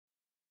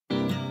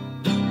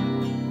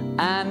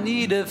I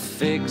need a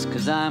fix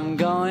 'cause I'm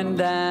going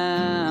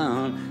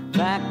down.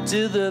 Back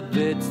to the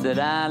bits that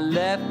I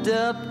left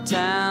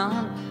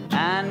uptown.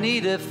 I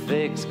need a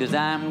fix 'cause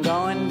I'm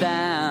going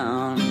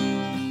down.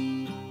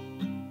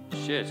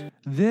 Shit.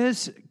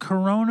 This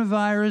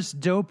coronavirus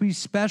Dopey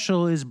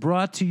special is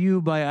brought to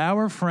you by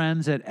our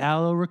friends at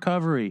Aloe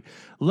Recovery,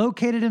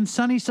 located in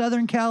sunny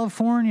Southern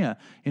California,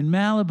 in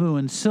Malibu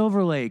and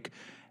Silver Lake.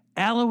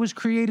 Aloe was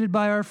created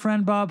by our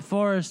friend Bob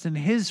Forrest and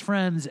his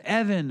friends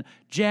Evan,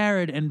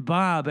 Jared, and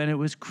Bob, and it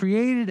was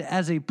created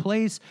as a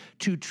place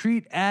to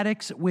treat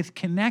addicts with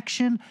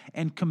connection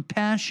and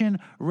compassion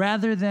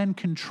rather than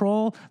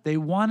control. They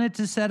wanted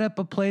to set up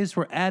a place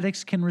where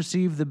addicts can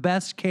receive the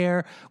best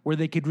care, where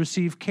they could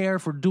receive care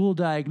for dual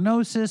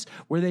diagnosis,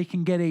 where they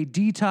can get a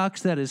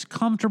detox that is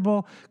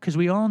comfortable, because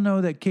we all know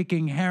that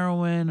kicking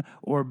heroin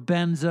or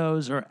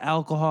benzos or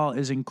alcohol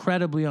is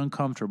incredibly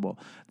uncomfortable.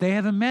 They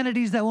have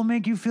amenities that will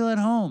make you feel at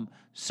home.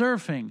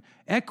 Surfing,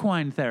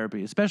 equine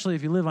therapy, especially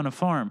if you live on a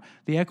farm.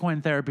 The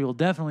equine therapy will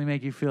definitely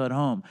make you feel at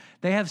home.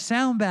 They have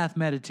sound bath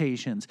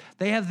meditations.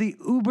 They have the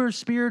Uber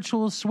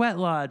Spiritual Sweat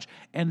Lodge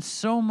and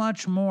so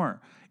much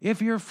more.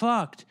 If you're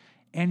fucked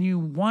and you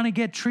want to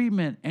get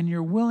treatment and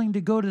you're willing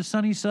to go to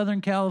sunny Southern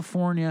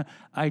California,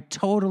 I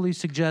totally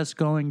suggest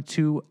going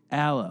to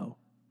Aloe.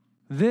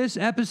 This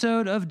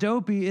episode of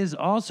Dopey is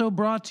also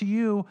brought to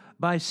you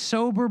by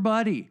Sober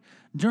Buddy.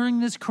 During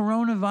this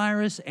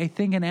coronavirus, I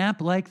think an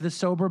app like the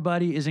Sober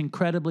Buddy is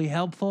incredibly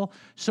helpful.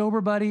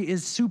 Sober Buddy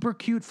is super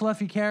cute,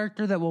 fluffy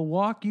character that will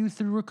walk you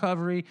through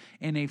recovery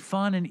in a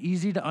fun and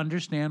easy to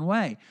understand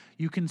way.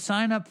 You can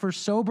sign up for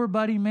Sober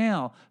Buddy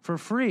Mail for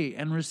free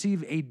and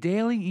receive a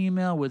daily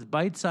email with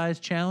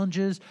bite-sized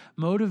challenges,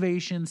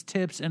 motivations,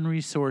 tips, and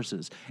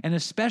resources. And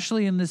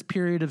especially in this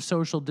period of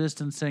social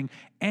distancing,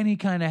 any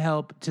kind of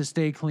help to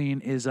stay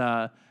clean is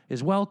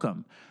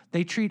welcome.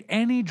 They treat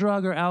any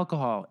drug or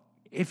alcohol.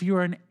 If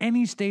you're in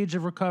any stage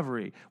of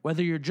recovery,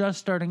 whether you're just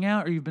starting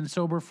out or you've been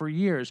sober for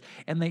years,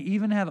 and they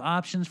even have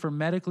options for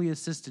medically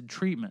assisted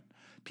treatment.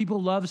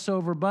 People love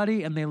Sober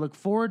Buddy, and they look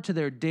forward to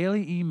their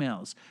daily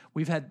emails.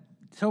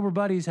 Sober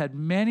Buddies had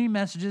many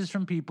messages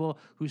from people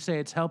who say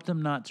it's helped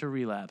them not to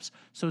relapse.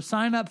 So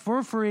sign up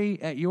for free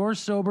at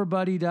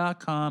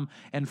yoursoberbuddy.com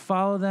and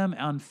follow them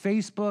on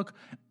Facebook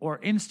or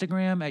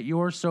Instagram at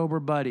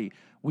yoursoberbuddy.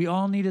 We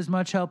all need as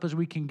much help as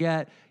we can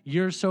get.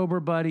 Your Sober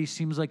Buddy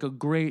seems like a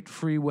great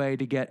free way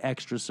to get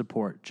extra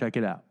support. Check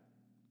it out.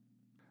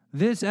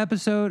 This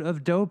episode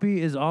of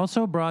Dopey is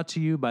also brought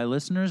to you by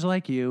listeners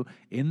like you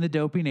in the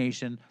Dopey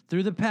Nation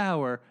through the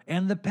power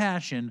and the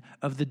passion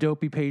of the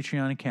Dopey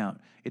Patreon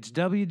account. It's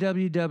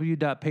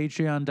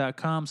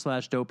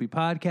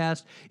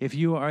www.patreon.com/dopeypodcast. If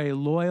you are a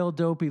loyal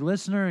Dopey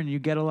listener and you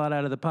get a lot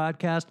out of the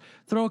podcast,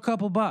 throw a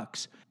couple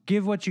bucks.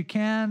 Give what you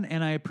can,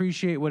 and I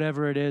appreciate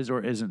whatever it is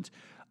or isn't.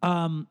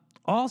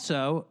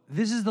 Also,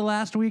 this is the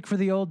last week for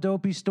the old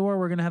Dopey store.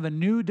 We're going to have a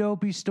new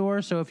Dopey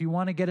store. So if you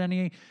want to get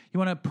you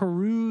want to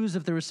peruse,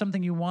 if there was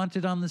something you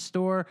wanted on the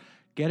store,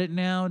 get it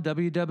now,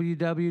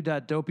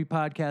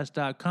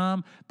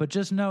 www.dopeypodcast.com. But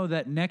just know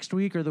that next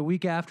week or the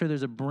week after,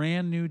 there's a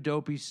brand new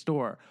Dopey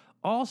store.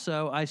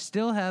 Also, I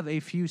still have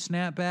a few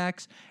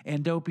snapbacks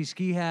and Dopey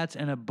ski hats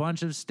and a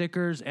bunch of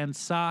stickers and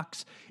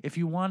socks. If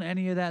you want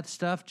any of that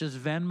stuff, just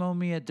Venmo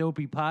me at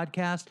Dopey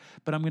Podcast.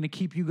 But I'm going to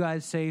keep you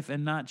guys safe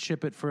and not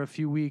ship it for a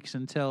few weeks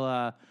until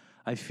I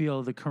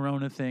feel the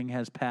corona thing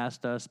has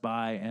passed us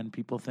by and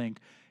people think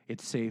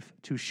it's safe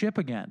to ship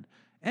again.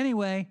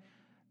 Anyway,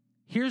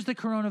 here's the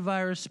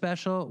coronavirus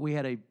special. We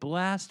had a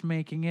blast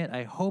making it.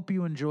 I hope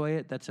you enjoy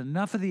it. That's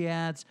enough of the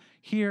ads.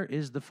 Here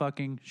is the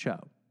fucking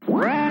show.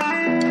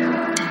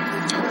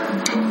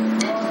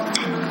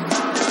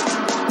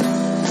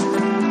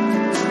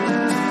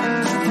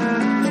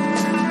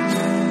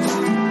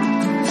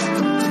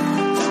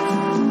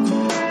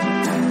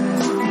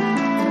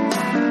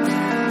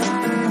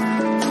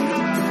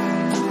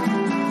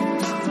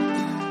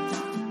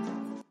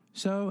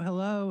 So,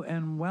 hello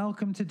and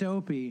welcome to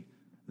Dopey,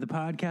 the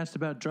podcast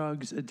about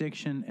drugs,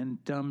 addiction,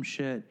 and dumb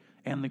shit,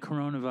 and the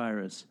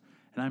coronavirus.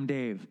 And I'm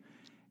Dave.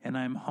 And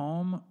I'm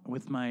home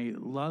with my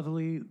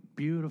lovely,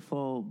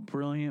 beautiful,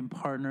 brilliant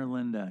partner,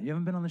 Linda. You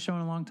haven't been on the show in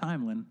a long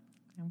time, Lynn.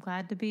 I'm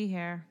glad to be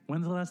here.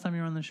 When's the last time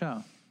you were on the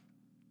show?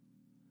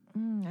 I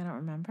don't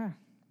remember.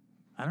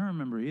 I don't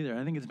remember either.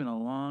 I think it's been a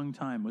long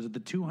time. Was it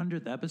the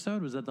 200th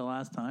episode? Was that the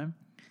last time?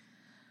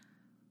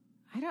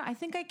 I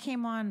think I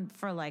came on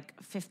for like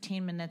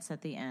 15 minutes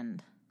at the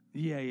end.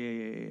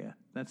 Yeah.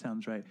 That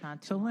sounds right.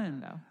 Not too so, long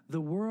Lynn, ago.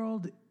 The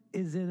world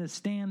is at a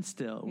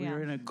standstill. Yeah.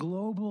 We're in a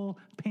global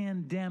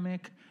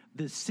pandemic.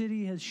 The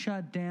city has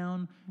shut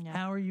down. Yeah.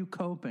 How are you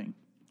coping?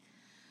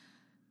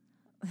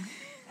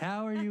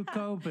 How are you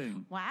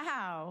coping?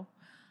 Wow.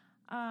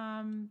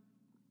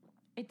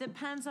 It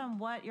depends on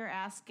what you're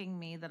asking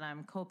me that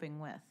I'm coping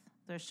with.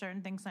 There's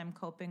certain things I'm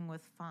coping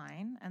with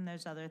fine, and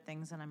there's other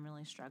things that I'm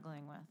really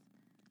struggling with.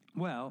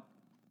 Well,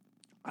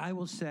 I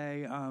will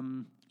say,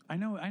 I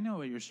know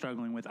what you're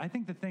struggling with. I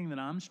think the thing that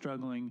I'm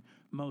struggling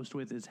most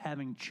with is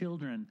having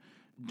children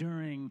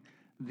during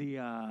the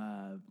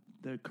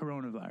the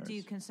coronavirus. Do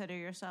you consider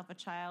yourself a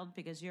child?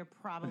 Because you're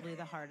probably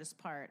the hardest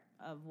part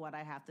of what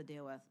I have to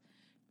deal with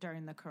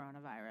during the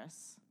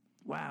coronavirus.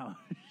 Wow.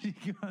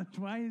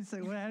 Why you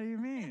say? What do you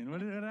mean?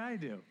 What did I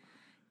do?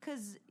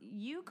 Because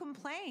you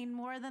complain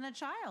more than a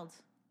child.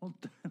 Well,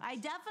 I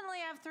definitely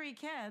have 3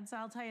 kids.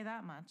 I'll tell you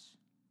that much.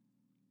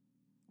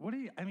 What do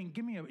you? I mean,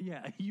 give me a.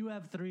 Yeah, you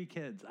have 3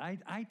 kids.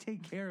 I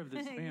take care of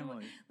this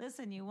family.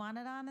 Listen, you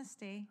wanted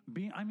honesty.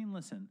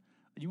 Listen.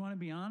 You want to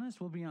be honest?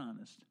 We'll be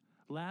honest.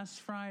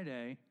 Last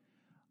Friday,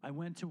 I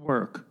went to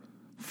work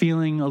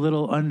feeling a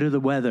little under the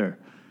weather.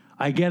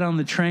 I get on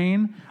the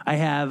train.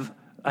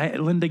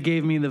 Linda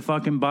gave me the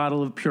fucking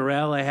bottle of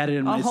Purell. I had it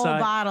in my whole side.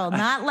 Bottle,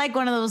 not like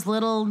one of those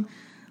little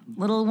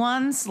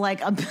ones,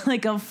 like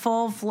a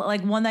full,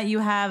 like one that you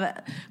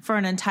have for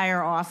an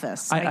entire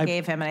office. I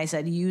gave him, and I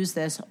said, use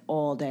this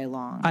all day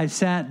long. I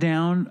sat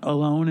down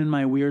alone in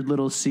my weird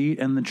little seat,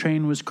 and the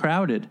train was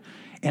crowded.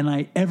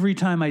 And every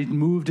time I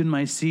moved in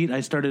my seat,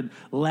 I started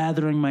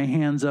lathering my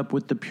hands up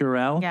with the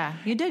Purell. Yeah,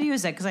 you did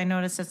use it because I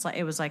noticed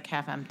it was like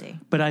half empty.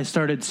 But I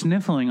started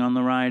sniffling on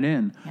the ride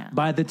in. Yeah.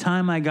 By the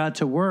time I got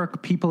to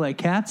work, people at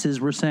Katz's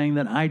were saying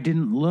that I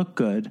didn't look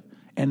good,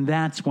 and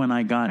that's when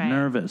I got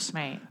nervous.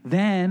 Right.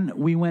 Then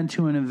we went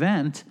to an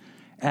event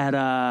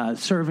at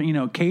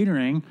serving,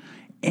 catering,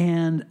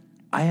 and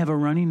I have a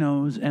runny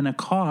nose and a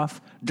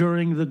cough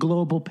during the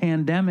global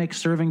pandemic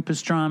serving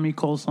pastrami,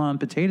 coleslaw, and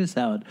potato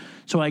salad.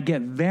 So I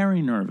get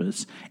very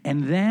nervous.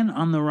 And then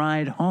on the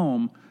ride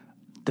home,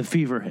 the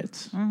fever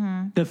hits.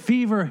 Mm-hmm. The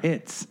fever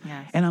hits.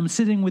 Yes. And I'm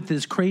sitting with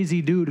this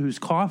crazy dude who's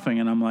coughing,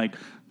 and I'm like,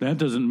 that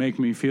doesn't make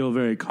me feel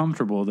very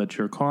comfortable that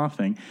you're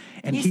coughing.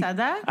 And he said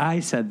that?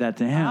 I said that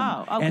to him.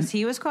 Oh, because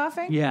he was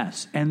coughing?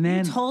 Yes. And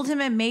then you told him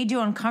it made you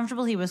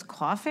uncomfortable he was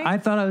coughing? I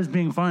thought I was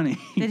being funny.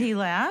 Did he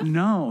laugh?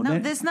 No.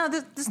 There's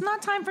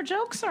not time for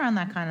jokes around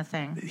that kind of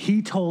thing.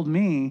 He told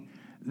me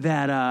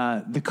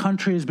that the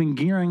country has been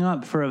gearing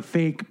up for a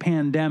fake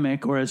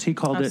pandemic, or as he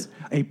called it,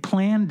 a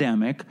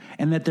plandemic,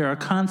 and that there are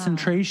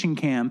concentration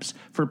camps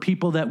for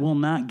people that will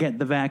not get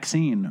the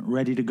vaccine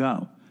ready to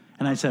go.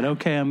 And I said,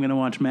 okay, I'm going to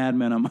watch Mad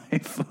Men on my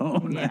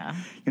phone. Yeah.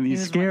 And he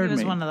scared me.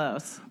 He was one of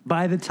those.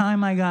 By the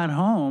time I got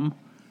home,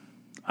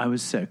 I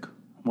was sick,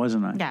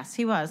 wasn't I? Yes,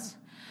 he was.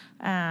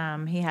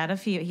 He had a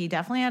fever. He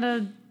definitely had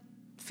a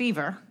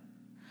fever.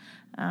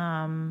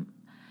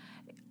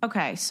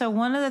 Okay, so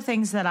one of the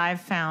things that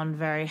I've found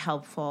very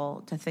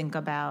helpful to think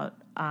about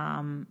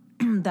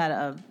that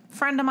a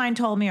friend of mine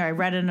told me, or I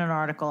read in an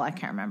article, I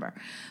can't remember,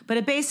 but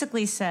it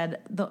basically said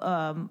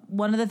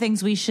one of the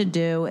things we should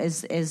do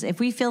is if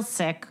we feel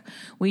sick,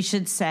 we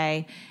should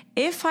say,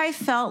 if I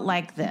felt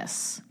like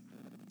this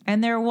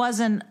and there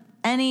wasn't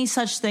any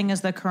such thing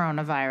as the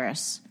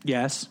coronavirus,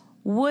 yes,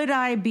 would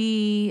I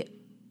be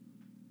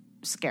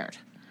scared?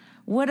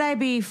 Would I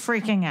be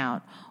freaking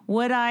out?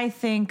 Would I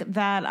think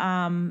that,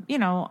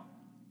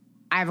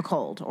 I have a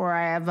cold, or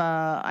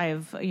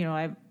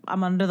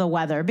I'm under the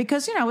weather,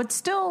 because, it's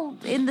still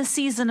in the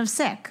season of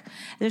sick.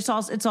 It's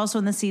also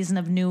in the season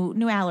of new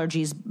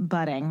allergies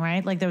budding,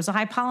 right? Like there was a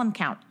high pollen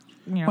count.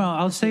 Well,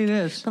 I'll say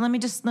this. But let me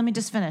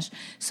just finish.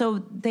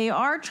 So they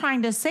are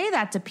trying to say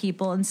that to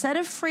people. Instead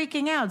of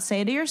freaking out,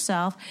 say to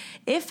yourself,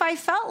 if I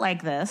felt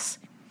like this,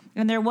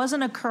 and there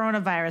wasn't a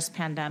coronavirus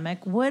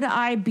pandemic, would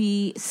I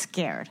be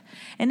scared?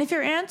 And if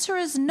your answer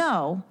is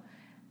no,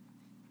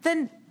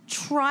 then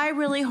try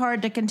really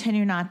hard to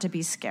continue not to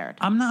be scared.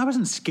 I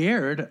wasn't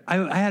scared.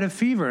 I had a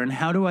fever, and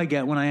how do I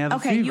get when I have a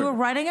fever? Okay, you were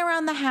running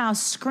around the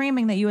house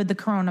screaming that you had the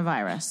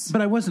coronavirus.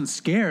 But I wasn't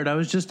scared. I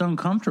was just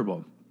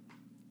uncomfortable.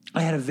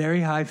 I had a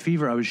very high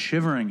fever. I was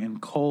shivering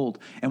and cold.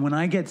 And when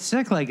I get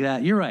sick like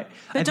that, you're right.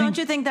 But don't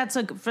you think that's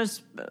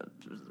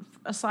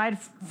aside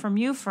from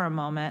you for a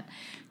moment,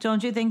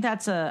 don't you think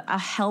that's a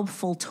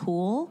helpful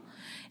tool,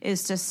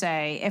 is to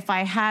say, if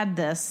I had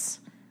this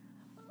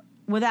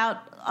without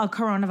a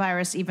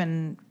coronavirus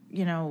even,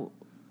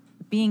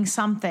 being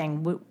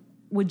something,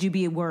 would you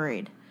be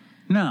worried?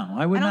 No,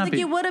 I would not be. I don't think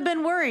you would have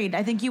been worried.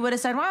 I think you would have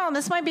said, well,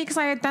 this might be because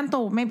I had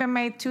dental. Maybe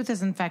my tooth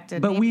is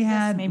infected. But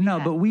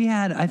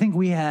I think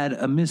we had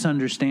a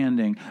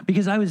misunderstanding,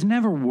 because I was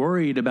never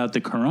worried about the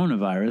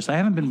coronavirus. I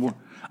haven't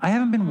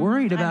been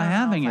worried about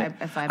having it.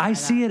 I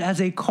see it as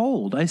a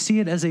cold. I see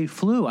it as a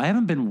flu. I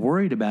haven't been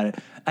worried about it.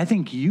 I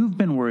think you've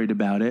been worried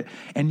about it,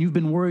 and you've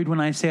been worried when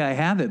I say I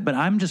have it. But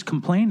I'm just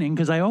complaining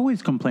because I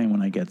always complain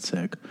when I get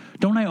sick.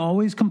 Don't I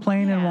always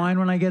complain and whine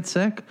when I get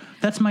sick?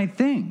 That's my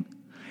thing.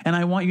 And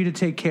I want you to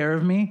take care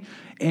of me.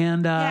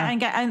 And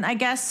and I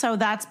guess so.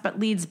 But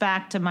leads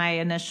back to my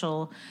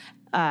initial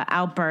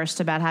outburst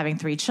about having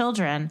 3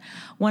 children.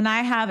 When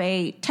I have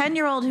a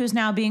 10-year-old who's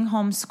now being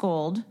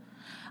homeschooled,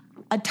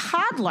 a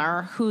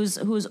toddler who's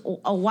a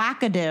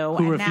wackadoo,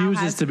 who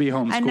refuses to be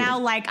homeschooled, and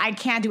now I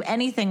can't do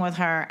anything with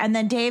her. And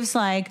then Dave's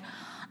like,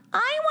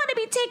 I want to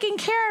be taken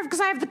care of because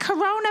I have the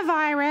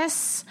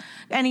coronavirus.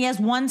 And he has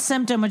one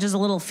symptom, which is a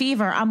little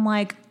fever. I'm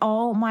like,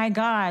 oh my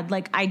God.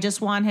 I just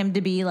want him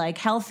to be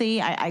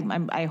healthy.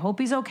 I hope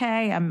he's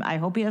okay. I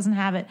hope he doesn't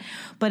have it.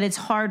 But it's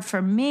hard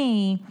for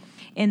me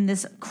in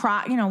this,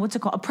 what's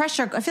it called?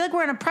 I feel like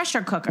we're in a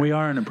pressure cooker. We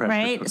are in a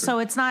pressure cooker. So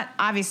it's not,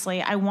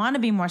 obviously, I want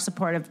to be more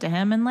supportive to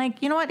him. And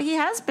like, you know what? He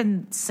has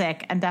been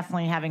sick and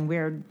definitely having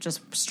weird,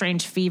 just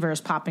strange fevers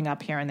popping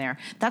up here and there.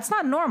 That's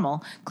not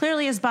normal.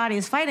 Clearly his body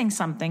is fighting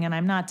something, and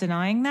I'm not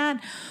denying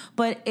that.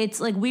 But it's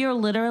like we are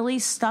literally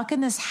stuck in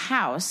this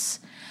house.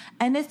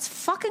 And it's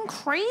fucking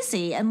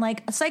crazy. And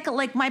like, it's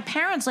like my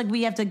parents, like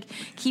we have to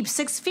keep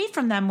 6 feet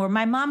from them, where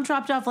my mom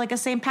dropped off like a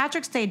St.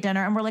 Patrick's Day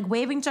dinner, and we're like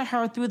waving to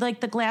her through like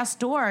the glass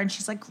door, and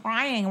she's like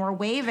crying, and we're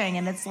waving,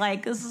 and it's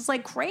like, this is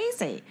like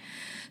crazy.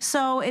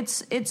 So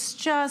it's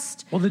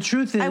just. Well, the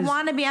truth is, I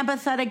want to be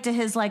empathetic to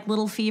his like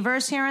little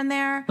fevers here and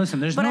there. Listen,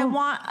 but I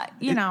want,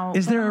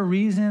 Is there a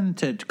reason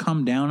to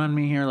come down on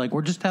me here? Like,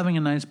 we're just having a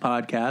nice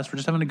podcast. We're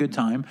just having a good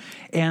time.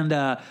 And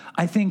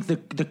I think the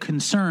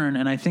concern,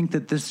 and I think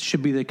that this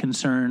should be the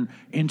concern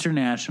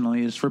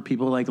internationally, is for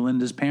people like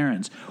Linda's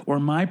parents or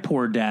my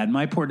poor dad.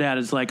 My poor dad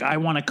is like, I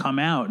want to come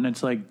out. And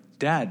it's like,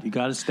 Dad, you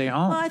got to stay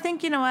home. Well, I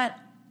think, you know what,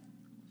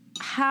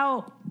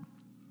 how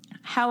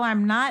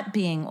I'm not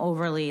being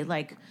overly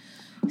like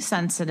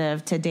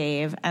sensitive to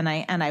Dave, and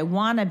I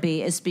want to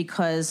be, is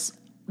because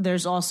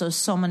there's also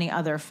so many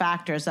other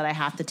factors that I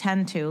have to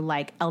tend to,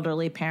 like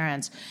elderly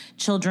parents,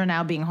 children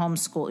now being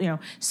homeschooled,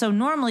 So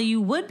normally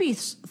you would be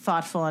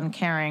thoughtful and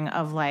caring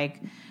of like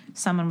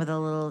someone with a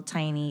little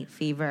tiny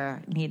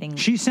fever needing.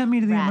 She sent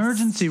me to the rest.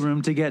 emergency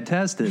room to get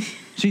tested.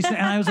 She said,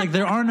 and I was like,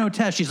 there are no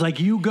tests. She's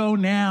like, you go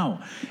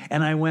now.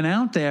 And I went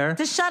out there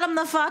to shut him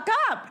the fuck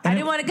up. I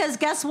didn't want to, because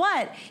guess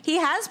what? He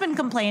has been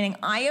complaining.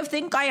 I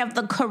think I have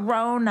the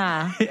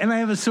corona. And I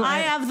have I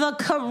have the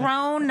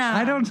corona.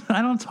 I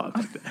don't talk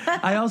like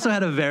that. I also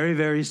had a very,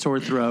 very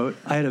sore throat.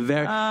 I had a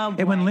very,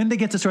 and when Linda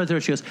gets a sore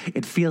throat, she goes,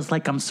 it feels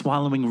like I'm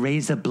swallowing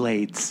razor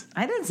blades.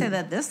 I didn't say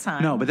that this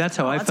time. No, but that's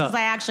how I felt. Because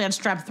I actually had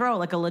strep throat,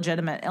 like a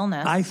legitimate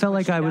illness. I felt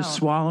like I was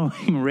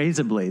swallowing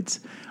razor blades.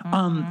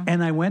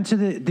 And I went to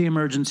the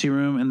emergency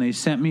room, and they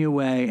sent me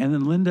away. And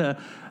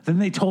then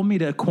they told me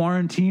to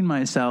quarantine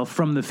myself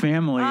from the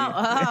family.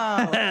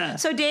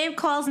 So Dave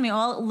calls me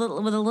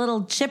with a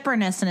little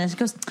chipperness in it. He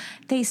goes,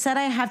 they said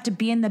I have to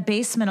be in the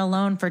basement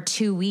alone for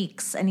 2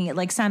 weeks. And he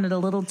like sounded a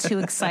little too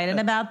excited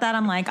about that.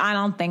 I'm like, I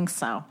don't think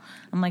so.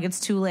 I'm like, it's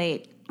too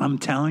late. I'm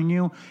telling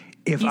you.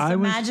 He's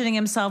imagining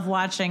himself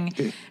watching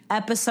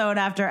episode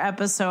after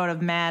episode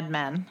of Mad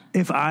Men.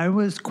 If I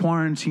was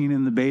quarantined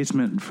in the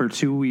basement for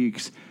 2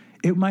 weeks,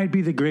 it might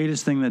be the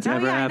greatest thing that's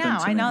ever happened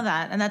to me. I know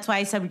that. And that's why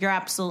I said you're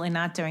absolutely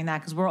not doing that,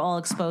 because we're all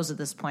exposed at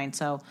this point.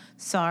 So,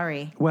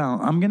 sorry. Well,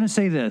 I'm going to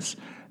say this,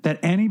 that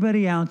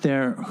anybody out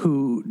there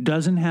who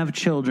doesn't have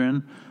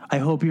children, I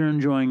hope you're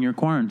enjoying your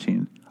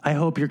quarantine. I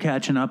hope you're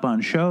catching up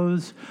on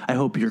shows. I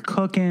hope you're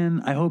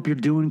cooking. I hope you're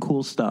doing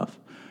cool stuff.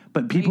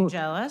 But people, are you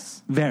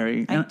jealous?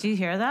 Very. Do you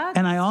hear that?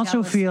 And I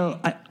also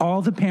feel,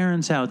 all the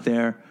parents out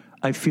there,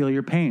 I feel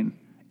your pain.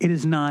 It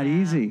is not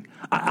easy.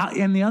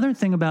 And the other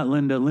thing about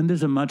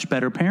Linda's a much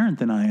better parent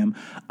than I am.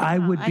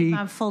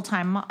 I'm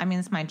full-time. I mean,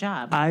 it's my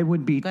job. I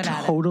would be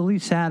totally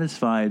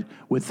satisfied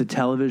with the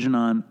television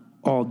on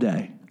all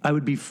day. I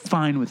would be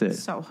fine with it.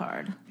 So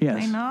hard.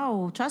 Yes. I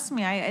know. Trust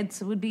me. It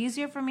would be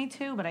easier for me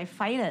too, but I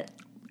fight it.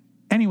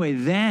 Anyway,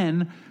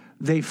 then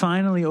they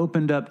finally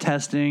opened up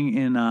testing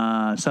in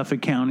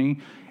Suffolk County,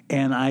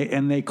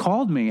 and they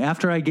called me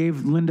after I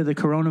gave Linda the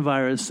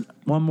coronavirus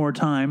one more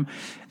time.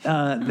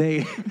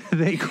 They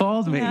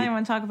called me. Yeah, you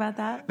want to talk about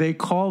that? They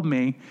called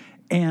me,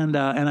 and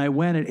I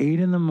went at 8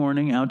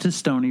 a.m. out to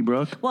Stony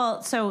Brook.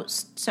 Well,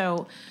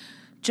 so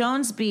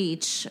Jones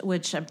Beach,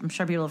 which I'm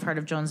sure people have heard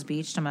of Jones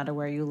Beach, no matter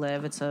where you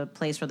live. It's a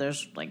place where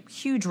there's like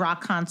huge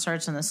rock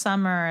concerts in the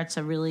summer. It's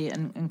a really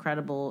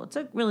incredible, it's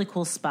a really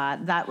cool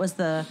spot. That was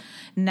the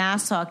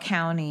Nassau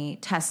County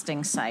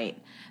testing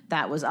site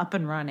that was up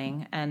and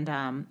running,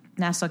 and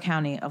Nassau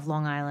County of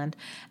Long Island.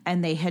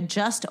 And they had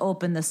just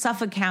opened the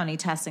Suffolk County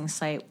testing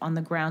site on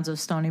the grounds of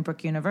Stony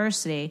Brook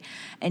University.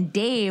 And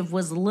Dave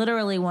was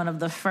literally one of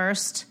the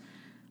first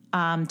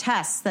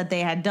tests that they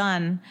had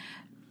done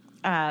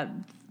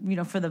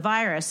for the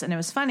virus. And it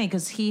was funny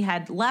because he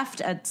had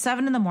left at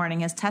 7 a.m.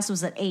 His test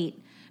was at 8.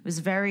 It was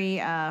very,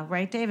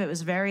 right, Dave? It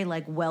was very,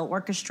 like, well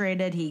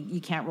orchestrated.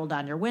 You can't roll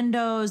down your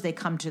windows. They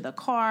come to the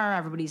car.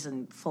 Everybody's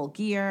in full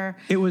gear.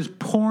 It was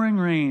pouring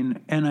rain,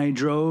 and I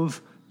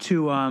drove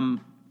to,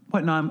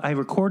 I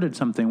recorded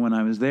something when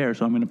I was there,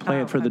 so I'm going to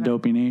play it for the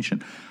Dopey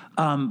Nation.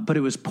 But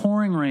it was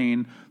pouring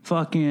rain,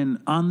 fucking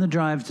on the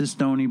drive to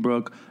Stony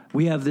Brook.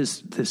 We have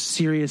this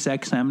Sirius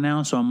XM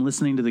now, so I'm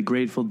listening to the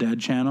Grateful Dead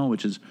channel,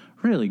 which is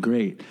really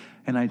great,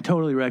 and I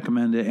totally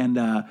recommend it.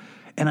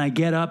 And I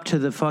get up to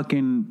the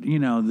fucking,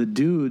 the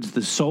dudes,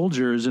 the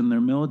soldiers in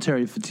their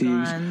military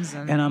fatigues,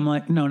 and I'm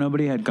like, no,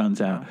 nobody had guns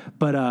out,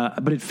 but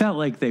it felt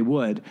like they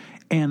would.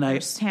 And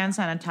There's hand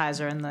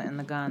sanitizer in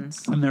the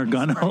guns. And their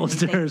gun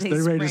holsters.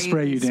 They're ready to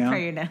spray you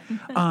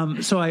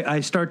down. So I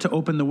start to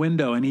open the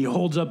window, and he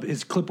holds up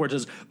his clipboard,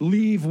 says,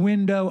 "Leave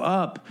window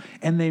up."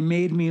 And they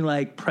made me,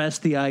 like, press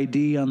the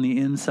ID on the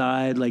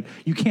inside. Like,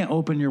 you can't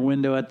open your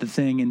window at the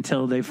thing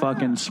until they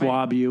fucking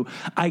swab you.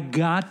 I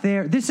got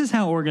there. This is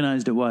how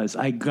organized it was.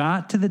 I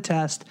got to the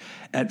test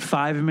at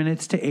 5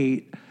 minutes to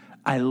 8.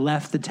 I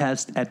left the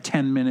test at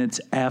 10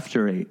 minutes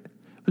after 8.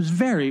 It was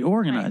very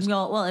organized.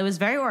 Right. Well, it was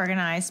very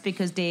organized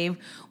because Dave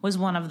was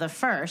one of the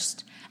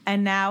first,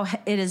 and now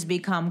it has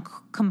become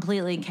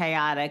completely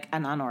chaotic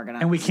and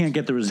unorganized. And we can't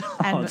get the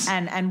results.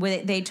 And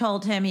they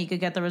told him he could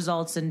get the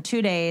results in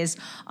 2 days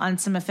on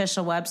some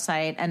official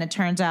website, and it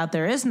turns out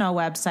there is no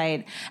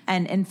website.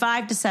 And in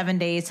 5 to 7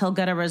 days, he'll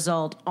get a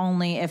result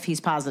only if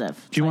he's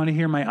positive. Do you want to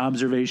hear my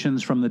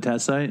observations from the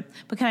test site?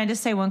 But can I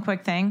just say one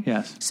quick thing?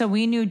 Yes. So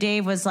we knew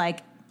Dave was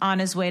like on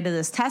his way to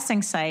this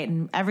testing site,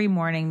 and every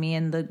morning me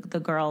and the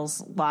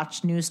girls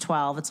watch News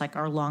 12. It's like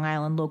our Long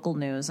Island local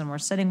news, and we're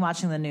sitting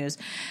watching the news,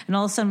 and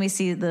all of a sudden we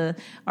see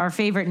our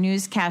favorite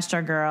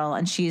newscaster girl,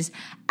 and she's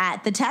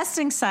at the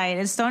testing site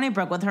at Stony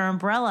Brook with her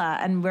umbrella,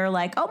 and we're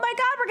like, oh my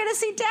God, we're going to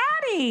see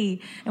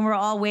Daddy! And we're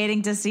all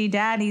waiting to see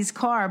Daddy's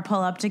car pull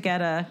up to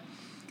get a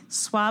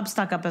swab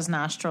stuck up his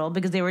nostril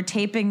because they were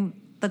taping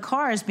the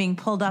car is being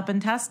pulled up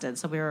and tested.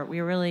 So we were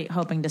really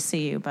hoping to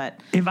see you, but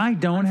if I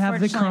don't have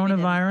the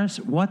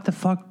coronavirus, what the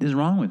fuck is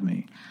wrong with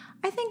me?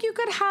 I think you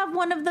could have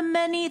one of the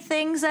many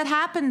things that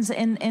happens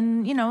in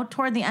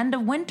toward the end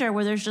of winter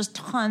where there's just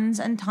tons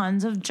and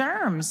tons of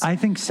germs. I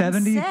think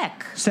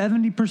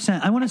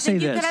 70%. I want to say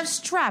this. You could have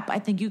strep. I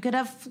think you could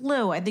have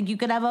flu. I think you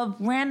could have a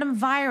random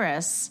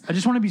virus. I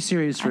just want to be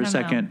serious for a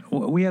second.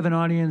 We have an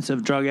audience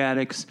of drug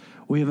addicts.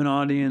 We have an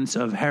audience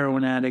of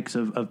heroin addicts,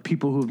 of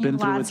people who've been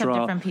through withdrawal.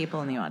 Lots of different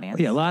people in the audience.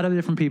 Yeah, a lot of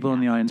different people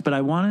in the audience. But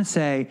I want to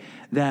say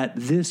that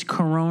this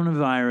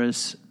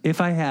coronavirus,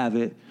 if I have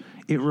it,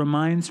 it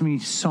reminds me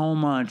so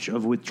much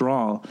of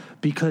withdrawal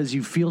because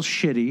you feel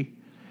shitty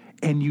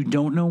and you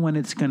don't know when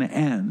it's going to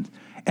end.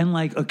 And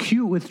like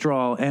acute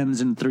withdrawal ends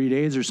in 3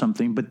 days or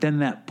something, but then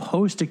that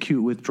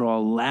post-acute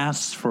withdrawal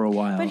lasts for a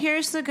while. But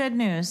here's the good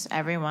news,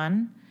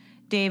 everyone.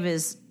 Dave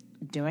is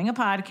doing a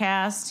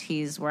podcast.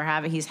 He's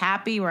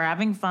happy. We're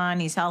having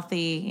fun. He's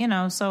healthy.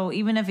 So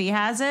even if he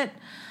has it,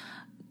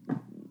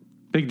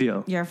 big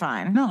deal. You're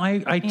fine. No,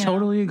 I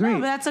totally agree. No,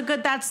 but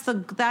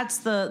that's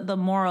the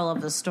moral of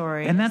the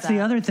story. And that's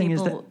the other thing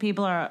is that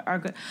people are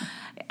good.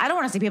 I don't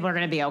want to say people are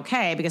going to be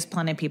okay because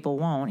plenty of people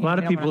won't. A lot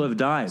of people have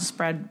died.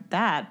 Spread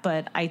that,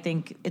 but I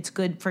think it's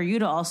good for you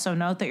to also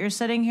note that you're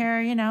sitting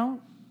here,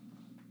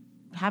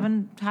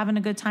 having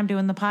a good time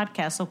doing the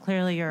podcast. So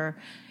clearly you're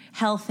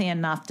healthy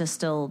enough to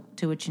still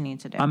do what you need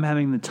to do. I'm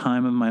having the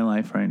time of my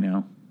life right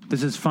now.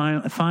 This is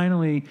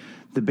finally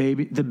the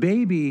baby. The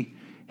baby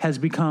has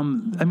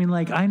become,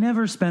 I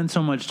never spend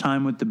so much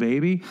time with the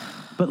baby,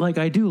 but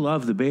I do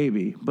love the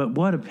baby. But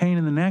what a pain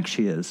in the neck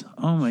she is.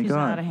 Oh my God. She's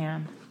out of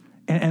hand.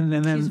 And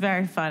then she's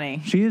very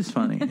funny. She is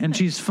funny and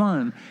she's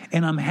fun.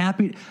 And I'm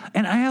happy.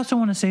 And I also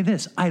want to say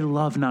this. I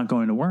love not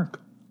going to work.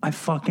 I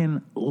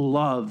fucking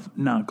love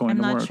not going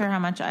to work. I'm not sure how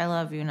much I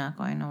love you not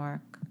going to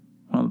work.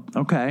 Well,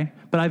 okay.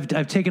 But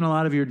I've taken a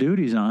lot of your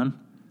duties on.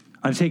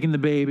 I've taken the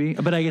baby,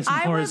 but I guess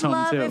Laura's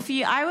home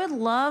too. I would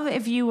love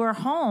if you were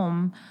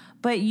home,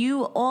 but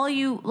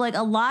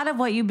a lot of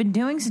what you've been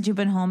doing since you've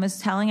been home is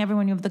telling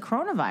everyone you have the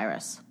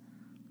coronavirus.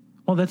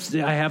 Well,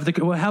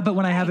 how about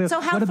when I have it?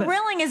 So how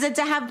thrilling is it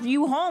to have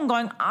you home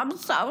going, I'm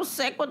so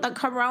sick with the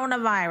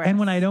coronavirus? And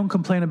when I don't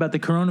complain about the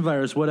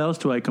coronavirus, what else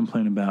do I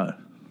complain about?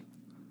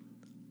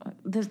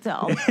 There's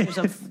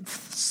a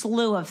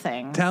slew of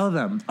things. Tell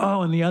them.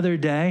 Oh, and the other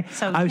day,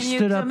 so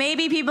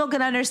maybe people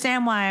can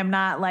understand why I'm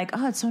not like,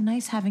 oh, it's so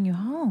nice having you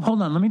home.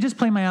 Hold on. Let me just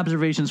play my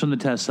observations from the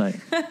test site.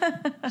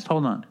 Just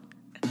hold on.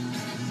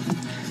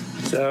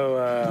 So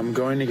I'm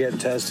going to get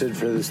tested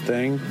for this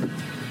thing.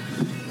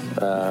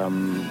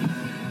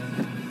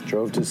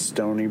 Drove to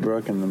Stony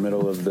Brook in the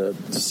middle of the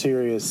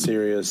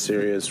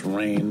serious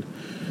rain.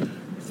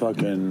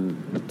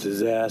 Fucking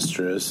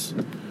disastrous.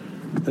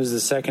 This is the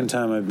second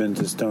time I've been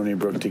to Stony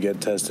Brook to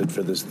get tested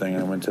for this thing.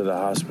 I went to the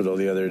hospital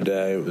the other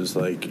day. It was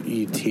like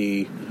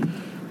ET,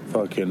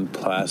 fucking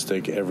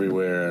plastic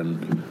everywhere,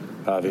 and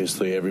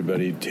obviously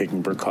everybody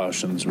taking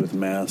precautions with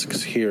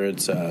masks. Here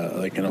it's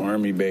like an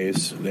army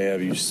base. They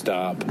have you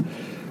stop.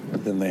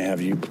 Then they have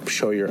you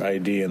show your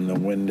ID in the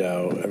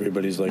window.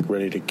 Everybody's like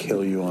ready to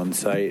kill you on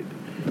sight.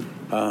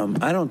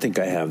 I don't think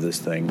I have this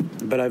thing,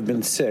 but I've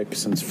been sick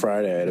since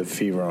Friday. I had a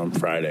fever on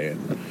Friday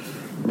and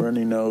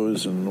runny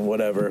nose and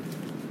whatever.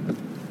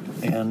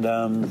 And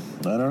I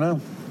don't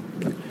know.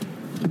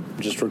 I'm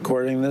just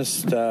recording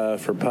this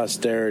for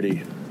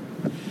posterity.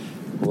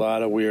 A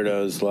lot of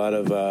weirdos, a lot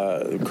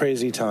of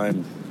crazy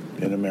time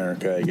in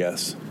America, I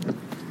guess.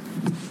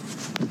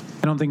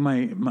 I don't think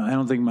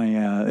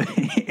my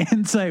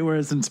insight were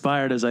as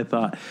inspired as I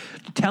thought.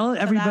 Tell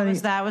everybody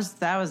that was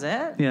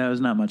it. Yeah, it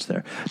was not much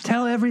there.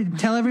 Tell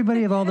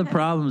everybody of all the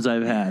problems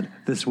I've had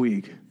this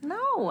week.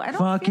 No, I don't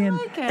Fucking feel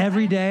like it.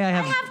 every day I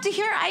have to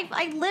hear.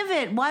 I live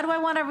it. Why do I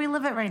want to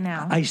relive it right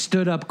now? I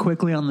stood up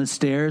quickly on the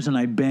stairs and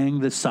I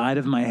banged the side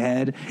of my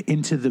head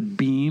into the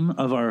beam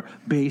of our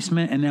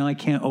basement, and now I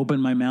can't open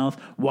my mouth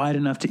wide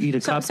enough to eat a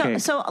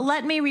cupcake. So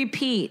let me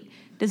repeat.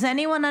 Does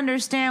anyone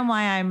understand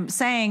why I'm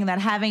saying that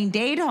having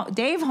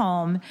Dave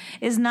home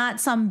is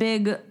not some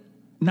big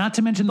Not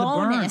to mention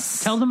bonus.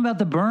 the burn. Tell them about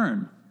the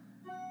burn.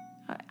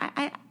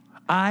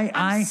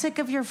 I'm sick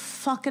of your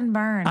fucking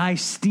burn. I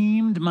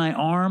steamed my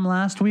arm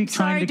last week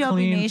trying to Dopey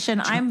clean. Nation.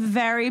 I'm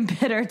very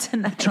bitter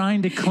tonight.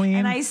 Trying to clean.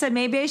 And I said,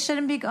 maybe I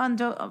shouldn't be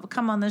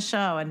come on the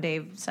show. And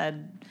Dave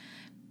said...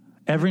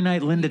 Every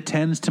night Linda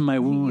tends to my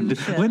wound.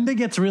 Linda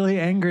gets really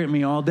angry at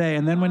me all day,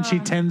 and then when she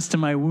tends to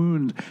my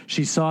wound,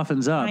 she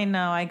softens up. I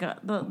know. I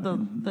got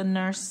the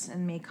nurse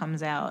in me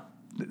comes out.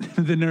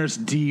 The nurse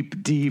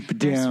deep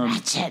down.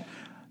 Ratchet.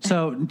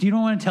 So, do you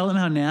don't want to tell them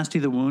how nasty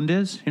the wound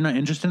is? You're not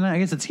interested in that? I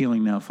guess it's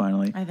healing now,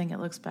 finally. I think it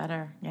looks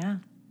better. Yeah.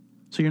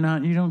 So you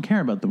don't care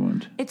about the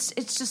wound. It's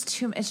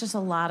just a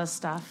lot of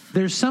stuff.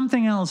 There's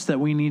something else that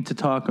we need to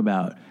talk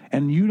about,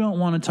 and you don't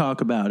want to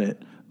talk about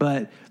it.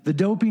 But the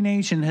Dopey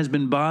Nation has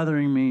been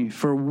bothering me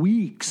for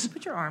weeks.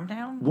 Put your arm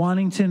down.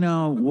 Wanting to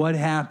know what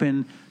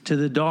happened to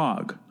the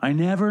dog. I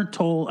never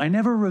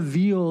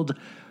revealed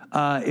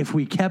if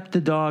we kept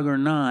the dog or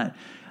not.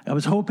 I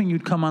was hoping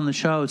you'd come on the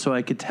show so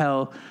I could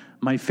tell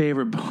my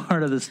favorite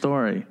part of the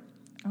story.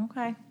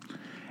 Okay.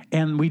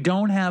 And we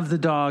don't have the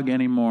dog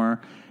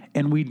anymore.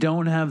 And we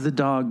don't have the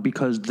dog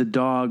because the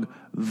dog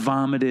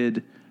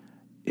vomited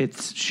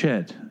its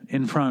shit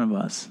in front of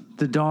us.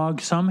 The dog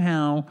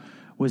somehow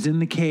was in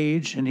the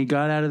cage, and he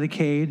got out of the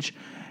cage,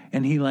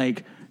 and he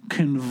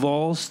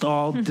convulsed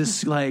all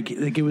this like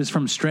it was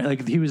from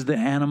he was the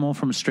animal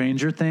from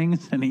Stranger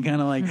Things, and he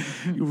kind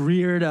of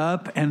reared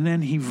up, and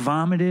then he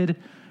vomited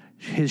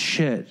his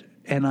shit,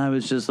 and I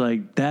was just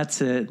like, that's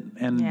it.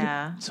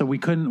 And so we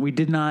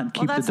did not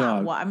keep the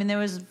dog. There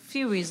was a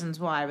few reasons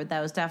why, but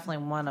that was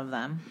definitely one of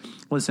them.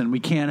 Listen,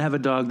 we can't have a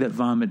dog that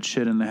vomits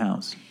shit in the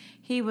house.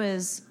 He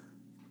was.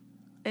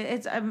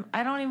 I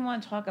don't even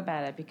want to talk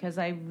about it because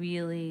I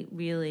really,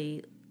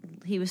 really,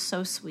 he was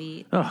so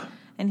sweet. Ugh.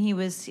 And he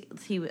was,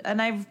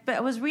 and I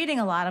was reading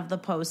a lot of the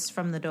posts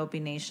from the Dopey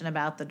Nation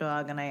about the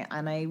dog, and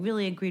I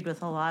really agreed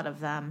with a lot of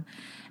them,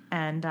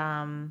 and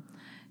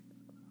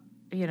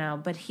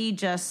but he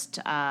just,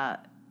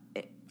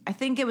 I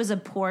think it was a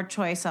poor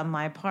choice on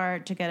my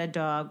part to get a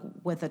dog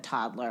with a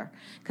toddler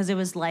because it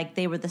was like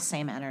they were the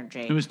same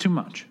energy. It was too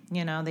much.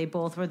 They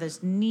both were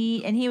this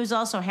neat, and he was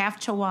also half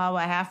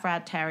Chihuahua, half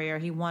Rat Terrier.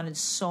 He wanted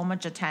so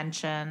much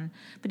attention,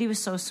 but he was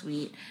so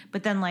sweet.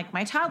 But then,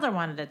 my toddler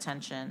wanted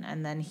attention,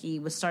 and then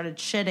he started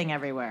shitting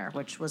everywhere,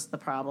 which was the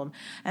problem.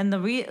 And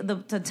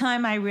the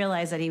time I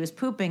realized that he was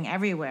pooping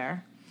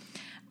everywhere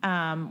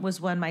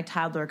was when my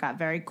toddler got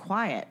very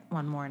quiet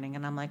one morning,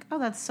 and I'm like, oh,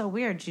 that's so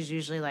weird. She's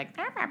usually like,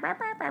 burr, burr, burr,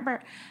 burr, burr, burr.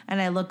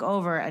 And I look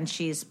over, and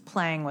she's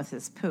playing with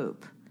his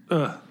poop.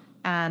 Ugh.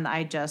 And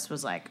I just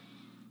was like,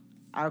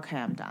 okay,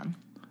 I'm done.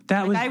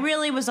 I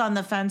really was on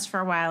the fence for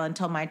a while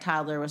until my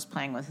toddler was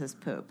playing with his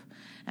poop,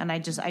 and I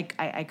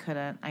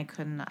couldn't.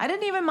 I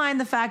didn't even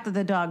mind the fact that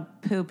the dog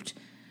pooped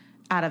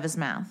out of his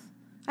mouth.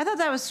 I thought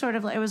that was sort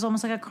of it was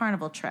almost like a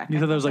carnival trick. You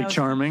thought that was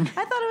charming? I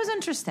thought it was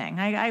interesting.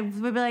 I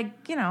would be like,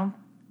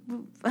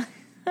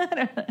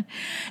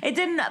 it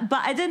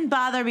didn't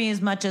bother me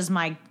as much as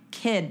my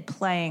kid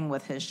playing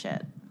with his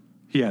shit.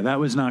 Yeah, that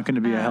was not going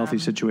to be a healthy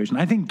situation.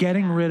 I think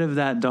getting rid of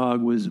that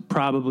dog was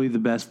probably the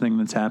best thing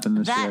that's happened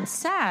this year. That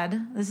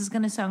said, this is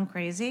going to sound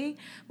crazy,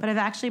 but I've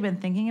actually been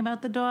thinking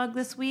about the dog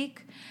this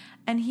week,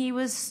 and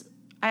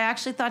I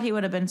actually thought he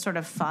would have been sort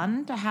of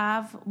fun to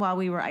have while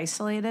we were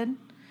isolated.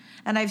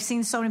 And I've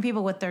seen so many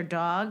people with their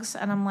dogs,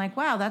 and I'm like,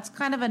 wow, that's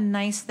kind of a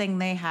nice thing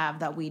they have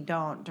that we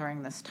don't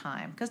during this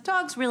time. Because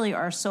dogs really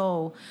are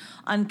so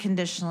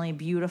unconditionally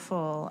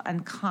beautiful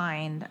and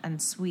kind and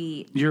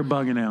sweet. You're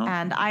bugging out.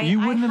 And you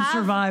wouldn't have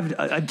survived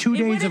 2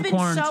 days of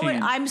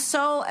quarantine.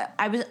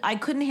 I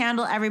couldn't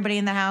handle everybody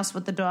in the house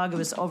with the dog. It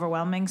was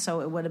overwhelming,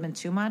 so it would have been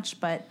too much.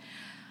 But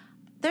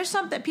there's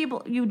something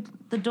people who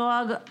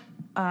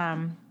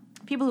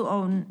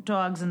own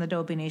dogs in the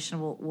Dopey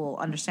Nation will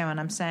understand what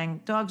I'm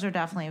saying. Dogs are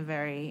definitely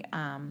very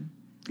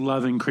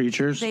loving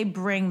creatures. They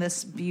bring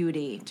this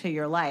beauty to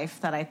your life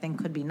that I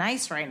think could be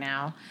nice right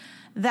now.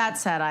 That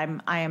said,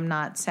 I am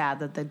not sad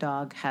that the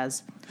dog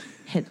has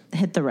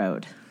hit the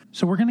road.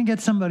 So we're going to get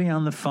somebody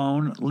on the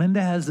phone.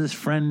 Linda has this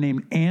friend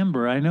named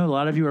Amber. I know a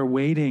lot of you are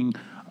waiting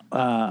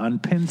on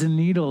pins and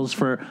needles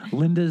for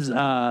Linda's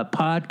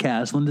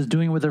podcast. Linda's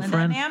doing it with her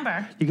friend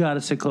Amber. You got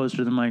to sit closer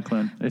to the mic,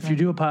 Lynn. If you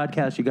do a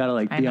podcast, you got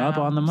to be up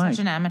on the mic. Such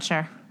an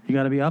amateur. You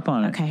got to be up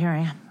on it. Okay, here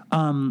I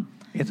am.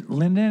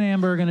 Linda and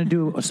Amber are going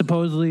to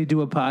supposedly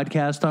do a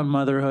podcast on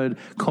motherhood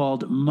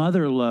called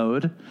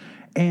Motherload.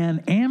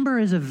 And Amber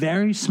is a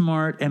very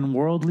smart and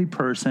worldly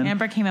person.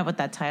 Amber came up with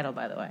that title,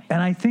 by the way.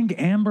 And I think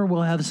Amber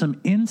will have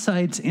some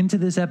insights into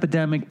this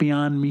epidemic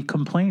beyond me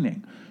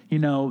complaining. You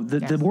know,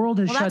 the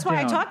world is shut down. That's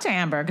why I talked to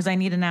Amber, because I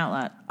need an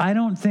outlet. I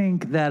don't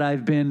think that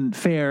I've been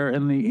fair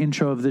in the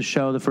intro of this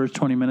show, the first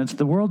 20 minutes.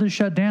 The world is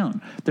shut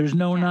down. There's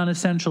no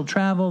non-essential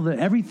travel.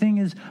 Everything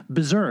is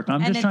berserk.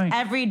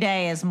 Every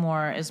day is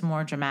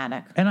more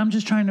dramatic. And I'm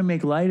just trying to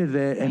make light of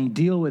it and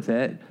deal with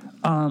it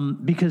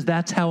because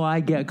that's how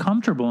I get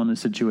comfortable in a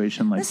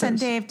situation like this. Listen,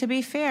 Dave, to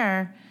be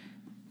fair,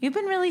 you've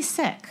been really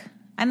sick.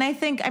 And I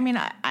think,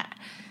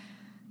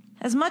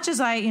 as much as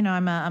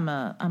I'm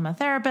a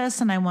therapist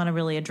and I want to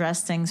really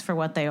address things for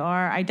what they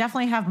are, I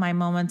definitely have my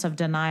moments of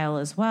denial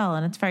as well.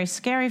 And it's very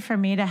scary for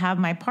me to have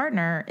my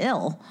partner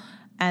ill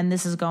and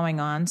this is going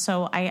on.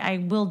 So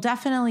I will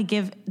definitely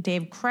give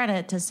Dave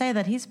credit to say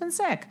that he's been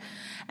sick.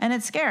 And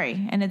it's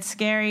scary. And it's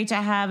scary to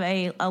have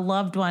a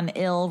loved one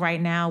ill right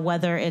now,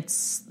 whether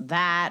it's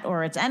that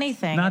or it's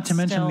anything. Not to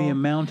mention the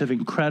amount of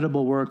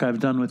incredible work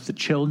I've done with the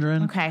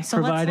children. Okay, so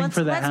providing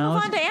for the let's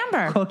house. Let's move on to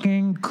Amber.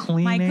 Cooking,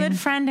 cleaning. My good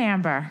friend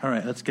Amber. All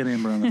right, let's get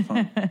Amber on the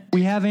phone.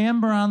 We have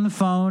Amber on the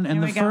phone,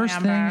 and the first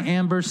thing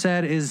Amber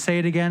said is, say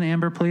it again,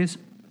 Amber, please.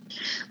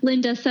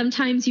 Linda,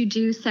 sometimes you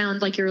do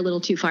sound like you're a little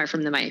too far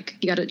from the mic.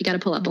 You got to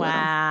pull up a little.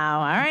 Wow.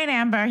 All right,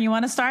 Amber, you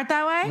want to start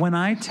that way? When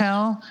I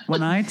tell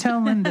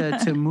Linda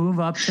to move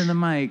up to the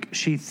mic,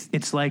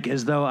 it's like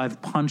as though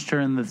I've punched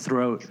her in the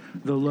throat.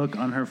 The look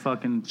on her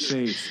fucking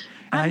face.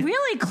 I'm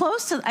really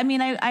close to.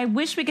 I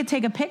wish we could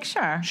take a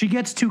picture. She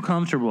gets too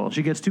comfortable.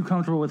 She gets too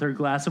comfortable with her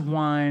glass of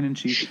wine, and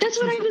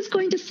That's what I was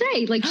going to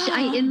say. Like,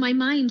 in my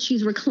mind,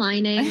 she's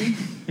reclining.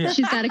 Yeah.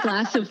 She's got a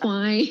glass of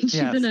wine. She's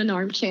in an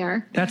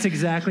armchair. That's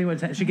exactly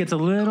what she gets a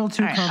little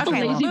too comfortable.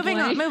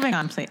 Okay, moving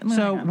on, please.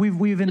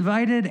 We've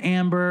invited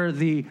Amber,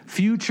 the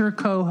future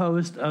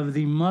co-host of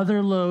the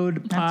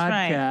Motherload podcast,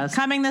 right.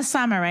 Coming this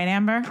summer, right,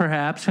 Amber?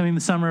 Perhaps coming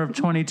the summer of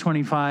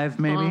 2025,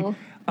 maybe.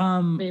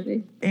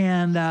 Maybe.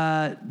 And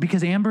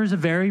because Amber is a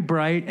very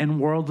bright and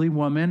worldly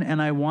woman,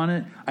 and I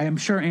am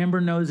sure Amber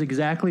knows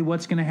exactly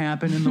what's going to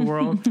happen in the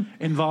world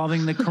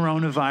involving the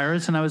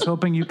coronavirus, and I was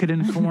hoping you could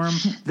inform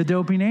the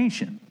Dopey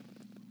Nation.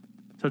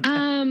 So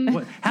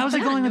how's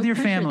it going with your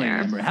family,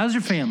 Amber? How's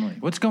your family?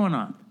 What's going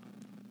on?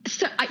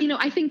 So,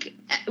 I think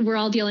we're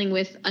all dealing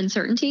with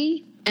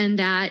uncertainty, and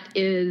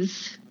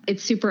it's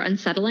super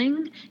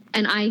unsettling.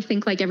 And I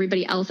think, like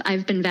everybody else,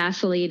 I've been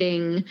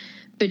vacillating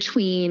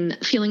between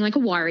feeling like a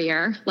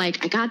warrior,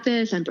 like I got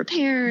this, I'm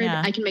prepared,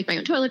 I can make my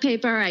own toilet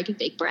paper, I can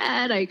bake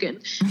bread, I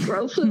can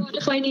grow food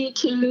if I need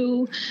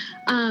to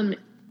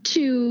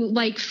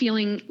like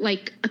feeling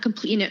like a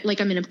complete,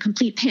 like I'm in a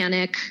complete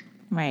panic.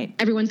 Right.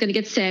 Everyone's going to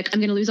get sick. I'm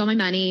going to lose all my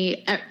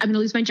money. I'm going to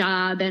lose my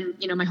job, and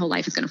my whole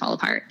life is going to fall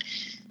apart.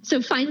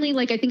 So finally,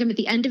 like, I think I'm at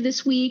the end of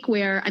this week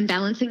where I'm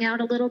balancing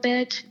out a little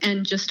bit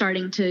and just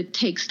starting to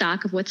take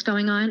stock of what's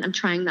going on. I'm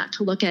trying not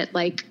to look at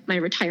like my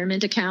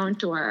retirement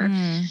account or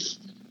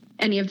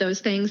any of those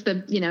things.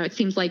 It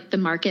seems like the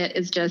market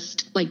is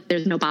just like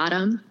there's no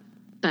bottom.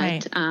 But,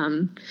 right.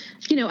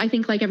 I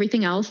think like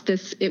everything else,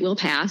 it will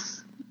pass.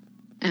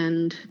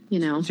 And,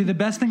 See, the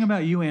best thing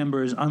about you,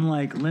 Amber, is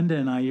unlike Linda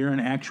and I, you're an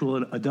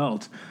actual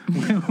adult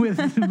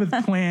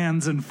with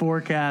plans and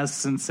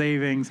forecasts and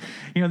savings.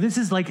 This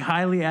is like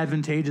highly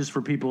advantageous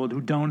for people who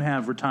don't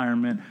have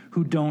retirement,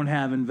 who don't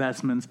have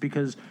investments,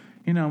 because,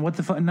 what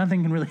the fuck,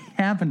 nothing can really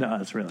happen to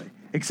us, really,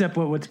 except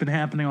what's been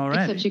happening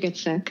already. Except you get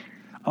sick.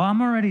 Oh,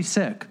 I'm already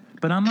sick,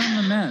 but I'm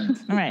on the mend.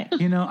 Right.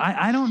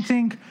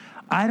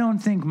 I don't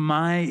think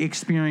my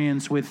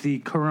experience with the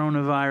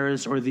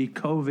coronavirus or the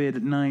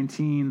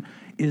COVID-19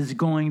 is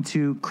going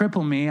to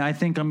cripple me. I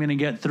think I'm going to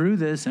get through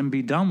this and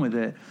be done with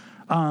it,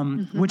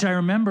 which I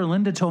remember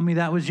Linda told me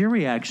that was your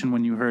reaction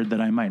when you heard that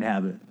I might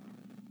have it.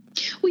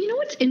 Well,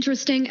 what's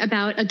interesting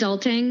about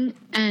adulting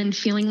and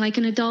feeling like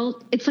an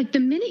adult? It's like the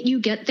minute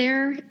you get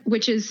there,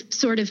 which is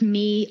sort of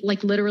me,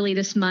 like literally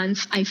this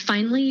month, I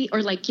finally,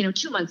 or like, 2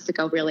 months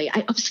ago, really,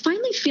 I was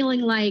finally feeling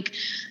like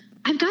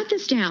I've got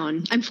this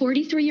down. I'm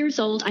 43 years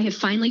old. I have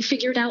finally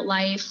figured out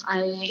life.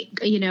 I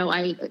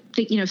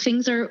think,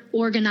 things are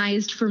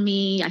organized for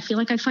me. I feel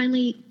like I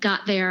finally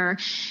got there.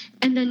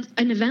 And then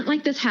an event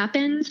like this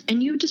happens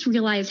and you just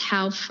realize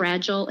how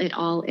fragile it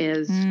all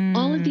is.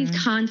 All of these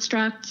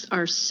constructs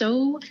are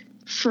so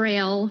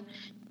frail,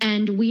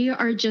 and we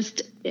are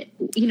just,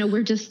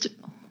 we're just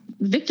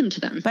victim to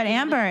them. But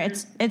Amber,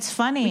 it's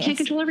funny. We can't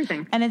control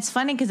everything. And it's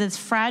funny because it's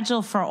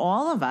fragile for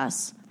all of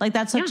us. Like,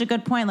 that's such a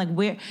good point.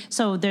 Like,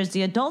 so there's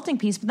the adulting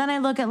piece, but then I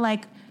look at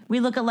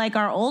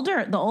our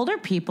older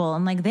people,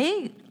 and like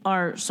they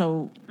are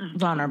so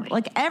vulnerable.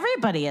 Like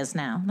everybody is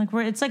now. Like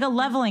it's like a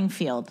leveling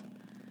field.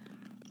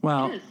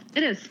 Well,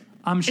 it is.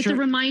 I'm sure it's a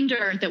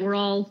reminder that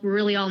we're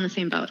really all in the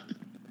same boat.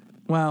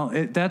 Well,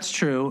 that's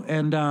true.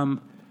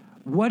 And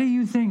what do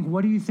you think?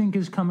 What do you think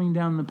is coming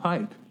down the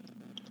pipe?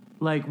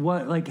 Like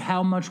what? Like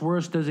how much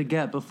worse does it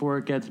get before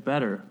it gets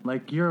better?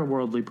 Like you're a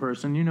worldly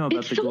person, you know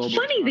about the global. It's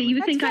so funny that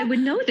you think I would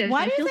know this.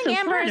 Why do you think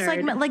Amber is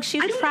like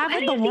she's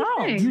traveled the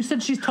world? You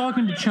said she's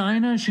talking to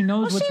China. She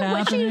knows what's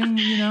happening.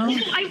 You know.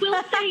 I will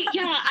say,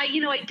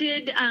 I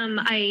did.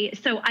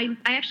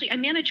 I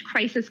manage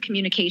crisis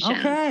communication.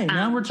 Okay,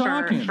 now we're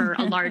talking for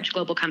a large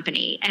global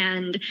company,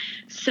 and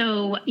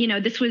so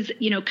this was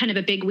kind of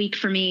a big week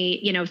for me.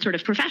 Sort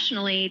of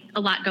professionally, a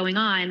lot going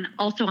on.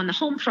 Also on the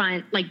home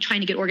front, like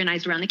trying to get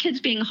organized around the kids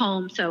being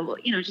home. So,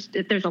 just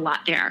there's a lot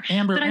there.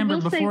 Amber,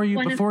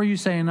 before you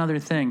say another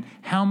thing,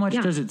 how much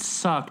does it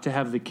suck to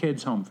have the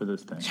kids home for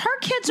this thing? Her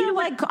kids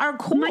are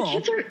cool. My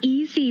kids are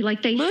easy.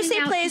 Like Lucy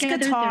hang out plays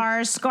together.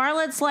 guitar.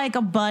 Scarlett's like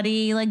a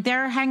buddy. Like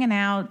they're hanging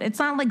out. It's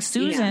not like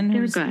Susan.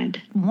 They're who's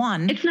good.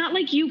 One. It's not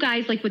like you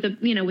guys like with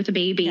a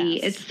baby.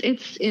 Yes.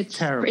 It's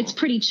terrible. It's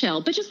pretty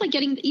chill. But just like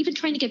even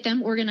trying to get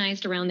them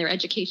organized around their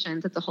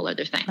educations, that's a whole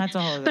other thing. That's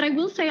a whole other But thing. I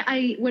will say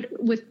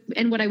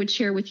what I would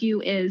share with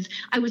you is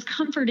I was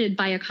comforted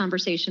by a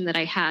conversation that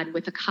I had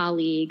with a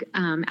colleague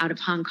out of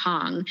Hong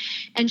Kong,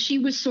 and she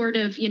was sort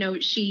of,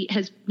 she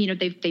has,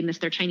 they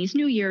missed their Chinese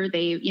New Year.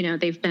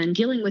 They've been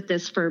dealing with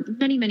this for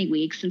many, many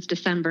weeks since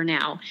December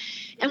now.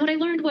 And what I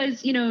learned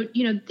was,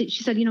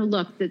 she said,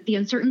 look, the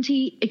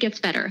uncertainty, it gets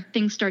better.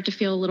 Things start to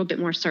feel a little bit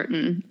more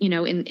certain,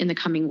 in the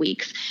coming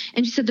weeks.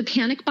 And she said the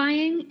panic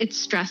buying, it's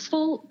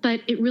stressful,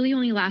 but it really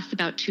only lasts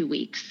about 2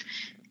 weeks.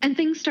 And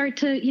things start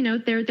to,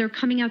 they're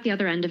coming out the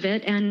other end of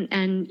it, and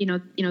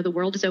the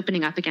world is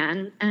opening up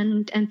again,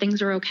 and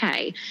things are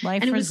okay.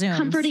 Life and it resumes. was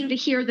comforting to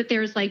hear that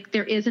there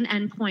is an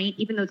end point,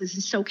 even though this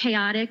is so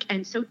chaotic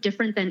and so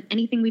different than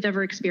anything we've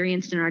ever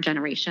experienced in our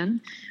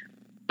generation.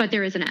 But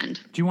there is an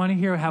end. Do you want to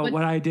hear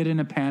what I did in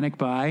a panic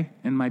buy,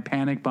 in my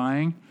panic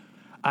buying?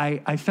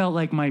 I felt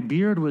like my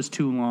beard was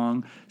too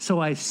long, so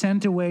I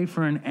sent away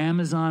for an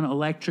Amazon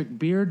electric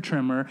beard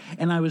trimmer,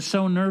 and I was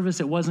so nervous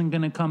it wasn't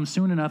going to come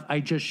soon enough, I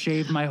just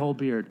shaved my whole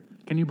beard.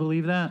 Can you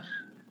believe that?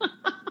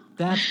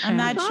 I'm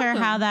not sure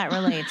how that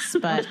relates,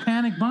 but I was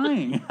panic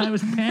buying. I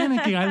was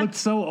panicking. I looked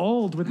so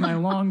old with my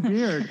long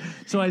beard,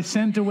 so I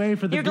sent away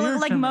for the you're going to beard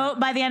look trimmer. like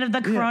by the end of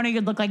the corona,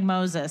 you'd look like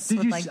Moses.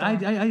 Did you? I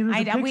there was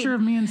a picture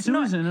of me and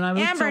Susan, and I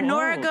looked Amber, so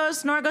Nora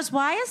old. goes,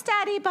 why is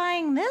Daddy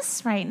buying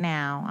this right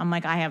now? I'm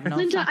like, I have no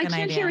Linda, fucking idea. I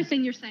can't hear a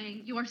thing you're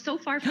saying. You are so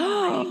far from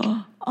the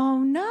mic. Oh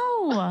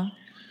no.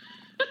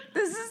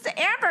 This is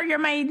Amber, you're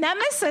my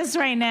nemesis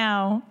right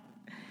now.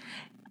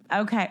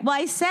 Okay. Well,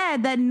 I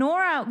said that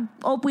Nora,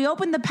 we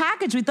opened the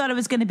package. We thought it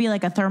was going to be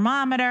like a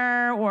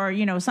thermometer or,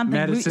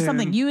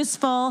 something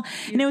useful.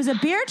 And it was a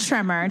beard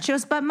trimmer. And she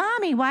goes, but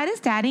Mommy, why does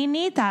Daddy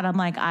need that? I'm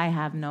like, I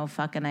have no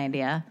fucking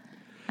idea.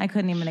 I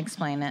couldn't even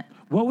explain it.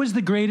 What was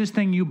the greatest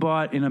thing you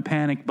bought in a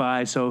panic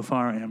buy so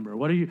far, Amber?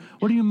 What are you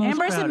most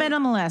Amber's a proud of?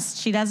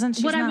 minimalist.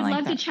 She's What I would like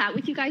love that. to chat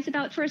with you guys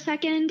about for a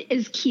second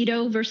is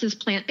keto versus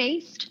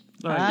plant-based.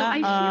 So I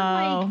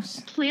feel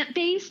like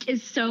plant-based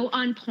is so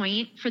on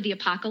point for the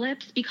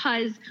apocalypse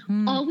because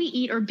all we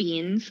eat are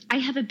beans. I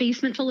have a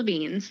basement full of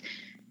beans.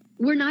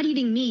 We're not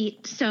eating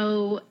meat.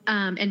 So,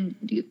 and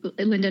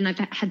Linda and I've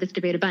had this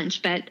debate a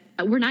bunch, but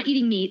we're not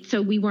eating meat.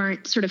 So we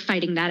weren't sort of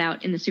fighting that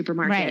out in the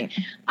supermarket. Right.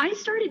 I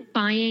started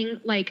buying,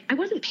 I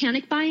wasn't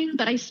panic buying,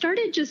 but I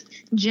started just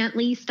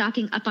gently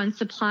stocking up on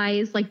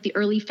supplies like the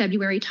early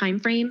February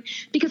timeframe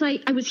because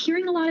I was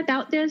hearing a lot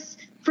about this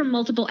from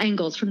multiple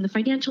angles, from the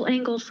financial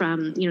angle,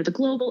 from, the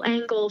global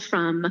angle,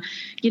 from,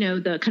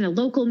 the kind of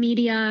local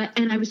media.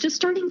 And I was just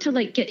starting to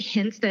get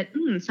hints that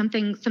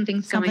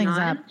something's going on.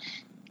 Up.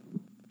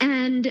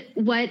 And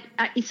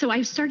so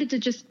I started to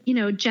just,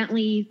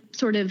 gently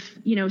sort of,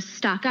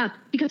 stock up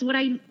because what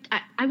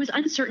I was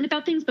uncertain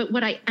about things, but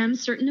what I am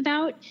certain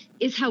about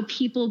is how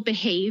people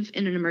behave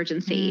in an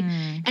emergency.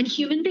 And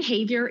human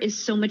behavior is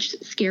so much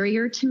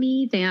scarier to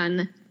me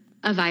than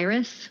a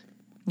virus.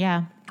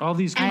 Yeah. All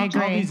these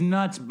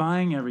nuts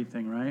buying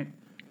everything, right?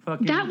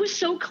 Fucking. That was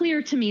so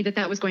clear to me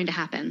that was going to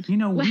happen.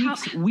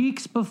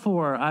 Weeks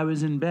before I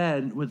was in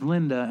bed with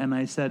Linda and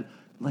I said,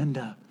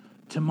 Linda,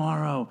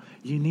 tomorrow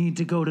you need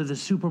to go to the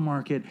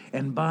supermarket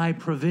and buy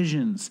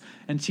provisions.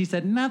 And she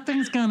said,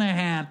 nothing's going to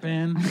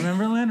happen.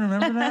 Remember, Lynn?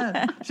 Remember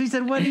that? She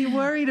said, what are you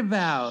worried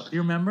about?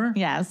 You remember?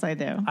 Yes, I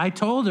do. I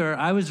told her,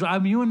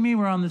 you and me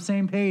were on the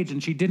same page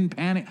and she didn't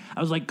panic. I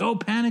was like, go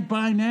panic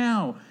buy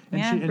now.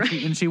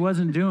 And she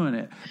wasn't doing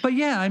it. But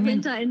yeah, I mean,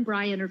 Linda and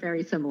Brian are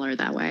very similar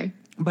that way.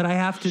 But I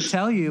have to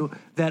tell you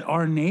that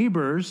our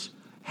neighbors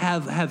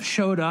have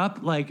showed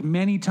up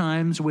many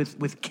times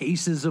with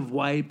cases of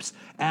wipes,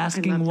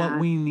 asking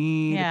what we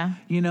need. Yeah.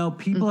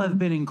 People have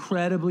been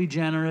incredibly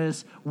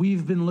generous.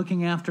 We've been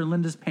looking after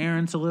Linda's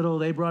parents a little.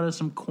 They brought us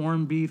some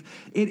corned beef.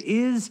 It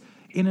is,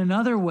 in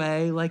another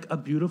way, a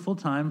beautiful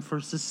time for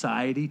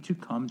society to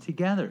come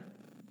together.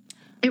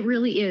 It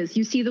really is.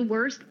 You see the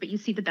worst, but you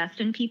see the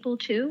best in people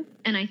too.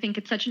 And I think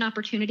it's such an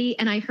opportunity.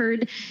 And I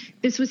heard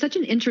this was such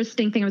an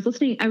interesting thing.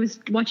 I was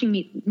watching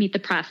Meet the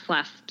Press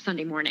last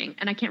Sunday morning,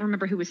 and I can't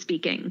remember who was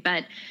speaking,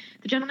 but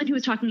the gentleman who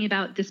was talking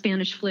about the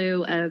Spanish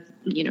flu of,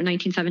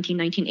 1917,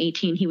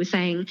 1918, he was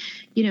saying,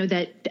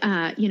 that,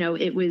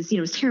 it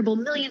was terrible.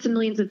 Millions and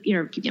millions of,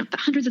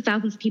 hundreds of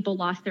thousands of people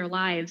lost their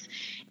lives.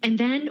 And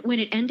then when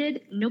it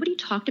ended, nobody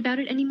talked about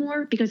it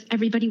anymore because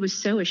everybody was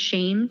so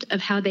ashamed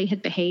of how they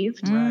had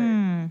behaved.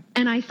 Right.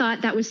 And I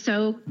thought that was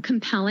so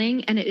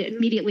compelling. And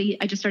immediately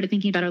I just started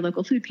thinking about our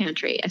local food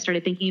pantry. I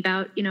started thinking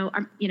about, and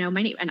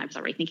I was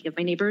already thinking of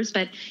my neighbors,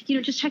 but,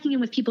 just checking in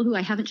with people who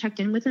I haven't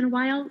checked in with in a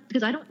while,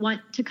 because I don't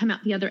want to come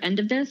out the other end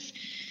of this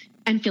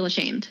and feel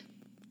ashamed.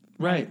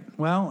 Right.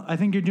 Well, I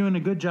think you're doing a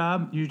good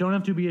job. You don't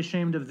have to be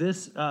ashamed of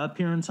this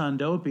appearance on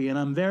Dopey, and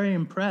I'm very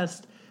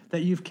impressed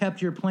that you've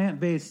kept your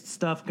plant-based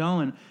stuff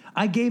going.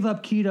 I gave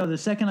up keto the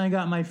second I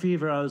got my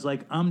fever. I was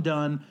like, I'm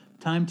done.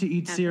 Time to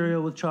eat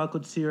cereal with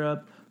chocolate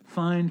syrup.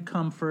 Find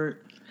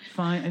comfort.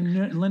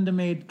 And Linda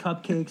made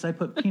cupcakes. I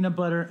put peanut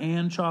butter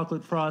and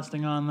chocolate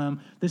frosting on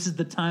them. This is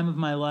the time of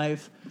my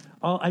life.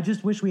 I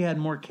just wish we had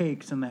more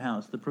cakes in the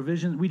house. The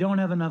provisions, we don't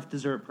have enough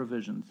dessert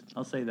provisions.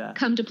 I'll say that.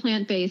 Come to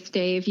plant-based,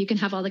 Dave. You can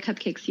have all the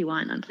cupcakes you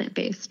want on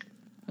plant-based.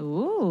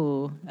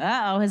 Ooh.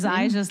 His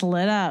eyes just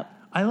lit up.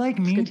 I like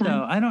meat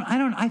though.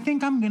 I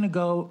think I'm going to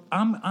go,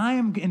 I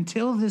am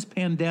until this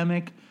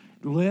pandemic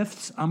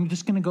lifts, I'm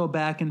just going to go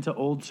back into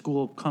old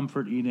school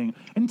comfort eating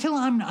until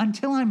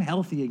I'm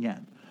healthy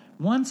again.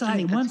 Once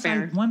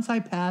I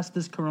pass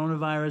this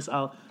coronavirus,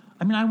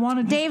 I want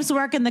to. Dave's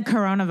working the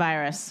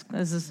coronavirus.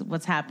 This is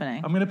what's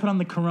happening. I'm going to put on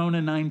the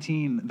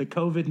Corona-19, the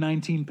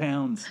COVID-19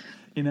 pounds.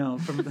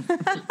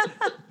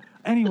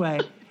 Anyway,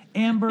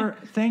 Amber,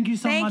 thank you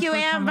so much. Thank you, for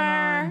Amber.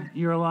 Coming on.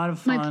 You're a lot of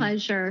fun. My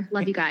pleasure.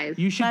 Love you guys.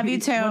 You should Love you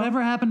too.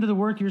 Whatever happened to the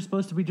work you're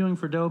supposed to be doing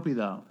for Dopey,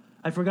 though?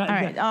 I forgot. All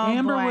right.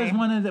 Amber was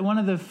one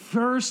of the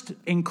first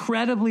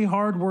incredibly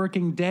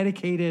hardworking,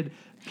 dedicated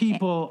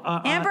people.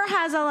 Amber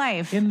has a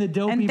life in the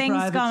Dopey and things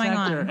private going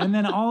sector, on. and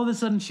then all of a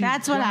sudden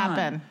That's what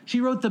happened.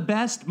 She wrote the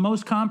best,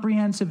 most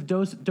comprehensive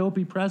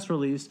Dopey press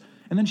release,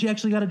 and then she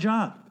actually got a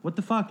job. What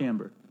the fuck,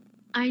 Amber?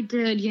 I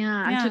did,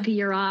 yeah. I took a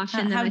year off,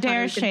 and then I thought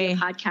I was going to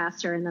be a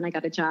podcaster, and then I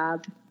got a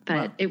job.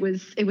 But it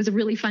was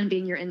really fun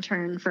being your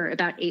intern for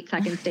about 8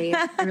 seconds, Dave.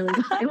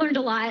 I learned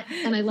a lot,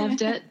 and I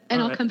loved it.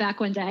 And I'll come back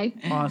one day.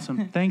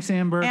 Awesome. Thanks,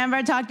 Amber.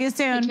 Amber, talk to you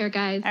soon. Take care,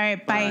 guys. All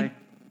right, bye.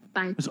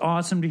 Bye. It was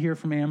awesome to hear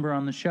from Amber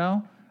on the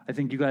show. I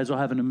think you guys will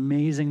have an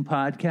amazing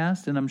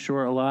podcast, and I'm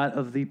sure a lot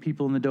of the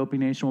people in the Dopey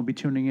Nation will be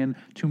tuning in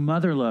to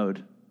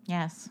Motherload.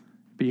 Yes.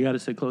 But you got to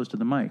sit close to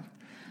the mic.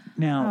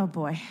 Now, oh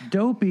boy,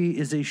 Dopey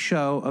is a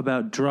show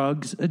about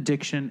drugs,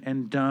 addiction,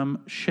 and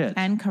dumb shit.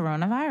 And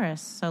coronavirus.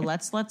 So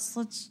let's.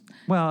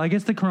 Well, I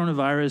guess the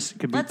coronavirus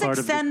could be part of it. Let's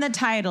extend the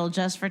title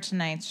just for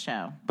tonight's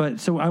show. But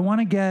so I want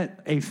to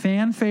get a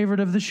fan favorite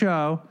of the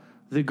show,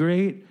 the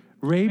great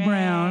Ray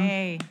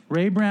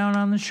Brown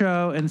on the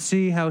show, and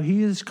see how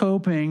he is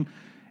coping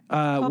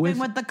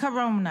with the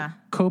corona.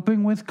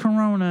 Coping with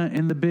corona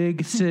in the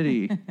big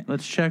city.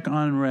 Let's check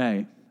on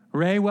Ray.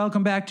 Ray,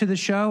 welcome back to the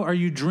show. Are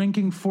you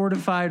drinking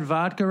fortified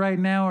vodka right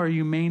now, or are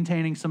you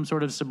maintaining some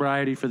sort of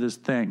sobriety for this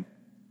thing?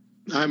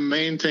 I'm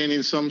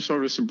maintaining some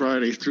sort of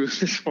sobriety through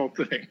this whole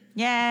thing.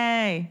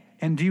 Yay.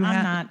 And do you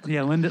have? Not.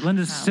 Yeah,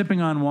 Linda's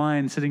sipping on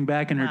wine, sitting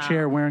back in her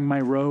chair, wearing my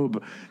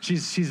robe.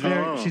 She's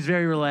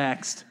very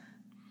relaxed.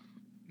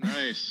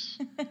 Nice.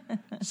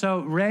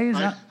 So Ray,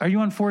 are you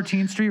on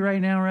 14th Street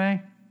right now,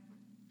 Ray?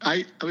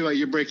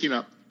 You're breaking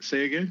up.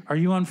 Say again. Are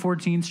you on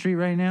 14th Street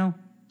right now?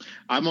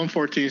 I'm on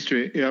 14th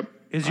Street. Yep.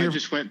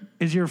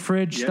 Is your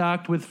fridge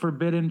stocked with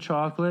forbidden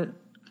chocolate?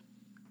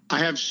 I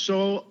have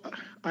so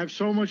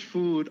much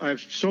food. I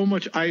have so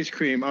much ice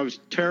cream. I was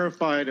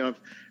terrified of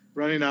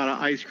running out of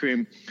ice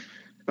cream.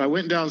 I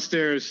went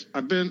downstairs.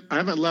 I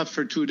haven't left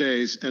for 2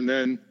 days, and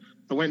then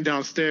I went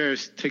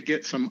downstairs to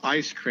get some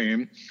ice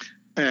cream,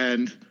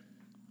 and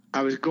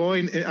I was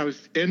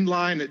in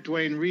line at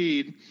Duane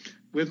Reade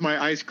with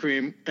my ice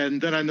cream, and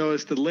then I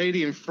noticed the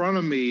lady in front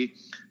of me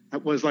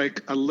was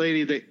like a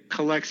lady that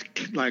collects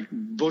like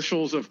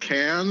bushels of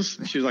cans.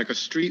 She's like a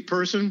street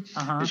person,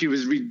 and she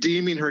was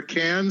redeeming her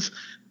cans,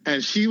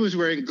 and she was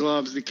wearing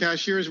gloves. The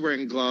cashier is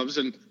wearing gloves,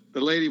 and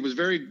the lady was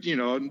very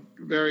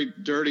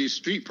dirty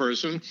street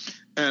person.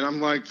 And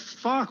I'm like,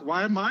 fuck,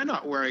 why am I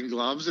not wearing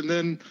gloves? And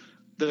then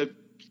the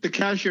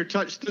cashier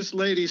touched this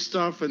lady's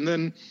stuff and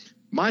then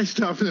my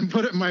stuff and then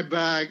put it in my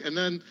bag. And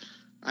then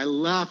I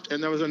left,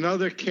 and there was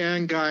another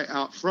can guy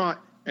out front,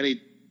 and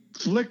he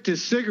flicked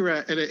his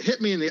cigarette, and it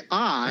hit me in the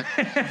eye.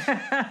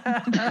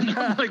 And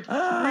I'm like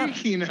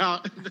freaking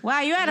out.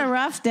 Wow, you had a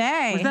rough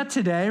day. Was that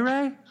today,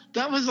 Ray?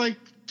 That was like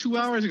 2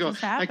 hours ago.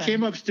 I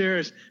came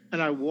upstairs,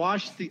 and I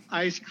washed the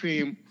ice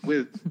cream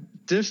with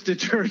dish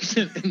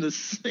detergent in the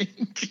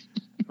sink.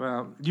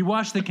 Well, you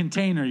washed the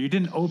container. You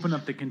didn't open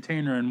up the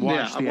container and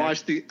wash I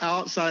washed the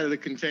outside of the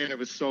container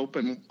with soap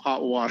and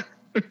hot water.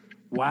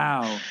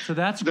 Wow. So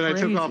that's then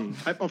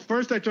crazy.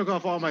 First I took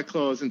off all my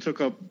clothes and took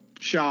a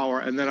shower,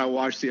 and then I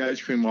washed the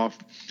ice cream off.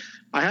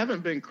 I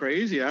haven't been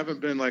crazy. I haven't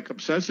been like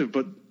obsessive,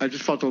 but I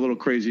just felt a little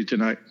crazy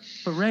tonight.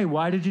 But Ray,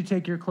 why did you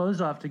take your clothes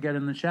off to get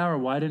in the shower?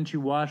 Why didn't you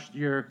wash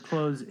your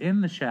clothes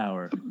in the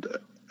shower?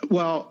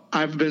 Well,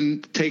 I've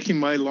been taking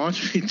my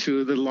laundry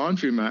to the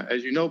laundromat,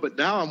 as you know, but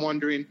now I'm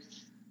wondering,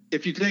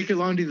 if you take your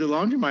laundry to the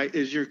laundromat,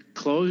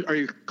 are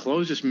your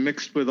clothes just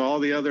mixed with all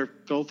the other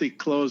filthy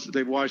clothes that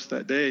they've washed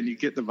that day, and you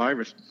get the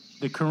virus?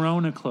 The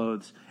corona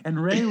clothes. And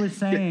Ray was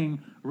saying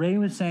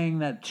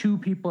that 2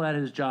 people at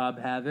his job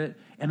have it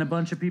and a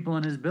bunch of people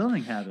in his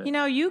building have it. You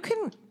know, you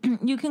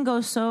can go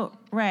so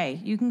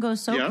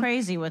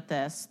crazy with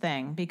this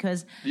thing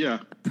because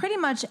pretty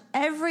much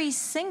every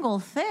single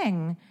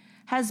thing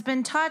has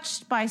been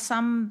touched by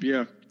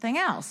something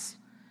else.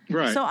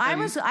 Right. So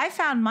I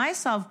found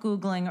myself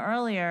Googling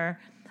earlier,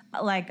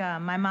 like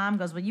my mom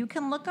goes, well, you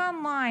can look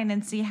online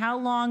and see how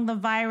long the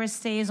virus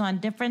stays on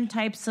different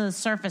types of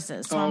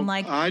surfaces. So I'm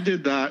like, I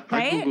did that.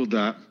 Right? I Googled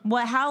that.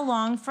 What? How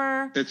long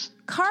for it's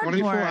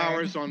cardboard? 24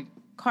 hours on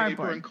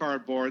paper and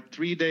cardboard,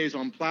 3 days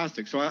on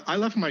plastic. So I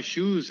left my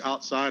shoes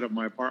outside of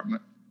my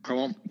apartment. I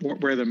won't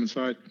wear them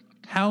inside.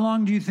 How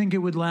long do you think it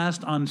would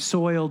last on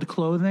soiled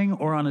clothing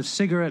or on a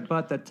cigarette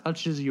butt that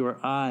touches your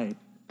eye?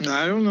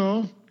 I don't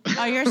know.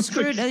 Oh, you're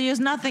screwed. There's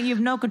nothing. You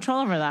have no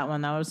control over that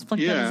one, though. It's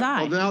flicked at his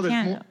eye. Well,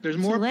 now there's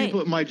more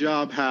people at my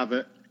job have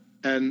it,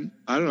 and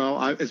I don't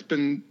know. It's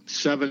been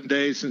 7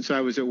 days since I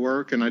was at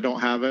work, and I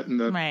don't have it. And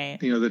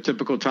the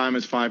typical time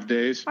is 5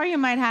 days. Or you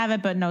might have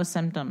it, but no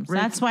symptoms.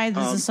 Right. That's why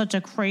this is such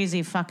a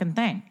crazy fucking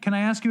thing. Can I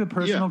ask you a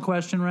personal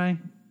question, Ray?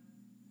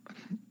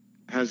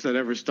 Has that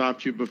ever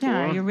stopped you before?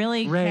 Yeah, you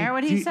really care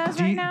what he says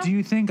right now? Do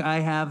you think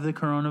I have the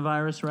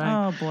coronavirus, Ray?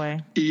 Oh,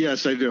 boy.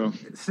 Yes, I do.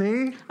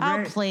 See? Oh,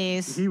 Ray,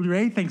 please.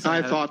 Ray thinks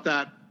I've thought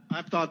that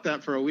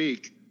for a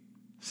week.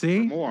 See?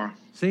 Or more.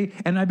 See?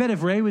 And I bet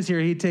if Ray was here,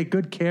 he'd take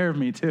good care of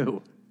me,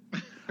 too.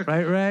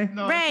 Right, Ray?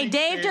 No, Ray,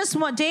 Dave just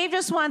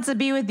wants to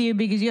be with you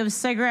because you have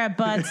cigarette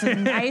butts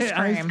and ice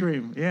cream. Ice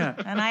cream, yeah.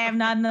 And I have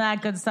none of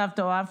that good stuff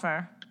to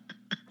offer.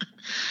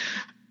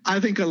 I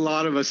think a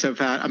lot of us have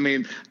had. I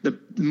mean, the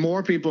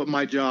more people at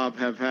my job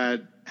have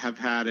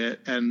had it,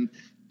 and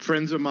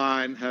friends of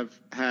mine have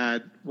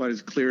had what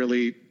is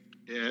clearly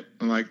it.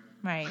 I'm like,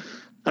 right.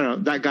 I don't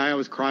know. That guy I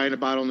was crying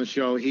about on the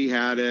show, he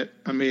had it.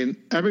 I mean,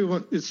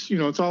 everyone.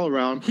 It's all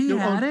around. He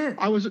had it.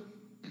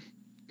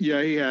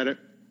 Yeah, he had it.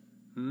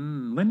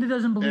 Linda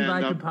doesn't believe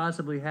I could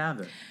possibly have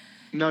it.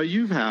 No,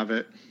 you have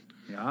it.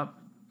 Yep.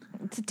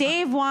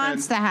 Dave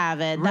wants to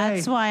have it.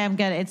 That's why I'm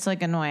getting. It's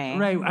like annoying.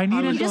 Right.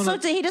 He just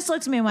looked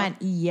at me and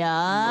went,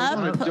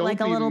 "Yup." Put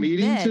like a little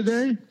meeting bitch.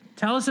 Today.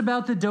 Tell us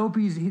about the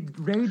Dopeys.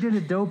 Ray did a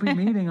Dopey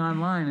meeting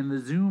online in the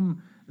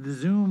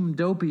Zoom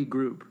Dopey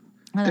group.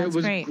 Oh, it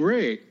was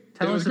great.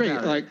 Tell us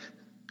about it. Like,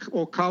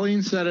 well,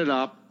 Colleen set it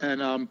up,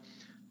 and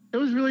it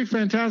was really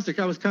fantastic.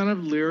 I was kind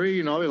of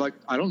leery, like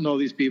I don't know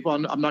these people.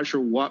 I'm not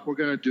sure what we're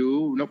gonna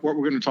do, what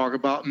we're gonna talk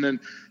about, and then.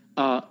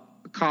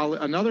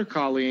 Another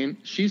Colleen,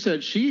 she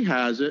said she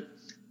has it,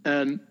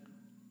 and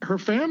her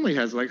family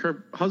has it. Like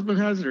her husband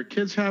has it, her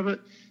kids have it,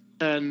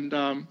 and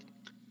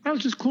it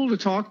was just cool to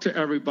talk to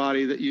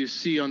everybody that you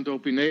see on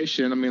Dopey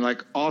Nation. I mean,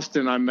 like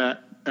Austin, I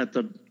met at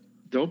the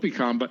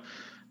DopeyCon,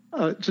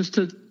 but just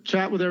to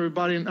chat with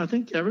everybody, and I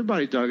think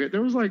everybody dug it.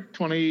 There was like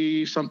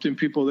 20-something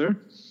people there.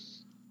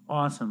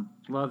 Awesome,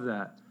 love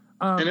that.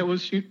 And it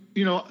was, you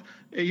know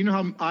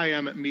how I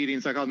am at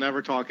meetings. Like I'll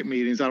never talk at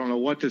meetings. I don't know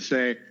what to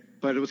say.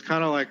 But it was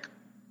kind of like,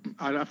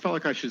 I felt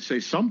like I should say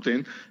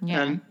something.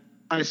 Yeah. And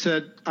I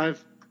said,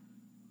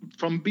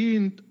 from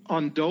being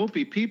on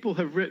Dopey, people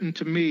have written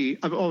to me,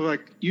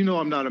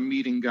 I'm not a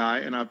meeting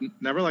guy, and I've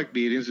never liked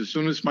meetings. As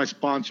soon as my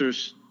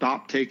sponsors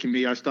stopped taking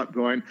me, I stopped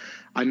going.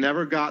 I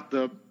never got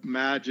the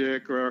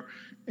magic or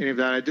any of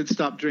that. I did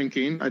stop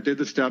drinking. I did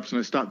the steps, and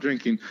I stopped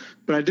drinking.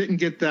 But I didn't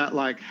get that,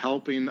 like,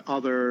 helping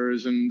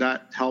others, and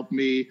that helped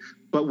me.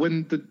 But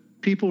when the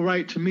people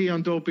write to me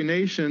on Dopey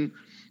Nation,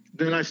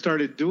 then I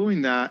started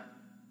doing that,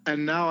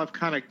 and now I've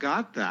kind of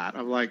got that.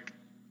 I'm like,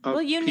 well,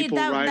 you need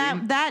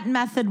that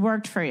method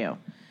worked for you.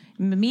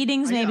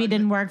 Meetings maybe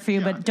didn't work for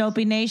you, but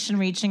Dopey Nation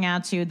reaching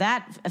out to you,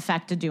 that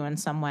affected you in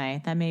some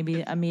way that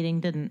maybe a meeting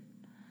didn't.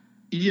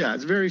 Yeah,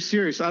 it's very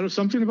serious.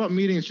 Something about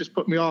meetings just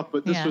put me off,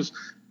 but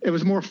it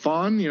was more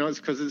fun. It's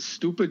because it's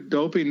stupid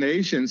Dopey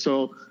Nation,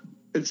 so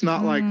it's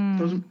not like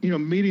those.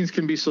 Meetings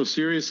can be so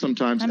serious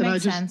sometimes. That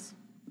makes sense.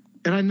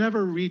 And I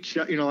never reach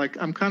out,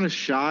 I'm kind of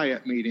shy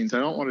at meetings. I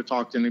don't want to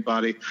talk to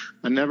anybody.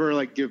 I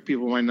never give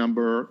people my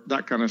number,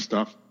 that kind of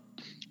stuff.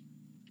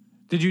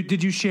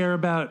 Did you share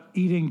about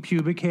eating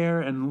pubic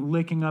hair and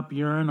licking up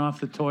urine off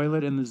the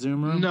toilet in the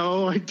Zoom room?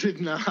 No, I did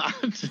not.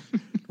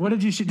 What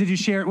did you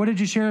share? What did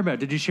you share about?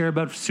 Did you share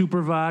about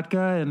super vodka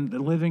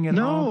and living at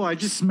home? No, I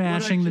just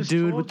smashing the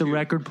dude with the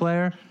record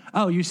player.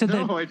 Oh, you said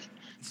that.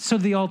 So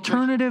the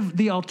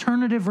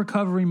alternative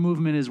recovery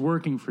movement is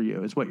working for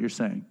you, is what you're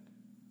saying.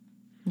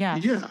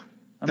 Yes. Yeah.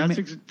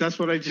 That's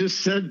what I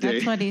just said, Dave.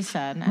 That's what he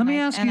said. Let me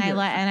ask you this.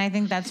 And I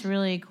think that's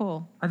really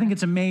cool. I think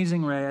it's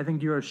amazing, Ray. I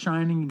think you're a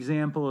shining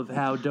example of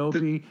how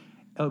Dopey.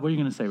 What are you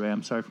going to say, Ray?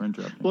 I'm sorry for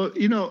interrupting. Well,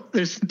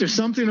 there's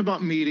something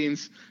about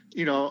meetings.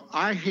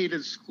 I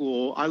hated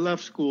school. I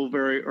left school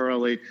very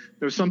early.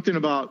 There was something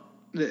about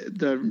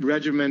the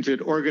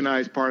regimented,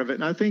 organized part of it.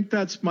 And I think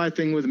that's my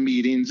thing with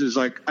meetings is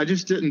like, I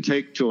just didn't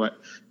take to it.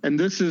 And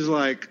this is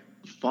like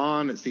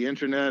fun. It's the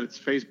internet. It's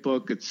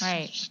Facebook.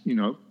 It's, you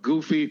know,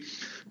 goofy,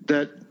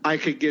 that I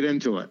could get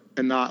into it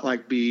and not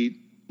like be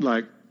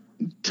like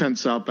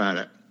tense up at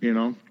it, you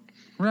know?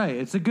 Right.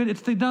 It's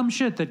the dumb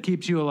shit that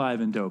keeps you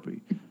alive and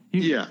Dopey.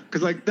 Yeah,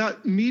 because like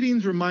that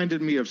meetings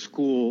reminded me of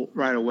school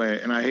right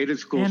away, and I hated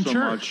school so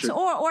much.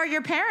 Or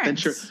your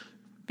parents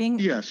being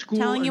school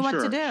telling you and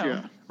what church, to do.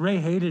 Yeah. Ray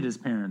hated his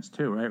parents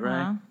too, right?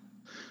 Ray?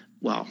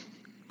 Well,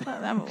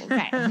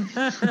 okay.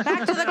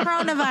 Back to the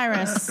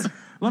coronavirus.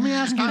 Let me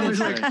ask you I this: was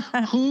like,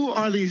 who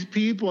are these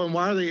people, and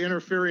why are they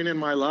interfering in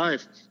my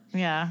life?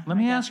 Yeah. Let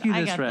me ask you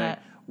this, Ray.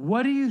 That.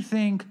 What do you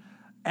think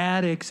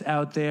addicts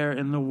out there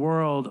in the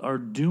world are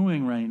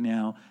doing right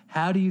now?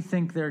 How do you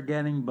think they're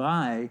getting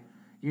by?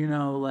 You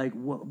know, like,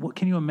 what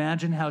can you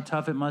imagine how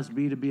tough it must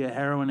be to be a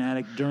heroin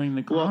addict during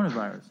the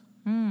coronavirus?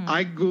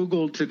 I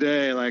Googled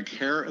today, like,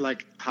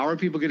 how are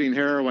people getting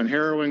heroin,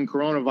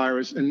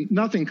 coronavirus, and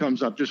nothing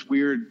comes up, just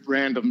weird,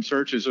 random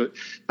searches.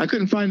 I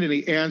couldn't find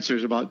any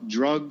answers about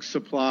drug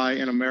supply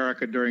in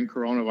America during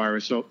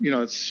coronavirus. So, you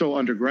know, it's so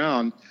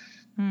underground.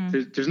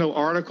 There's no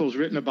articles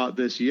written about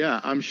this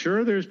yet. I'm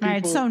sure there's people.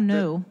 Right, it's so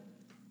new.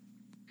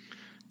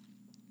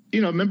 You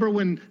know, remember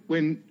when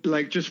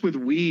like just with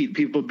weed,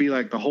 people be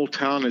like, the whole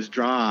town is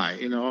dry,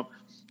 you know?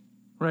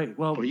 Right.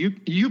 Well,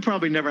 you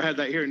probably never had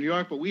that here in New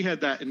York, but we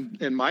had that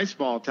in my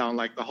small town,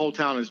 like the whole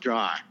town is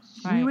dry.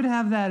 Right. We would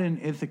have that in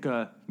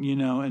Ithaca, you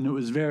know, and it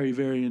was very,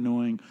 very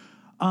annoying.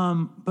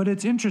 But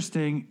it's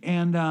interesting.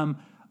 And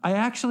I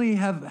actually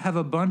have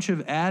a bunch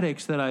of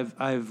addicts that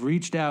I've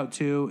reached out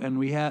to, and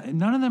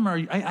none of them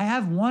are, I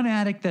have one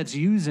addict that's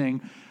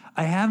using.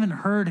 I haven't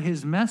heard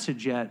his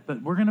message yet,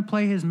 but we're going to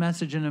play his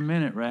message in a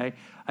minute, Ray.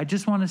 I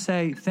just want to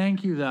say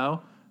thank you, though,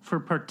 for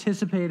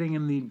participating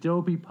in the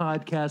Dopey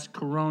Podcast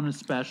Corona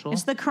special.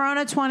 It's the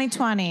Corona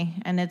 2020,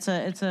 and it's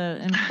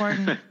a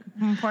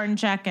important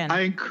check-in.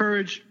 I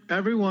encourage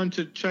everyone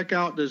to check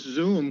out this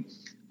Zoom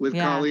with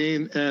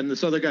Colleen, and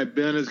this other guy,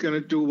 Ben, is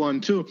going to do one,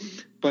 too.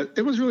 But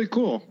it was really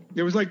cool.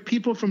 There was, like,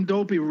 people from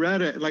Dopey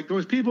Reddit. Like, there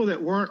was people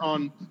that weren't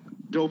on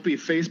Dopey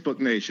Facebook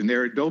Nation.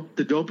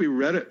 The Dopey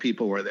Reddit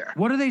people were there.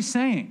 What are they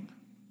saying?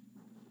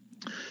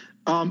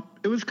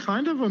 It was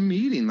kind of a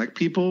meeting. Like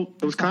people,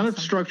 it was kind of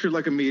structured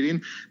like a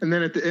meeting, and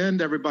then at the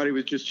end, everybody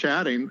was just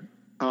chatting.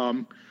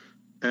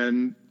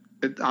 And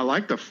I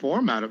like the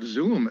format of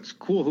Zoom. It's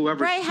cool.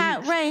 Whoever Ray,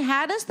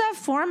 how does that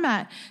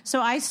format? So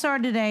I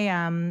started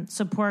a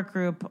support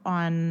group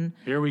on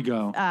Here we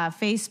go.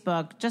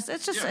 Facebook.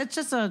 It's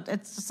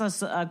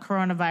just a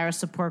coronavirus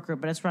support group,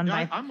 but it's run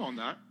by. I'm on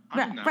that.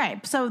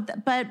 Right. So,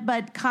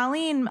 but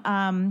Colleen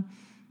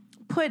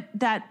put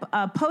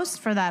that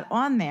post for that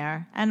on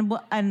there, and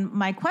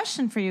my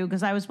question for you,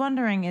 because I was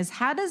wondering, is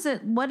how does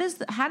it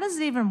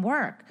even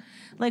work?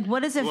 Like,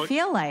 what does it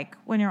feel like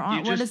when you're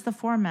on? What is the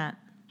format?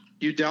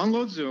 You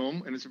download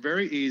Zoom, and it's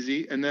very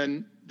easy, and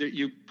then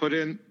you put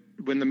in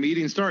when the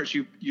meeting starts.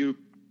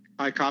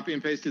 I copy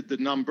and pasted the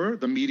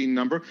meeting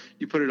number.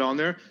 You put it on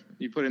there.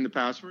 You put in the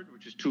password,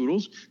 which is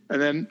Toodles, and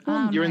then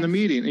you're in the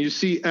meeting, and you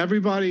see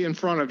everybody in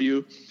front of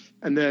you.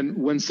 And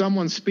then when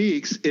someone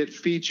speaks, it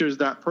features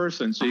that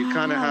person. So you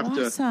kind of have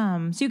to.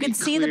 Awesome. So you can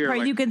see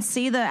you can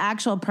see the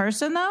actual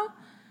person, though.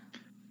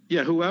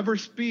 Yeah, whoever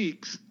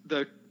speaks,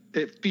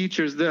 it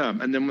features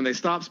them, and then when they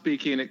stop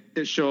speaking,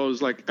 it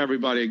shows like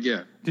everybody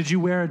again. Did you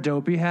wear a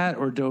Dopey hat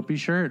or Dopey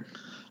shirt?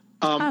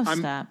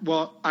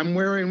 I'm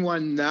wearing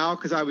one now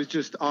because I was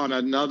just on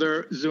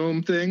another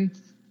Zoom thing,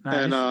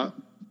 and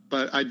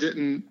but I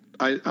didn't.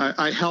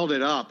 I held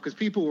it up because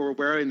people were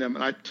wearing them,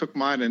 and I took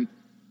mine and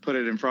put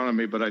it in front of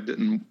me, but I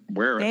didn't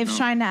wear it. Dave's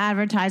trying to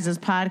advertise his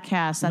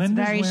podcast. That's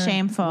very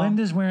shameful.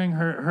 Linda's wearing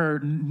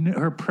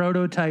her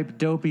prototype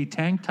Dopey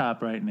tank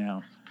top right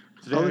now.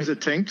 Is it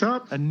tank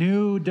top? A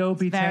new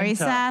Dopey tank top. Very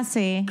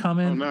sassy.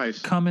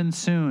 Coming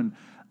soon.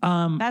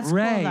 That's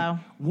Ray, cool,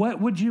 though.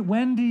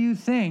 When do you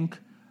think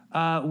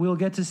we'll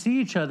get to see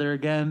each other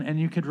again and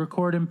you could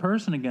record in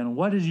person again?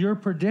 What is your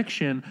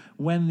prediction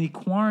when the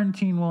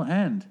quarantine will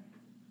end?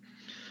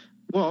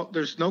 Well,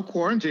 there's no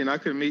quarantine. I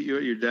could meet you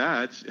at your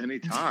dad's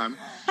anytime.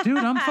 Dude,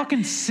 I'm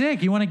fucking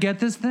sick. You want to get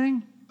this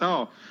thing?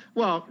 Oh,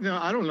 well,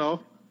 I don't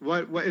know.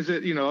 What is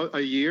it, a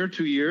year,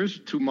 2 years,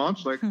 2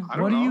 months? Like, I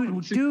don't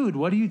know. Dude,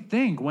 what do you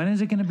think? When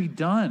is it going to be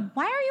done?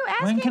 Why are you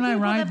asking? When can I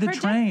ride the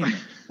train?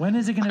 When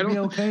is it going to be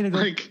okay to go?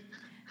 Like,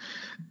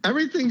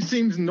 everything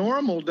seems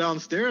normal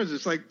downstairs.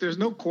 It's like there's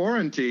no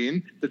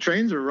quarantine. The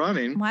trains are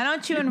running. Why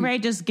don't you and Ray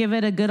just give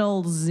it a good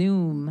old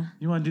Zoom?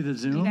 You want to do the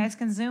Zoom? You guys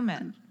can Zoom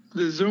it.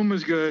 The Zoom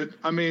is good.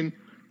 I mean,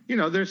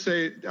 they're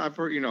saying,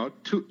 for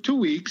 2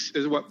 weeks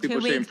is what people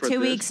are saying for 2 this.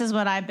 weeks is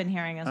what I've been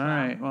hearing as well. All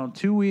right. Well,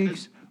 2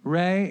 weeks.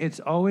 Ray,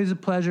 it's always a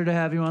pleasure to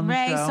have you on the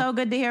show. Ray, so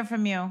good to hear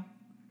from you.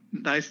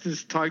 Nice to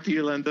talk to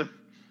you, Linda.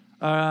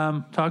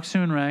 Talk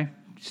soon, Ray.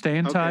 Stay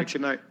in touch.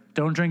 Good night.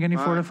 Don't drink any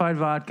fortified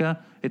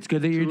vodka. It's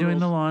good that you're doing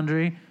the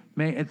laundry.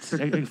 It's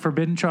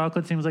forbidden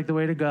chocolate seems like the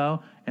way to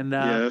go. And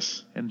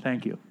yes. And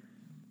thank you.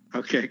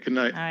 Okay, good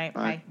night. All right,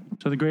 bye.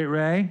 So the great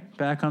Ray,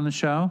 back on the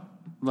show.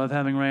 Love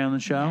having Ray on the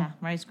show. Yeah,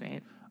 Ray's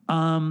great.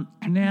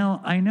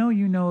 Now, I know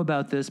you know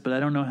about this, but I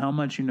don't know how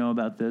much you know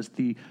about this.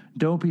 The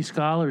Dopey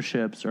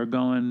scholarships are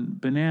going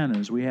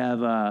bananas. We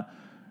have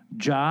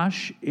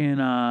Josh in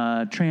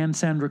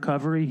Transcend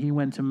Recovery. He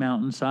went to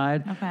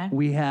Mountainside. Okay.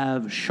 We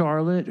have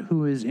Charlotte,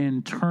 who is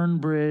in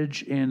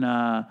Turnbridge in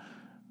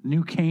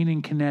New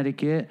Canaan,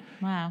 Connecticut.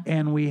 Wow.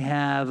 And we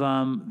have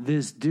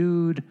this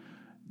dude,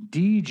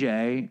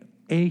 DJ,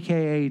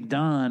 a.k.a.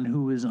 Don,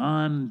 who is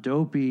on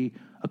Dopey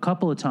a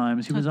couple of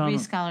times. He was on 3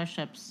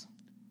 scholarships.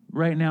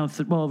 right now.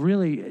 Well,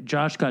 really,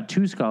 Josh got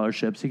 2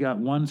 scholarships. He got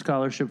 1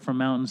 scholarship from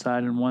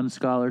Mountainside and 1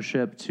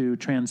 scholarship to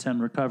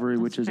Transcend Recovery,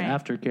 which is great.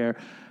 aftercare.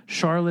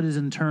 Charlotte is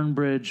in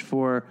Turnbridge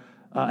for,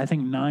 I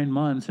think, 9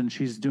 months, and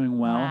she's doing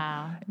well.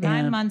 Wow. 9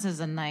 And months is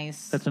a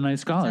nice... That's a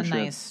nice scholarship. It's a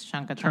nice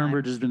chunk of time.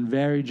 Turnbridge has been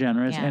very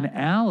generous. Yeah. And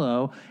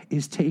Aloe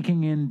is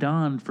taking in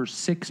Don for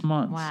 6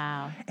 months.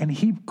 Wow. And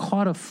he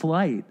caught a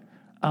flight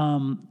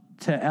to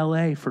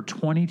L.A. for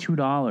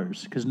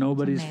 $22 because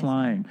nobody's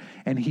flying.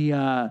 And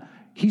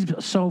he's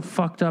so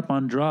fucked up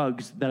on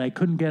drugs that I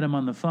couldn't get him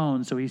on the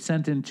phone, so he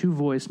sent in 2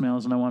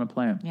 voicemails, and I want to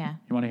play them. Yeah.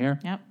 You want to hear?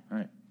 Yep. All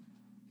right.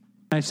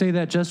 I say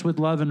that just with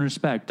love and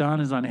respect.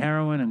 Don is on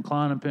heroin and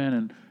Klonopin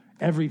and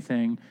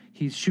everything.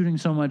 He's shooting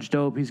so much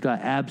dope. He's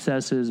got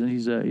abscesses, and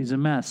he's a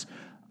mess.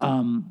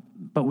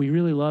 But we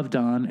really love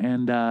Don,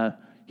 and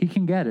he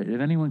can get it. If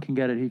anyone can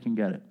get it, he can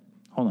get it.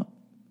 Hold on.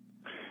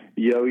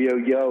 Yo, yo,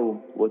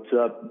 yo. What's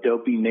up,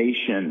 Dopey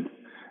Nation?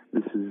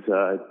 This is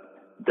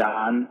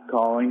Don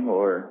calling,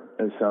 or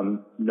as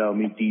some know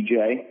me,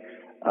 DJ.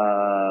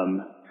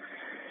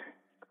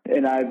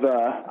 And I've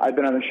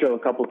been on the show a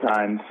couple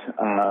times,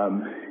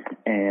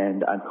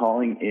 and I'm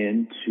calling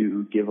in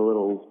to give a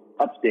little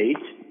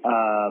update.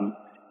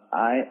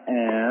 I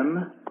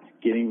am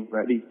getting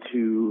ready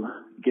to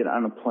get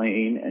on a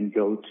plane and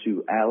go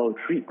to Aloe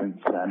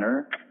Treatment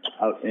Center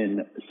out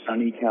in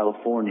sunny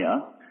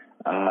California,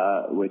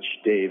 which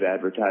Dave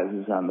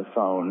advertises on the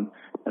phone.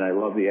 And I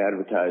love the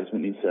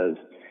advertisement. He says,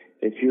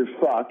 if you're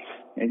fucked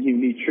and you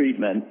need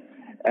treatment,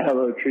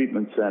 Aloe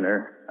Treatment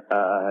Center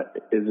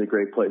is a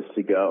great place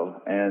to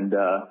go. And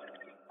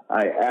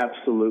I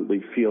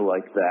absolutely feel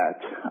like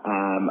that.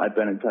 I've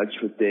been in touch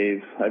with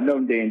Dave. I've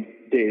known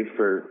Dave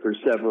for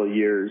several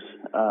years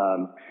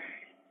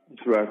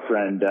through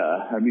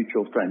our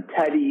mutual friend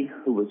Teddy,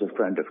 who was a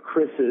friend of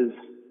Chris's,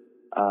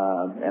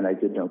 and I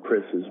did know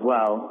Chris as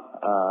well.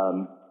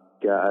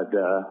 God,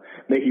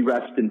 may he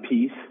rest in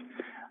peace.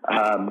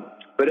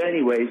 But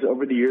anyways,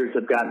 over the years,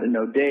 I've gotten to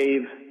know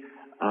Dave.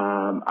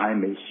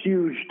 I'm a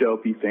huge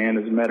Dopey fan.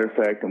 As a matter of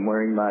fact, I'm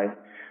wearing my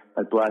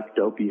black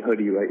Dopey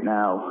hoodie right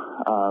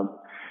now.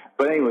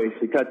 But anyways,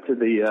 to cut to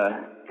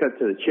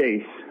the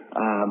chase,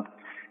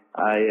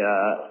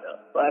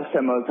 last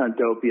time I was on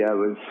Dopey, I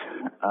was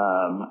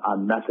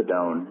on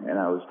methadone, and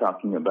I was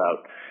talking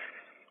about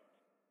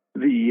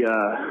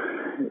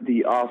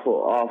the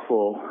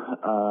awful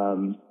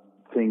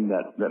thing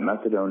that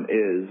methadone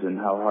is and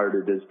how hard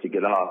it is to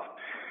get off.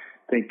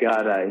 Thank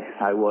God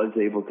I was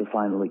able to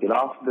finally get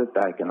off of it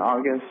back in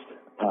August,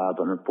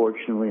 but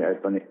unfortunately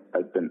I've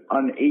been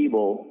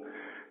unable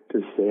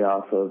to stay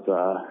off of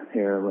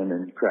heroin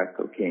and crack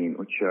cocaine,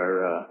 which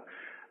are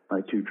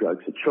my 2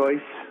 drugs of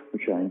choice,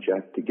 which I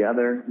inject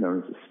together,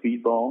 known as a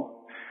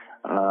speedball.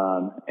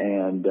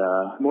 And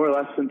more or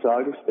less since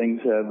August,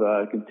 things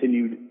have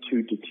continued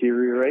to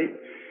deteriorate.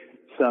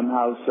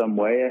 Somehow, some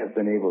way, I've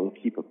been able to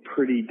keep a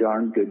pretty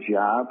darn good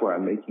job where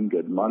I'm making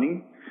good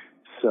money.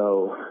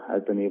 So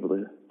I've been able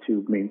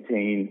to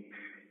maintain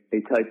a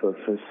type of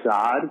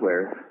facade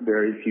where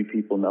very few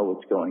people know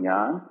what's going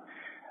on.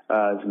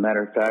 As a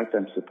matter of fact,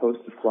 I'm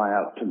supposed to fly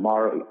out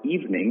tomorrow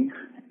evening,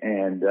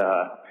 and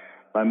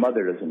my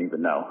mother doesn't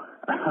even know,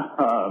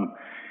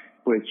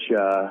 which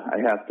I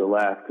have to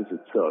laugh because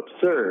it's so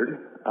absurd.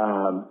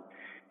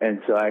 And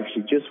so I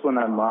actually just went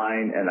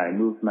online and I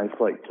moved my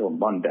flight till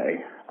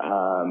Monday,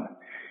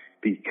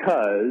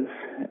 because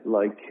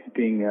like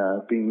being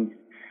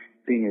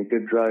a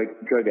good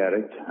drug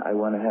addict, I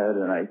went ahead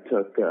and I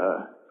took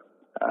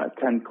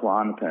 10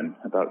 Klonopin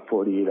about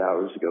 48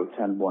 hours ago,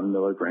 10 1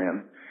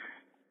 milligram,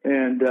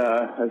 and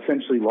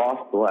essentially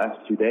lost the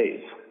last 2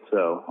 days.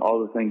 So all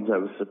the things I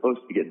was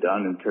supposed to get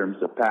done in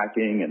terms of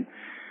packing and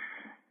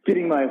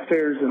getting my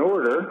affairs in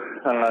order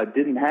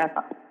didn't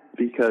happen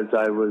because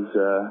I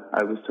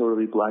was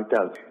totally blacked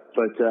out.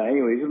 But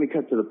anyways, let me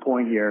cut to the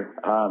point here.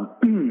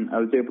 I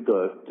was able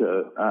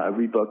to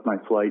rebook my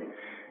flight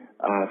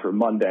for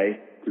Monday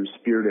through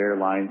Spirit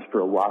Airlines for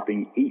a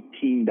whopping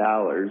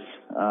 $18.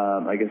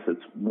 I guess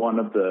it's one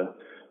of the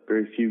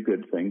very few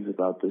good things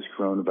about this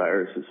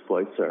coronavirus is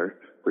flights are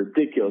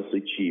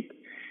ridiculously cheap.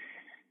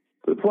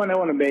 The point I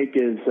want to make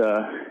is,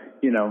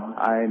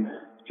 I'm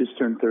just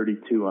turned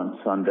 32 on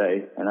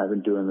Sunday, and I've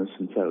been doing this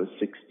since I was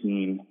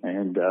 16,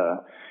 and,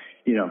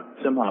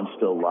 somehow I'm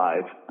still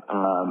alive.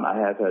 I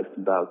have had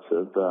some bouts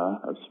of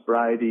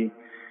sobriety.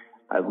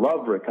 I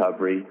love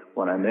recovery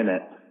when I'm in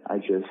it. I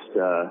just,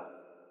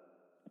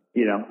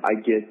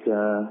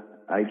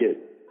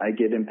 I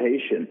get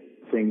impatient.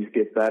 Things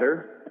get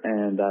better,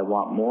 and I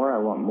want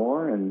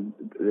more, and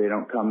they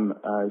don't come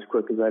as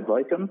quick as I'd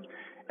like them,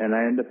 and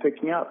I end up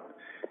picking up.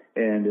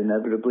 And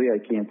inevitably, I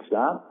can't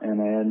stop,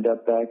 and I end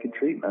up back in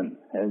treatment.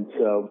 And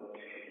so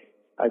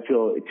I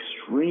feel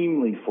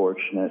extremely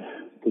fortunate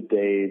to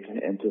Dave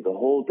and to the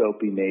whole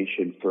Dopey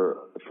Nation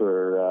for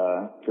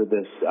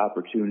this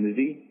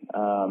opportunity.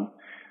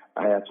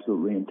 I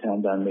absolutely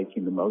intend on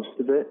making the most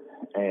of it.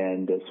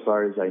 And as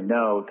far as I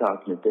know,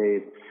 talking to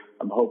Dave,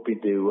 I'm hoping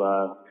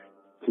to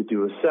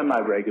do a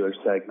semi-regular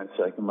segment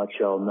so I can let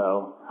y'all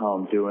know how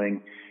I'm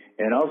doing,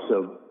 and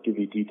also give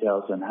you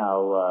details on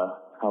how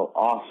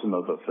awesome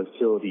of a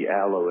facility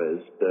Aloe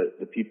is.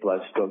 The people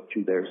I've spoke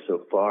to there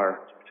so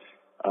far,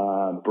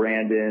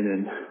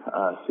 Brandon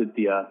and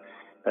Cynthia,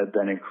 have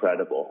been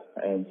incredible.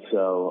 And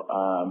so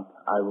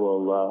I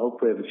will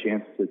hopefully have a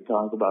chance to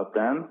talk about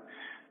them,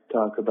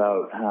 talk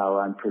about how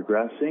I'm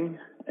progressing,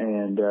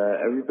 and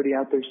everybody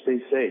out there stay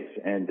safe.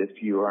 And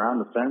if you are on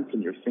the fence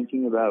and you're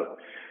thinking about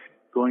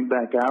going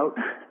back out,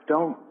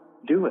 don't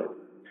do it.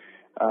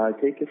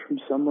 Take it from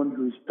someone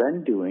who's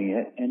been doing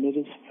it, and it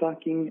is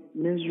fucking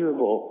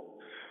miserable.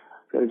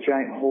 Got a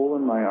giant hole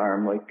in my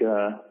arm, like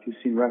if you've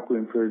seen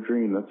Requiem for a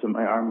Dream, that's what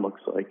my arm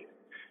looks like.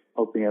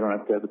 Hoping I don't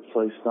have to have it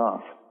sliced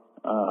off.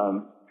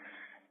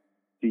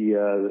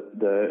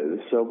 The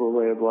sober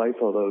way of life,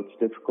 although it's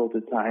difficult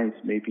at times,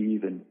 maybe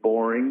even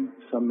boring,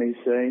 some may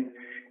say,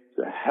 it's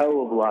a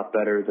hell of a lot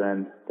better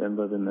than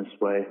living this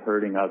way,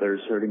 hurting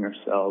others, hurting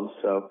ourselves.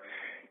 So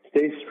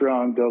stay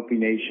strong, Dopey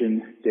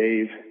Nation.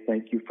 Dave,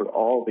 thank you for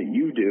all that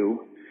you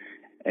do,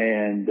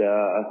 and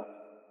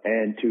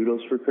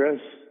toodles for Chris.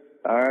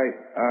 All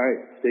right.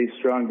 Stay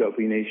strong,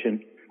 Dopey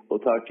Nation. We'll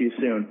talk to you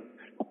soon.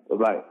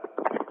 Bye-bye.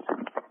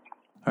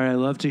 All right, I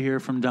love to hear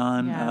from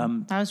Don. Yeah,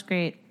 that was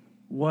great.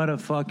 What a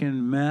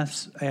fucking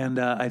mess, and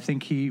I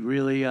think he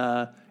really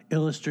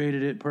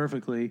illustrated it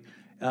perfectly.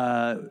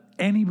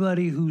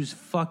 Anybody who's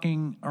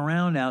fucking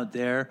around out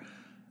there,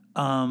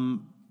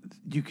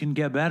 you can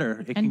get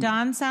better.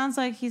 Don sounds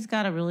like he's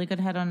got a really good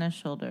head on his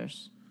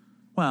shoulders.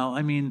 Well,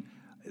 I mean,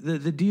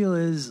 the deal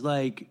is,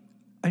 like,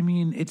 I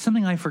mean, it's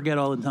something I forget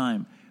all the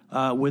time.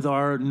 With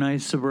our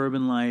nice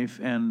suburban life,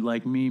 and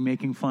like me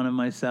making fun of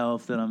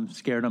myself that I'm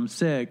scared I'm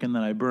sick and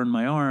that I burned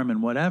my arm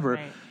and whatever.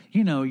 Right.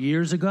 You know,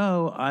 years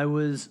ago I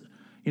was,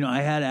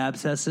 I had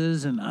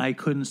abscesses and I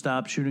couldn't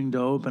stop shooting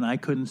dope and I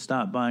couldn't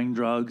stop buying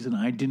drugs and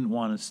I didn't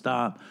want to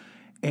stop.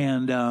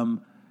 And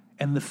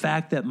the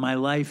fact that my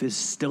life is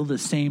still the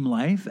same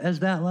life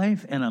as that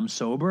life, and I'm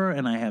sober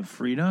and I have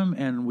freedom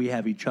and we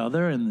have each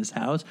other in this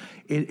house,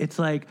 it's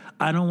like,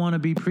 I don't want to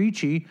be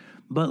preachy,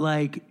 but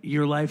like,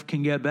 your life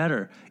can get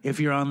better. If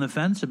you're on the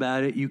fence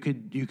about it, you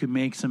could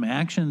make some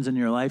actions and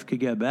your life could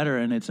get better,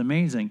 and it's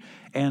amazing.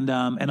 And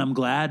I'm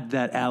glad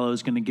that Aloe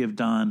is going to give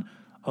Don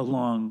a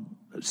long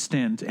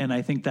stint, and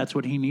I think that's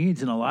what he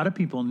needs. And a lot of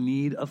people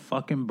need a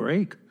fucking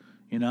break,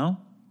 Yeah.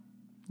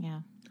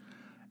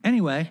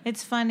 Anyway,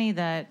 it's funny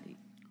that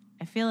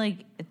I feel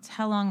like it's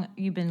how long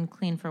you've been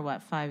clean for?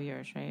 What, 5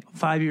 years, right?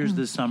 5 years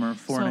this summer,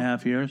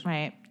 4.5 years,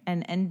 right?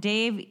 And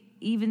Dave,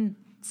 even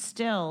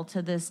still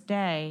to this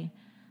day,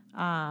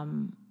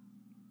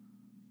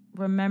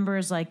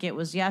 remembers like it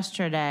was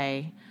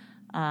yesterday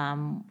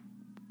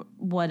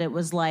what it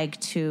was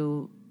like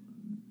to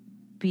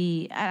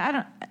be. I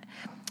don't.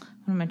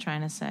 What am I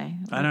trying to say?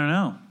 I don't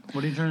know.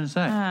 What are you trying to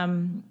say?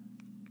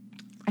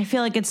 I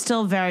feel like it's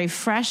still very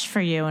fresh for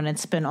you, and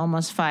it's been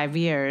almost 5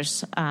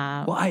 years.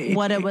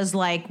 What it was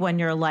like when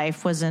your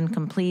life was in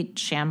complete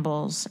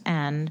shambles,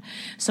 and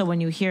so when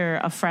you hear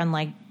a friend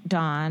like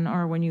Don,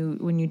 or when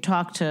you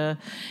talk to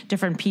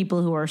different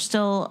people who are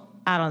still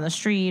out on the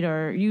street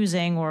or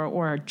using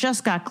or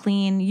just got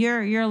clean,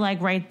 you're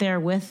like right there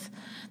with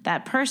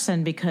that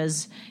person,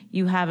 because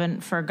you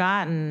haven't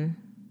forgotten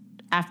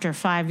after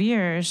 5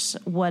 years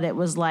what it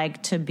was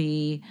like to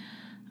be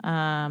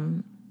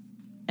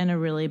in a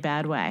really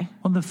bad way.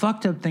 Well, the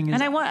fucked up thing is,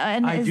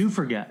 I do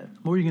forget.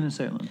 What were you going to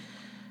say, Lynn?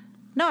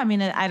 No, I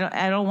mean,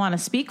 I don't want to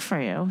speak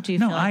for you. Do you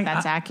feel like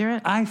that's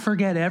accurate? I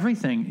forget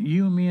everything.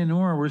 You, me, and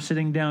Nora were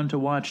sitting down to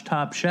watch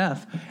Top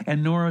Chef,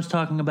 and Nora was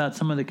talking about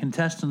some of the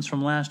contestants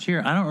from last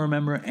year. I don't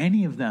remember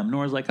any of them.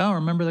 Nora's like, oh,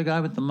 remember the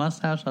guy with the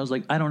mustache? I was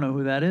like, I don't know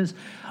who that is.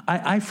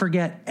 I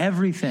forget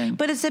everything.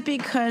 But is it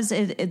because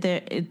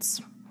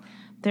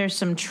there's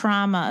some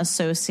trauma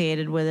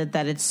associated with it,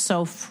 that it's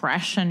so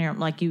fresh and you're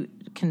like, you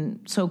can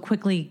so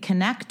quickly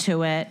connect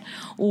to it?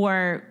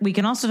 Or we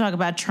can also talk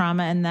about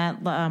trauma, and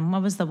that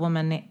what was the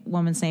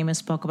woman's name who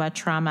spoke about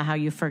trauma, how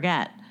you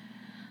forget?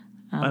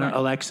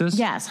 Alexis?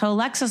 Yes. How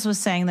Alexis was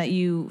saying that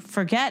you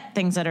forget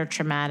things that are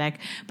traumatic.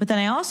 But then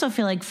I also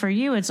feel like for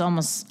you, it's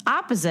almost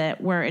opposite,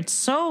 where it's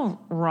so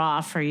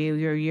raw for you,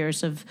 your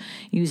years of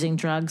using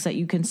drugs, that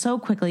you can so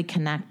quickly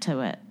connect to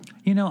it.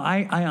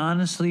 I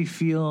honestly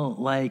feel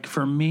like,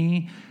 for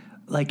me,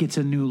 like, it's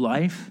a new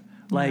life.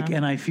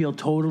 and I feel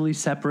totally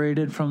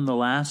separated from the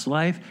last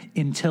life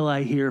until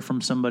I hear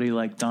from somebody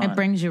like Don. It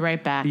brings you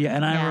right back. Yeah,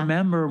 and I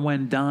remember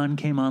when Don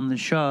came on the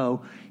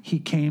show, he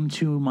came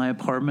to my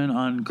apartment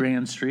on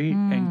Grand Street,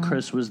 and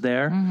Chris was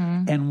there,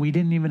 and we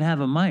didn't even have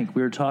a mic.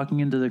 We were talking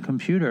into the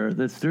computer,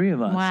 the three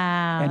of us.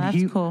 Wow, and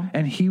that's cool.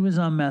 And he was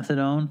on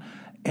methadone.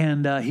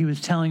 And he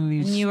was telling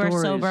these stories. You were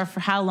sober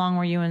for how long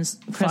were you and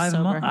Chris 5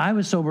 sober? months. I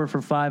was sober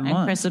for 5 months.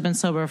 And Chris had been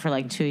sober for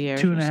like 2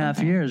 years.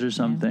 2.5 years or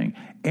something.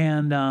 Yeah.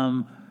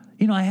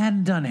 And, I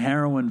hadn't done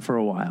heroin for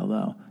a while,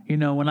 though.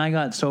 When I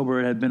got sober,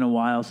 it had been a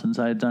while since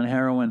I had done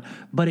heroin.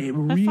 But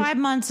 5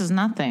 months is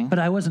nothing. But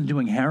I wasn't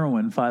doing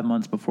heroin 5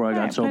 months before I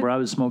got sober. I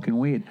was smoking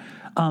weed.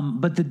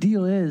 But the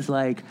deal is,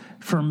 like,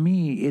 for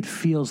me, it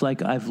feels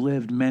like I've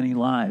lived many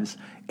lives.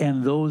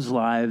 And those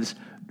lives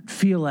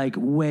feel like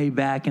way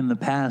back in the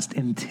past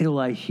until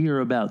I hear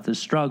about the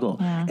struggle.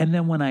 Yeah. And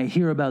then when I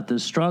hear about the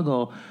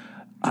struggle,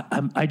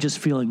 I just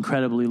feel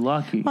incredibly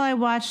lucky. Well, I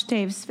watched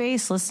Dave's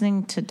face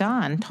listening to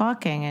Don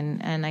talking,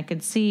 and I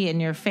could see in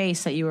your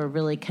face that you were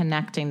really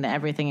connecting to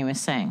everything he was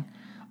saying.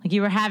 Like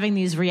you were having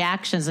these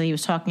reactions that he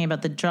was talking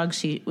about the drugs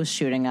he was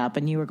shooting up,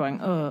 and you were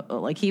going, oh,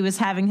 like he was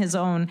having his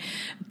own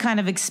kind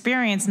of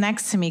experience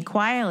next to me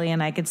quietly,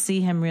 and I could see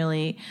him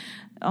really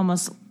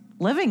almost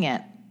living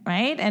it.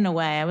 Right? In a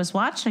way, I was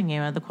watching you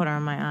at the corner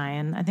of my eye,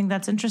 and I think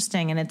that's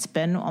interesting. And it's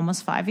been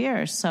almost 5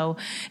 years. So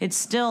it's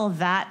still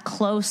that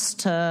close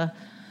to,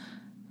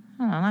 I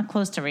don't know, not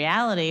close to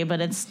reality,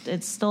 but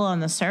it's still on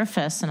the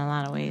surface in a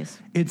lot of ways.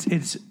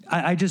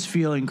 I just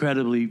feel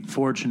incredibly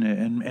fortunate,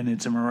 and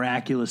it's a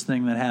miraculous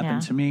thing that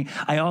happened to me.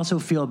 I also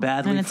feel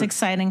badly. And it's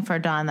exciting for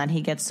Don that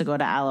he gets to go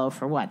to Aloe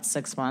for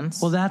 6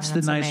 months? Well, that's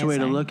the nice way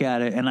to look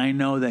at it. And I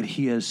know that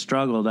he has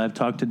struggled. I've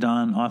talked to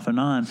Don off and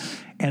on,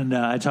 and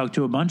I talked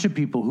to a bunch of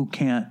people who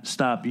can't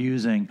stop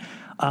using.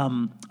 I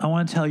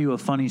want to tell you a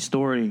funny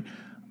story.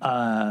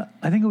 I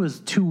think it was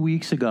 2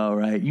 weeks ago,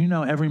 right?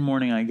 Every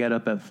morning I get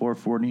up at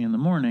 4:40 in the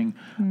morning.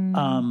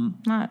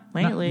 Not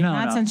lately.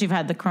 Not since you've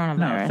had the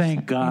coronavirus. No,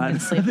 thank God.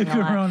 The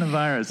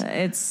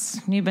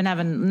coronavirus. You've been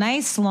having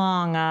nice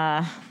long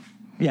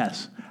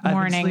yes.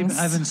 mornings.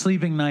 I've been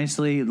sleeping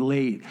nicely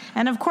late.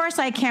 And of course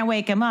I can't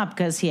wake him up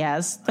because he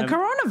has the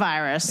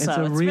coronavirus.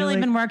 So it's really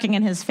been working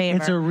in his favor.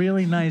 It's a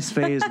really nice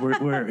phase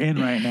we're in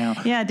right now.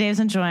 Yeah, Dave's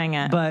enjoying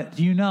it. But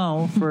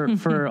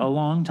for a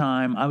long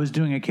time, I was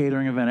doing a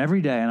catering event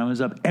every day, and I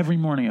was up every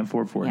morning at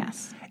 4:40.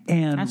 Yes,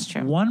 and that's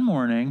true. One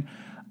morning,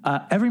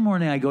 every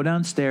morning I go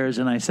downstairs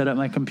and I set up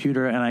my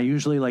computer, and I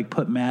usually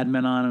put Mad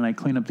Men on, and I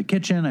clean up the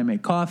kitchen, I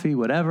make coffee,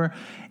 whatever.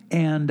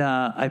 And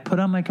I put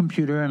on my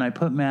computer and I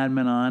put Mad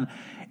Men on.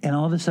 And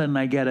all of a sudden,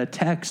 I get a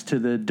text to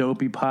the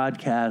Dopey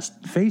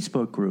Podcast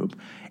Facebook group,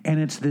 and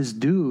it's this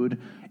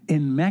dude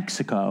in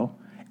Mexico,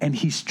 and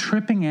he's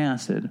tripping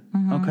acid,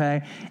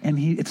 okay? And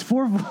it's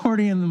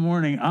 4:40 in the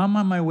morning. I'm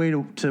on my way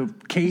to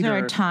cater. Is there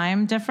a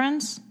time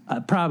difference?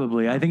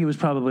 Probably. I think it was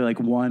probably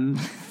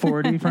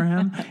 1:40 for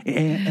him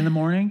in the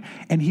morning.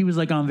 And he was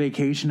on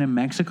vacation in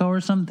Mexico or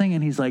something.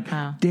 And he's like,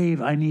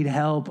 Dave, I need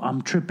help.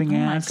 I'm tripping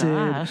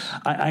acid.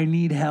 I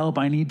need help.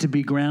 I need to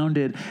be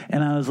grounded.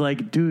 And I was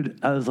like, dude,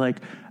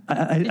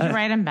 Did you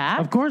write him back?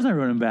 Of course I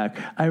wrote him back.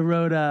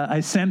 I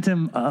sent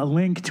him a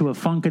link to a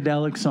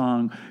Funkadelic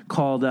song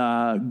called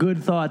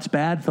Good Thoughts,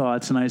 Bad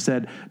Thoughts. And I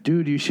said,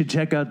 dude, you should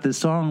check out this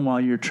song while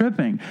you're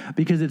tripping,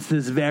 because it's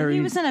this very...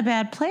 He was in a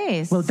bad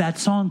place. Well, that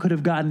song could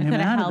have gotten him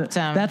out of it.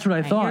 That's what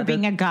I thought. You're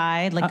being a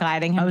guide,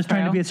 guiding him I was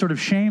trying to be a sort of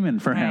shaman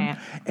for him.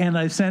 And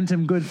I sent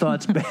him Good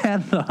Thoughts,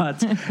 Bad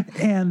Thoughts.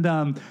 And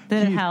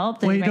did it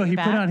help? He put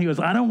on, he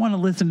goes, I don't want to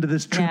listen to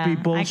this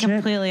trippy bullshit. I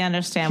completely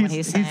understand what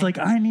he's saying. He's like,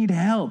 I need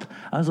help.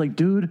 I was like,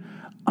 dude,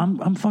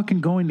 I'm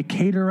fucking going to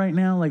cater right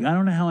now. I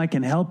don't know how I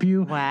can help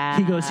you. Wow.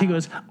 He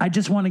goes, I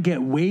just want to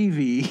get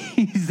wavy.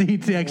 He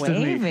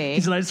texted me.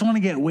 He said, I just want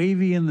to get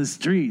wavy in the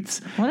streets.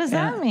 What does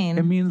that mean?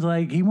 It means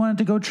he wanted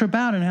to go trip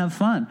out and have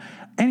fun.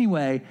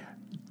 Anyway,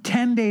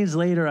 10 days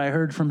later, I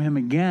heard from him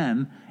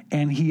again,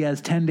 and he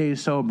has 10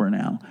 days sober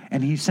now.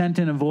 And he sent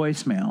in a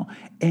voicemail.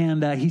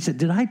 And he said,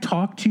 did I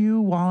talk to you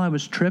while I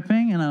was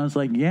tripping? And I was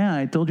like, yeah,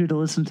 I told you to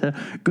listen to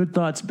Good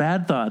Thoughts,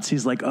 Bad Thoughts.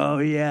 He's like, oh,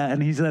 yeah.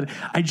 And he said,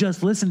 I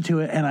just listened to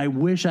it, and I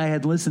wish I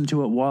had listened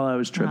to it while I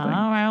was tripping.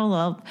 All right,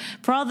 well,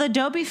 for all the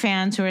Dopey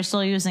fans who are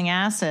still using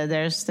acid,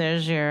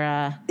 there's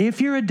your...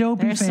 if you're a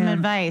Dopey fan... some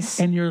advice.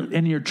 And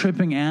you're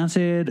tripping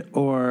acid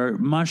or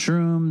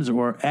mushrooms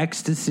or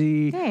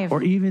ecstasy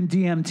or even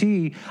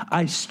DMT,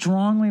 I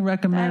strongly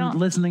recommend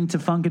listening to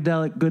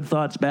Funkadelic Good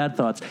Thoughts, Bad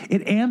Thoughts.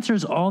 It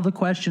answers all the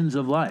questions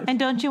of life. And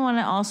don't you want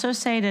to also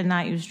say to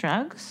not use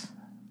drugs?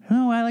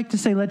 No, I like to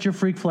say let your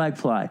freak flag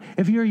fly.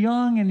 If you're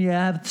young and you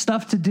have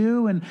stuff to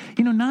do, and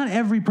not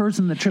every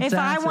person that trips acid.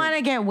 If I want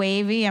to get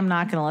wavy, I'm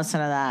not going to listen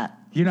to that.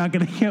 You're not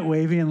going to get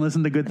wavy and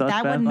listen to Good Thoughts,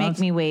 Bad Thoughts? That wouldn't make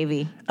me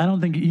wavy. I don't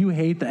think you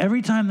hate that.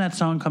 Every time that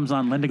song comes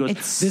on, Linda goes,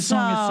 this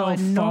song is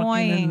so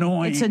fucking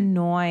annoying. It's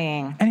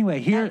annoying.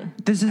 Anyway,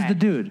 this is the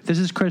dude. This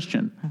is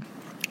Christian.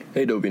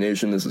 Hey, Dopey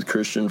Nation, this is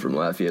Christian from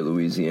Lafayette,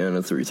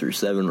 Louisiana,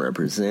 337,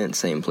 represent,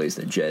 same place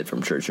that Jed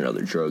from Church and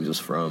Other Drugs is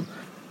from.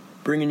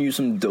 bringing you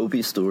some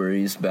dopey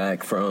stories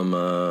back from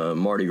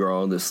Mardi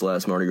Gras, this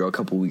last Mardi Gras a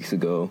couple weeks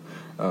ago.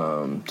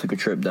 Took a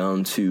trip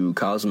down to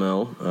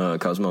Cozumel,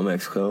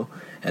 Mexico,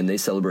 and they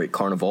celebrate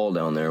Carnival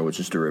down there, which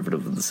is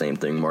derivative of the same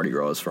thing Mardi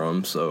Gras is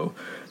from, so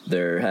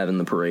they're having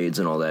the parades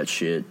and all that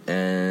shit,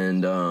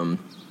 and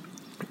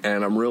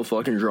I'm real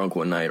fucking drunk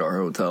one night. Our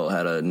hotel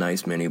had a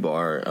nice mini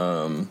bar,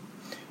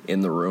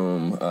 in the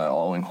room,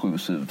 all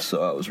inclusive,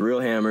 so I was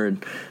real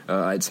hammered.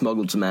 I'd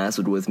smuggled some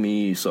acid with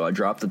me, so I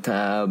dropped the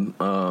tab,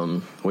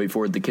 wait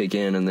for it to kick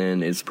in, and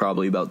then it's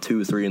probably about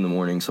 2 or 3 in the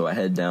morning, so I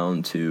head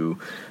down to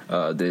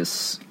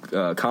this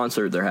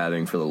concert they're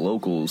having for the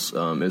locals.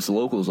 It's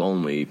locals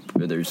only.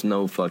 There's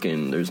no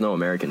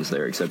Americans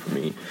there except for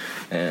me,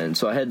 and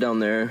so I head down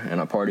there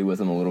and I party with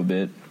them a little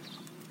bit.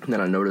 And then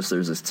I notice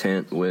there's this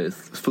tent with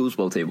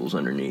foosball tables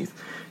underneath.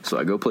 So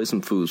I go play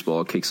some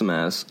foosball, kick some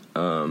ass,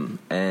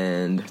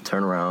 and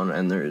turn around,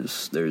 and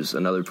there's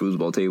another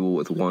foosball table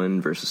with 1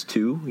 versus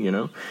 2, you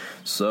know?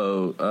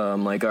 So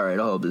I'm like, all right,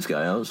 I'll help this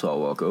guy out. So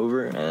I'll walk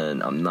over,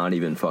 and I'm not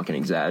even fucking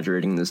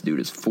exaggerating. This dude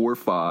is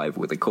 4'5",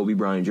 with a Kobe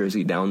Bryant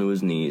jersey down to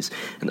his knees,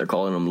 and they're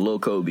calling him Lil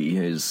Kobe.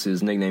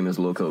 His nickname is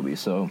Lil Kobe.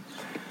 So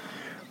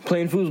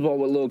playing foosball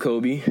with Lil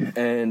Kobe,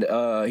 and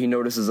he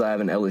notices I have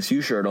an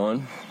LSU shirt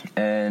on,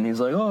 and he's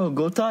like, oh,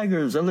 go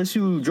Tigers,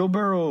 LSU, Joe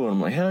Burrow. And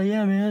I'm like, hell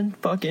yeah, man,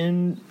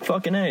 fucking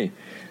A.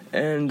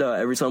 And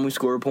every time we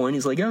score a point,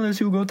 he's like,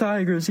 LSU, go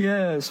Tigers,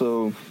 yeah.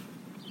 So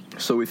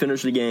we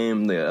finish the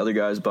game, the other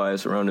guys buy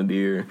us around a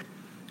beer,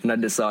 and I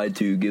decide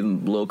to give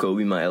Lil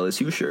Kobe my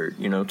LSU shirt,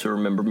 you know, to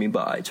remember me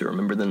by, to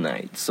remember the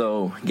night.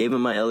 So gave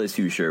him my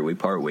LSU shirt, we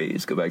part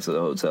ways, go back to the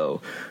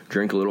hotel,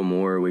 drink a little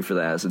more, wait for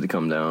the acid to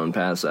come down,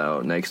 pass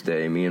out. Next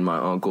day, me and my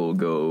uncle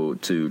go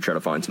to try to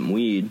find some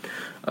weed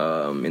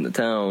in the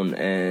town,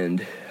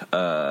 and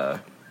a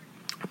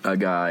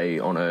guy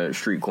on a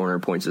street corner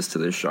points us to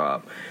this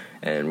shop.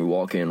 And we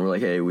walk in, we're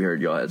like, hey, we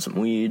heard y'all had some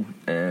weed,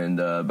 and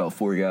about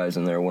 4 guys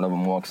in there. One of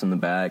them walks in the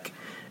back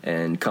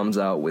and comes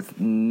out with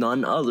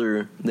none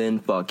other than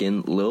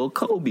fucking Lil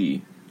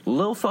Kobe.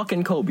 Lil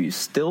fucking Kobe,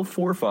 still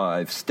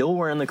 4'5", still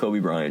wearing the Kobe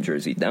Bryant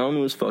jersey, down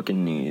to his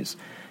fucking knees.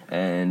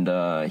 And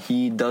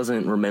he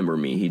doesn't remember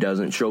me. He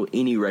doesn't show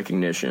any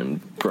recognition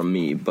from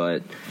me.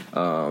 But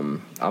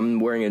I'm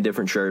wearing a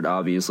different shirt,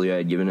 obviously. I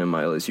had given him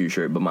my LSU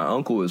shirt. But my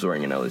uncle was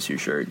wearing an LSU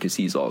shirt because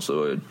he's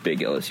also a big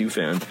LSU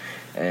fan.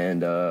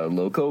 And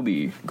Lil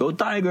Kobe, go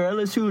Tiger,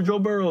 LSU, Joe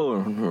Burrow.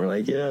 And we're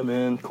like, yeah,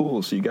 man,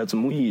 cool. So you got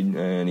some weed.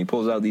 And he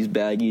pulls out these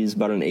baggies,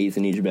 about an eighth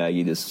in each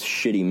baggie, this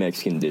shitty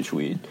Mexican ditch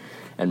weed.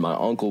 And my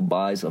uncle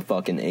buys a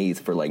fucking eighth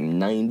for like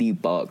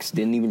 $90.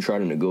 Didn't even try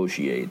to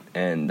negotiate.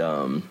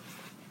 And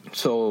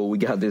so we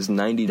got this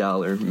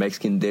 $90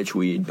 Mexican ditch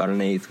weed, about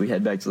an eighth. We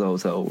head back to the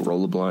hotel,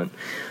 roll a blunt,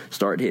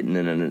 start hitting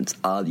it, and it's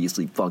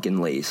obviously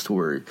fucking laced.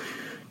 We're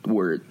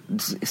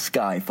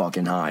sky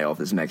fucking high off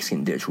this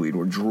Mexican ditch weed.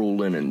 We're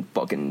drooling and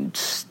fucking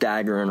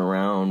staggering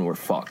around. We're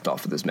fucked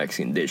off of this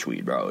Mexican ditch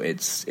weed, bro.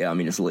 It's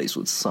laced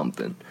with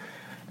something.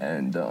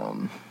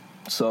 And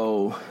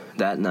so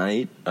that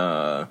night,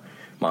 my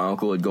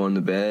uncle had gone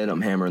to bed.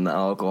 I'm hammering the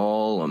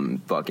alcohol. I'm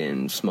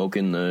fucking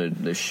smoking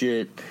the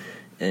shit.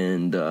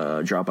 And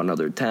drop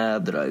another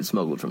tab that I had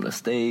smuggled from the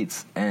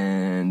States.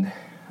 And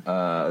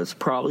it's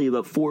probably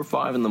about 4 or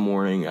 5 in the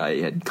morning. I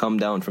had come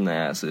down from the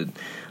acid,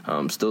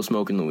 still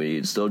smoking the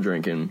weed, still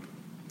drinking.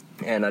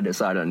 And I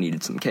decided I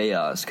needed some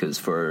chaos because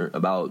for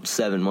about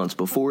 7 months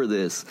before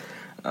this,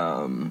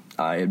 I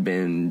had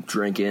been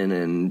drinking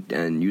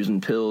and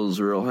using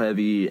pills real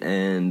heavy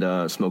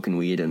and smoking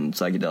weed and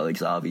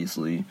psychedelics,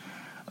 obviously.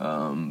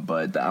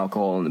 But the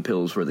alcohol and the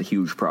pills were the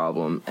huge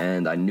problem,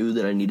 and I knew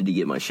that I needed to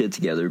get my shit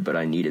together, but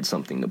I needed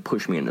something to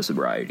push me into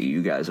sobriety.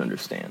 You guys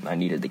understand. I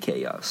needed the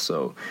chaos.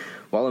 So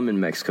while I'm in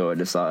Mexico, I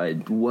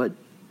decide what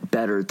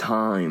better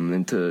time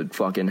than to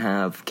fucking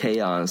have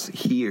chaos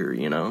here,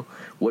 you know?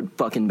 What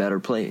fucking better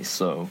place?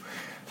 So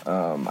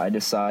I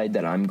decide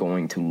that I'm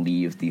going to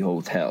leave the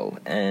hotel,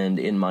 and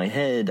in my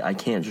head, I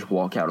can't just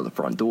walk out of the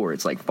front door.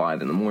 It's like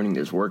 5 in the morning.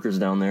 There's workers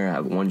down there. I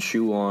have one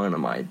shoe on,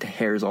 and my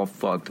hair's all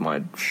fucked.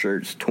 My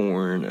shirt's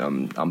torn.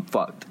 I'm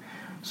fucked.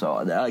 So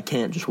I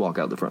can't just walk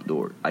out the front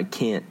door. I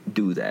can't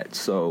do that.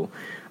 So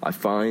I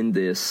find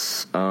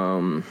this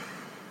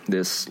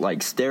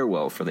like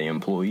stairwell for the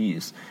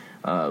employees.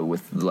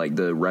 With like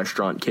the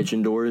restaurant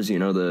kitchen doors, you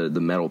know, the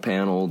metal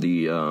panel,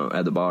 the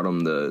at the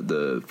bottom,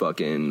 the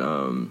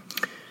fucking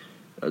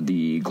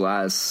the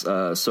glass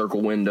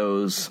circle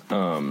windows,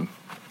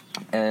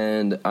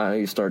 and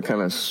I start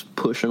kind of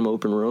pushing them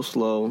open real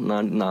slow.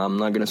 I'm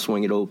not gonna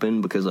swing it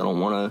open because I don't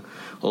want to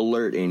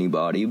alert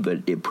anybody,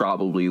 but it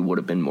probably would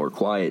have been more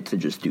quiet to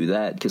just do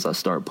that because I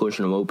start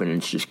pushing them open and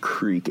it's just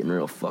creaking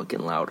real fucking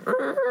loud,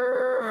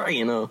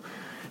 you know.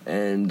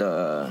 And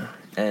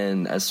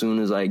And as soon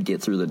as I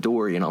get through the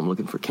door, you know, I'm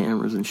looking for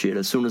cameras and shit.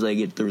 As soon as I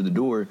get through the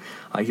door,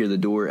 I hear the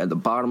door at the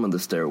bottom of the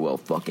stairwell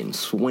fucking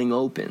swing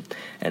open.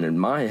 And in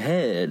my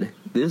head,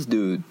 this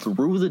dude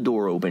threw the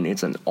door open.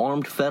 It's an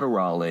armed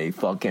federale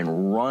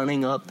fucking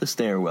running up the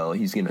stairwell.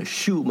 He's gonna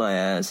shoot my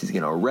ass. He's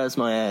gonna arrest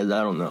my ass.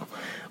 I don't know.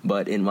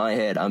 But in my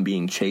head, I'm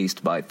being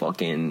chased by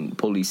fucking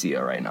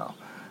policia right now.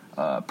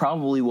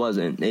 Probably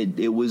wasn't.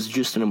 It was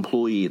just an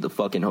employee at the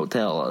fucking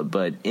hotel.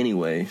 But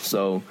anyway,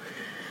 so...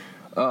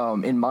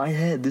 in my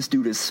head, this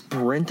dude is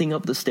sprinting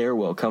up the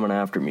stairwell coming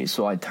after me.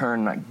 So I turn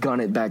and I gun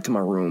it back to my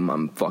room.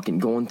 I'm fucking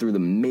going through the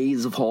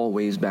maze of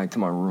hallways back to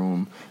my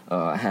room.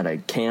 I had a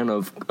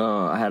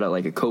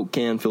Coke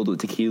can filled with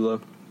tequila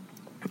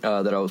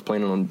that I was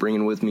planning on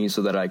bringing with me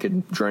so that I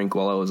could drink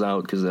while I was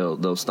out, because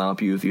they'll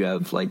stop you if you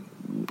have like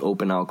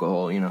open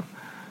alcohol, you know.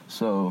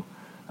 So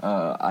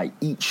I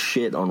eat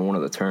shit on one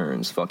of the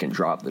turns, fucking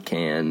drop the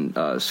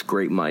can,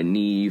 scrape my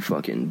knee,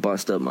 fucking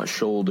bust up my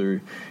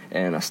shoulder,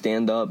 and I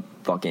stand up,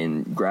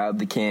 fucking grab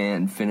the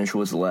can, finish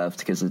what's left,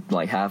 because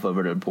like half of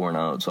it had poured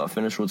out, so I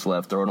finish what's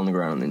left, throw it on the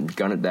ground, and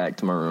gun it back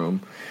to my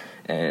room.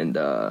 And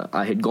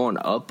I had gone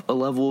up a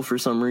level for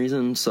some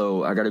reason,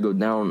 so I gotta go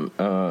down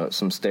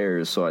some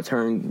stairs. So I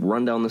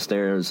run down the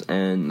stairs,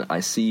 and I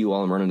see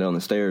while I'm running down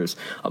the stairs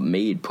a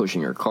maid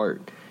pushing her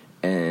cart.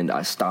 And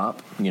I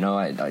stop, you know,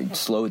 I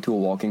slow it to a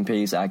walking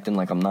pace, acting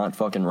like I'm not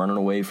fucking running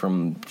away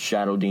from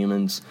shadow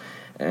demons.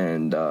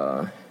 And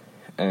I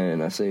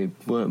say,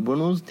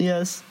 buenos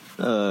dias,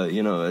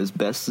 you know, as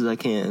best as I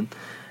can.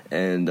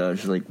 And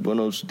she's like,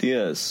 buenos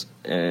dias.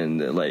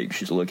 And, like,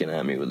 she's looking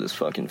at me with this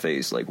fucking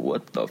face, like,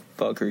 what the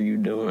fuck are you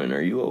doing?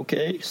 Are you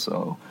okay?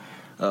 So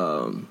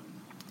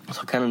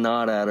I kind of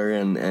nod at her,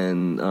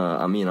 and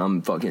I mean,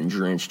 I'm fucking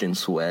drenched in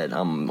sweat.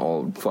 I'm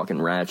all fucking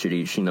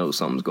ratchety. She knows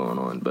something's going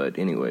on. But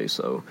anyway,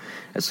 so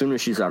as soon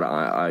as she's out of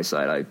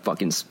eyesight, I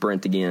fucking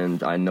sprint again.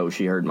 I know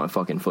she heard my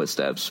fucking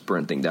footsteps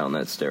sprinting down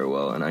that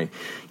stairwell, and I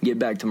get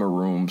back to my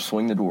room,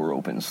 swing the door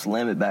open,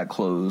 slam it back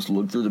closed,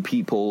 look through the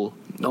peephole.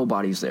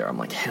 Nobody's there. I'm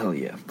like, hell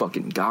yeah,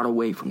 fucking got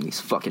away from these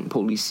fucking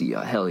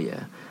policia. Hell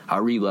yeah.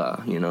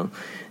 Arriba, you know.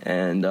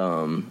 And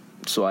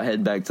so I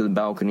head back to the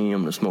balcony.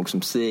 I'm going to smoke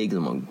some cigs.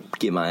 I'm going to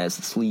get my ass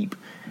to sleep.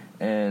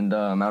 And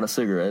I'm out of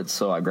cigarettes,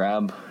 so I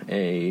grab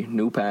a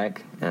new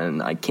pack,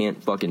 and I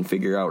can't fucking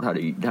figure out how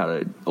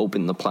to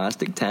open the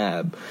plastic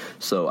tab.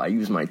 So I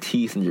use my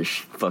teeth and just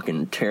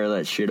fucking tear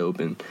that shit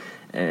open.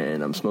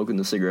 And I'm smoking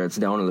the cigarettes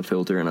down to the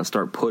filter, and I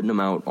start putting them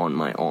out on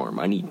my arm.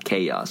 I need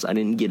chaos. I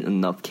didn't get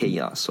enough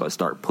chaos, so I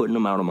start putting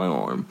them out on my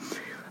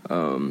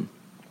arm.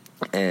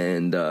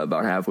 And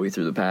about halfway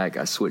through the pack,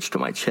 I switch to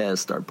my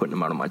chest, start putting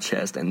them out on my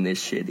chest, and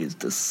this shit is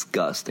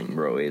disgusting,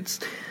 bro.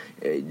 It's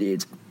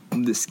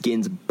the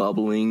skin's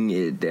bubbling.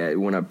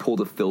 When I pull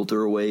the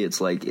filter away,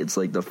 it's like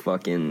the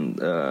fucking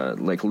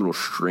like little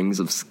strings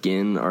of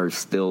skin are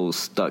still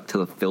stuck to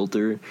the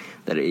filter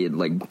that it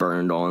like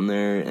burned on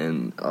there,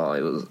 and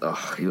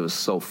it was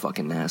so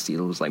fucking nasty.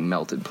 It was like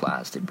melted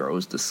plastic, bro. It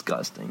was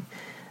disgusting.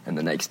 And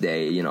the next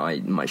day, you know,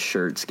 my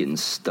shirt's getting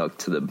stuck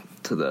to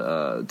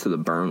the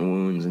burn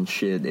wounds and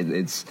shit.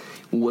 It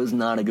was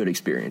not a good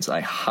experience. I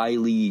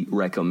highly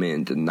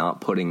recommend not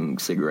putting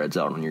cigarettes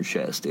out on your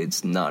chest.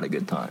 It's not a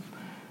good time.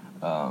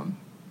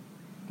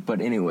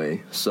 But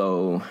anyway,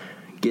 so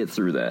get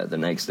through that. The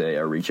next day,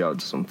 I reach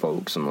out to some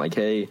folks. I'm like,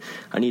 hey,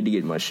 I need to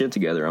get my shit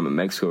together. I'm in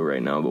Mexico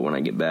right now, but when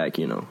I get back,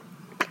 you know,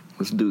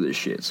 let's do this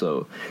shit.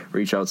 So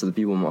reach out to the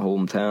people in my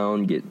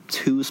hometown, get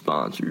 2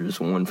 sponsors,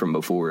 one from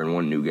before and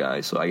one new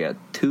guy. So I got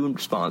 2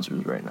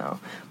 sponsors right now.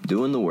 I'm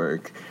doing the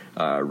work.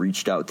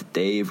 Reached out to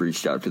Dave,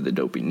 reached out to the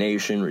Dopey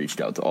Nation, reached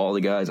out to all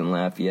the guys in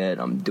Lafayette.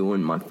 I'm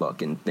doing my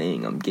fucking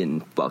thing. I'm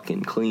getting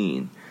fucking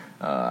clean.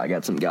 I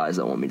got some guys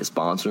that want me to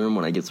sponsor them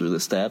when I get through the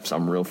steps.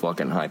 I'm real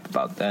fucking hyped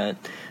about that.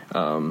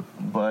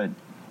 But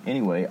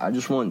anyway, I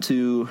just want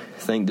to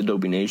thank the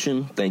Dopey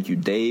Nation. Thank you,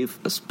 Dave,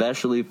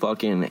 especially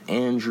fucking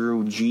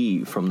Andrew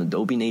G from the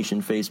Dopey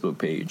Nation Facebook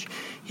page.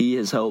 He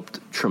has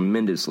helped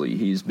tremendously.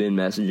 He's been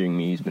messaging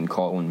me. He's been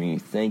calling me.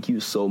 Thank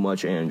you so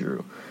much,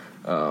 Andrew.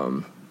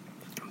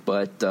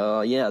 But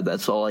yeah,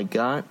 that's all I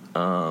got.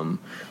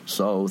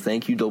 So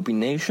thank you, Dopey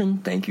Nation.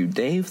 Thank you,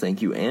 Dave.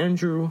 Thank you,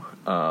 Andrew.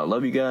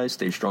 Love you guys.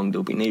 Stay strong,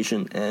 Dopey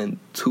Nation. And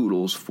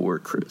toodles for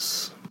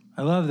Chris.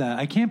 I love that.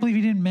 I can't believe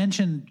you didn't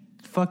mention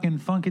fucking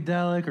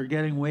Funkadelic or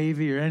Getting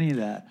Wavy or any of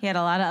that. He had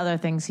a lot of other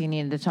things he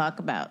needed to talk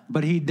about.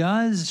 But he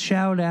does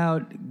shout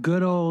out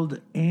good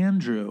old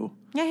Andrew.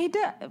 Yeah, he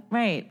did.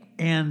 Right.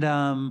 And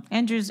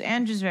Andrew's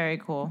very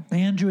cool.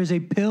 Andrew is a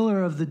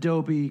pillar of the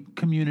Dopey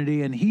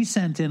community, and he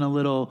sent in a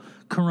little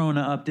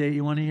Corona update.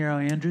 You want to hear how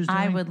Andrew's doing?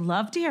 I would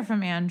love to hear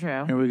from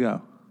Andrew. Here we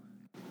go.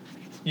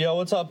 Yo,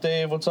 what's up,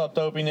 Dave? What's up,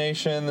 Dopey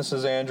Nation? This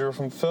is Andrew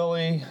from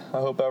Philly. I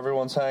hope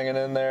everyone's hanging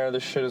in there.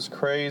 This shit is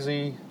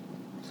crazy.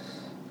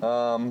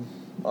 I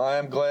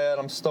am glad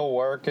I'm still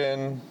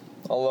working,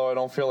 although I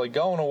don't feel like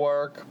going to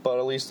work, but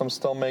at least I'm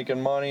still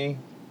making money.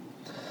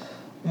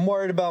 I'm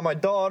worried about my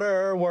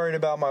daughter, worried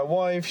about my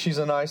wife. She's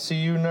an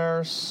ICU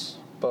nurse,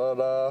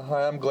 but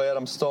I am glad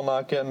I'm still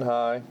not getting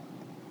high.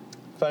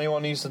 If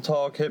anyone needs to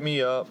talk, hit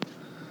me up.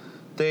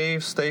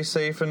 Dave, stay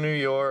safe in New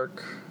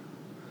York.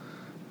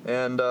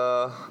 And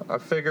I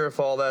figure if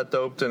all that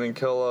dope didn't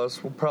kill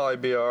us, we'll probably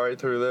be alright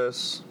through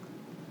this.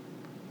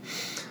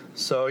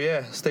 So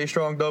yeah, stay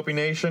strong, Dopey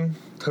Nation.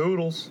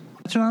 Toodles.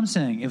 That's what I'm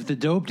saying. If the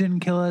dope didn't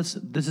kill us,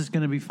 this is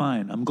going to be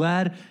fine. I'm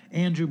glad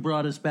Andrew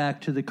brought us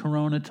back to the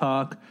Corona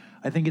talk.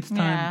 I think it's time.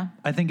 Yeah.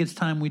 I think it's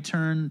time we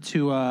turn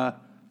to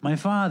my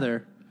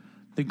father,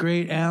 the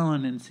great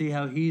Alan, and see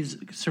how he's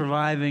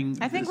surviving.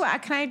 I think.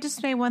 Can I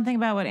just say one thing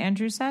about what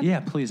Andrew said?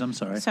 Yeah, please. I'm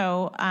sorry.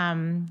 So,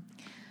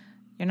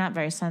 you're not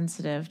very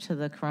sensitive to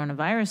the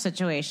coronavirus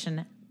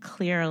situation.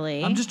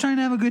 Clearly, I'm just trying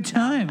to have a good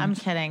time. I'm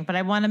kidding, but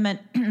I want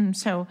to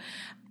so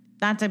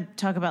not to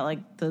talk about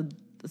like the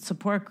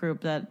support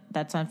group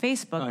that's on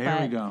Facebook. Oh, here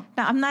we go.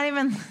 No, I'm not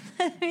even.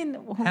 I mean,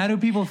 how do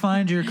people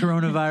find your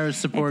coronavirus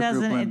support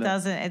group,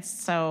 Linda?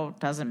 It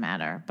doesn't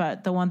matter.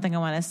 But the one thing I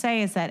want to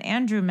say is that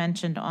Andrew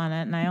mentioned on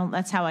it, and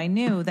that's how I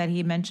knew that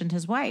he mentioned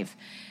his wife,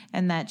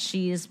 and that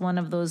she's one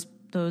of those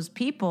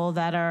people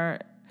that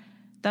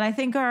I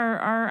think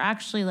are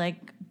actually like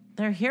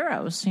they're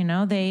heroes. You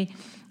know, they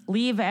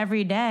leave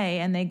every day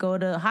and they go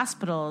to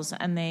hospitals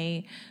and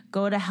they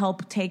go to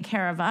help take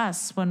care of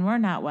us when we're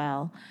not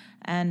well.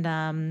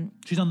 And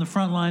she's on the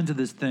front lines of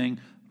this thing,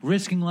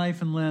 risking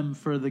life and limb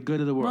for the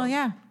good of the world. Well,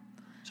 yeah.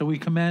 So we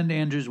commend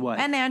Andrew's wife.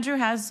 And Andrew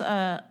has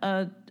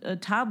a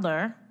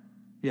toddler,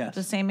 yes,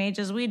 the same age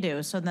as we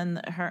do. So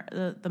then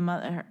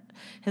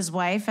his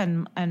wife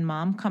and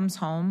mom comes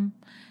home,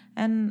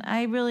 and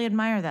I really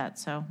admire that.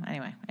 So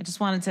anyway, I just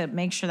wanted to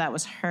make sure that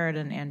was heard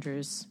in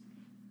Andrew's.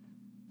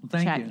 Well,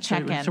 thank you.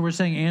 Check in. So we're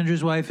saying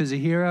Andrew's wife is a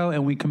hero,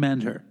 and we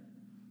commend her.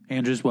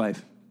 Andrew's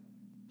wife.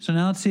 So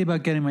now let's see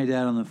about getting my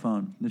dad on the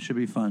phone. This should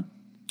be fun.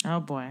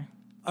 Oh, boy.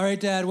 All right,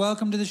 Dad,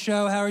 welcome to the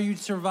show. How are you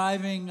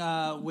surviving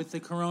with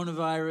the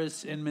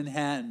coronavirus in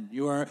Manhattan?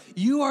 You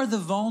are the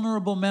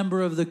vulnerable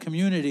member of the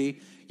community.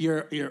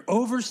 You're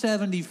over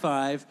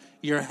 75.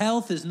 Your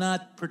health is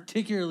not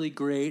particularly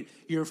great.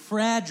 You're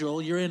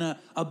fragile. You're in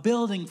a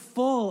building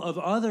full of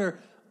other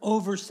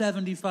over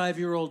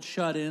 75-year-old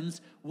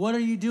shut-ins. What are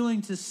you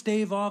doing to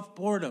stave off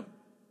boredom?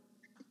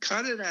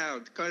 Cut it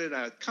out.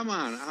 Come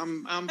on,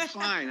 I'm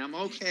fine. I'm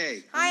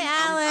okay. Hi,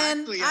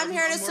 Alan. I'm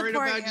here to support you.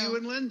 I'm worried about you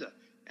and Linda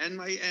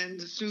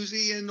and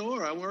Susie and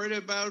Nora. I'm worried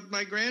about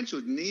my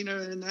grandchildren, Nina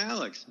and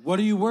Alex. What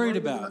are you worried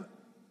about?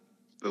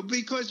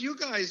 Because you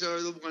guys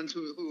are the ones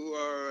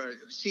who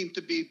seem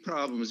to be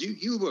problems.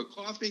 You were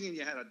coughing and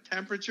you had a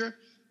temperature.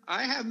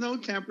 I have no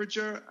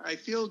temperature. I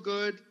feel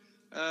good.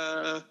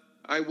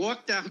 I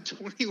walked down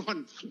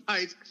 21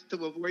 flights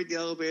to avoid the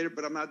elevator,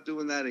 but I'm not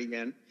doing that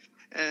again.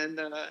 And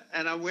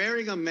I'm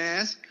wearing a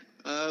mask.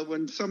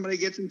 When somebody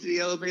gets into the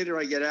elevator,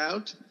 I get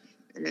out.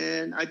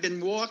 And I've been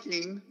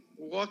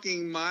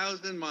walking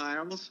miles and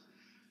miles.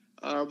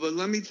 But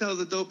let me tell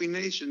the Dopey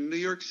Nation, New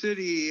York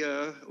City,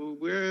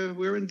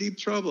 we're in deep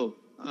trouble.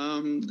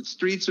 The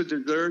streets are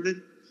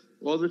deserted.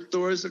 All the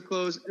stores are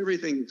closed.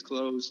 Everything is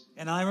closed.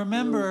 And I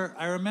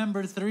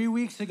remember 3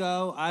 weeks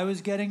ago, I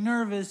was getting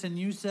nervous, and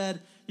you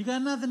said, you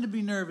got nothing to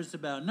be nervous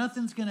about.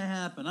 Nothing's going to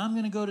happen. I'm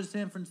going to go to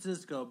San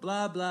Francisco,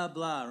 blah, blah,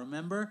 blah.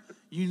 Remember?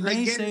 You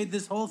naysayed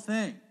this whole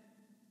thing.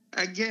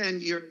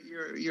 Again,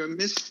 you're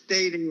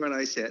misstating what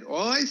I said.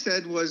 All I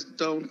said was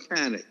don't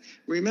panic.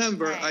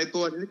 Remember, right.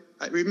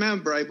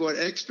 I bought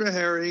extra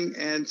herring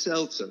and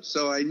seltzer,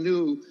 so I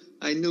knew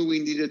we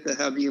needed to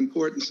have the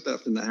important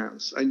stuff in the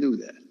house. I knew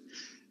that.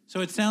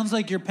 So it sounds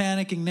like you're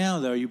panicking now,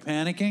 though. Are you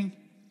panicking?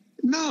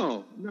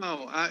 No.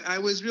 I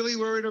was really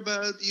worried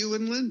about you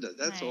and Linda.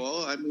 That's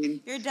all. I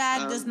mean, your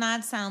dad does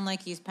not sound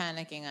like he's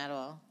panicking at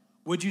all.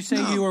 Would you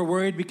say you were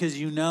worried because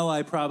you know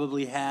I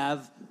probably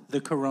have the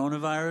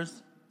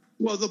coronavirus?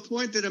 Well, the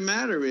point of the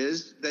matter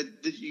is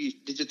that did you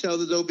tell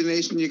the Dopey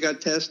Nation you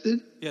got tested?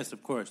 Yes,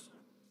 of course.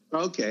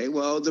 Okay.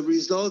 Well, the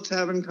results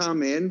haven't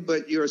come in,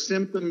 but your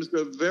symptoms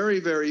are very,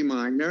 very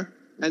minor.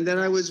 And then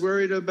I was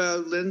worried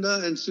about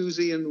Linda and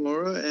Susie and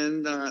Laura,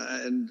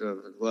 and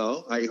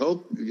well, I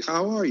hope.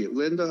 How are you,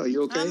 Linda? Are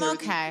you okay?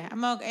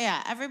 I'm okay.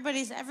 Yeah,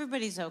 everybody's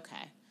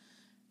okay.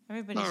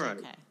 Everybody's all right.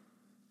 Okay.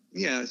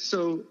 Yeah.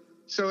 So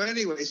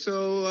anyway,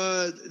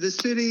 the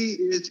city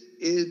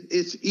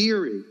it's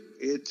eerie.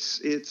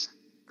 It's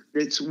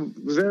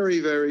very,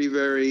 very,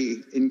 very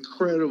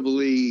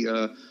incredibly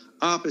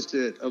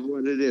opposite of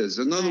what it is.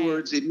 In other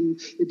words, if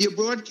you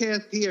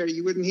broadcast here,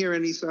 you wouldn't hear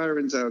any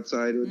sirens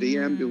outside or the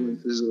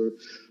ambulances, or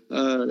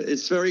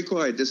it's very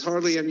quiet. There's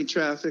hardly any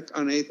traffic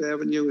on 8th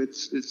Avenue.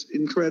 It's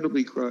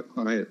incredibly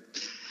quiet.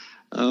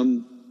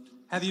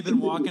 Have you been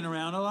walking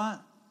around a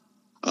lot?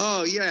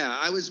 Oh yeah,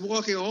 I was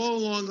walking all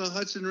along the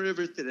Hudson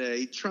River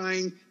today,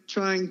 trying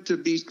to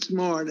be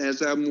smart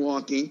as I'm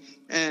walking,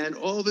 and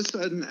all of a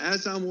sudden,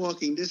 as I'm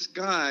walking, this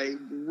guy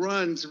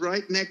runs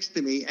right next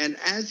to me, and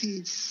as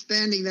he's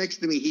standing next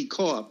to me, he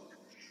coughed,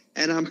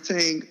 and I'm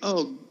saying,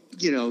 "Oh,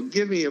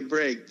 give me a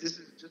break. This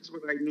is just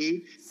what I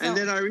need." And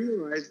then I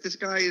realized this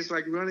guy is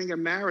like running a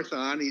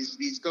marathon.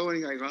 He's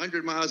going like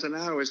 100 miles an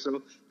hour,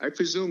 so I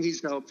presume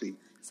he's healthy.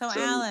 So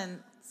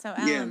Alan,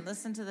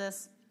 listen to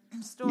this.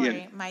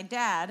 story. My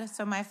dad,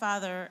 so my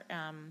father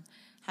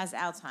has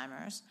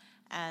Alzheimer's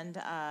and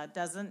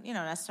doesn't,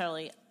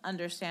 necessarily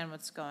understand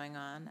what's going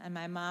on. And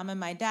my mom and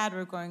my dad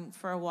were going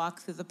for a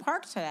walk through the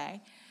park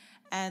today.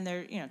 And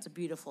it's a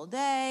beautiful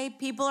day.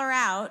 People are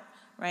out,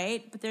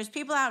 right? But there's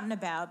people out and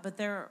about, but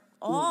they're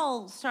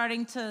all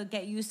starting to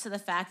get used to the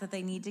fact that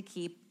they need to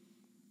keep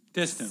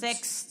distance,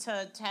 6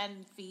 to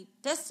 10 feet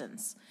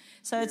distance.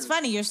 So it's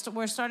funny.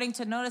 We're starting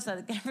to notice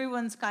that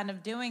everyone's kind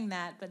of doing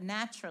that, but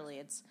naturally,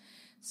 it's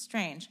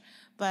strange.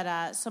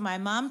 But so my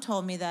mom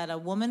told me that a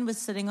woman was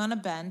sitting on a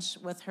bench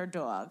with her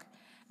dog,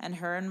 and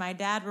her and my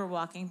dad were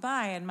walking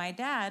by, and my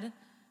dad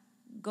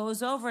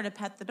goes over to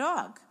pet the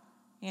dog,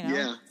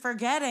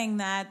 forgetting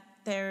that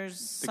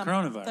there's the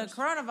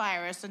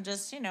coronavirus,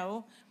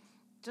 and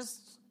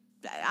just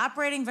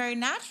operating very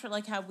natural,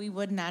 like how we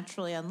would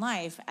naturally in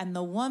life. And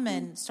the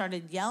woman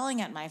started yelling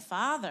at my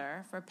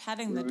father for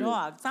petting the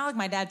dog. It's not like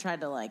my dad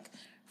tried to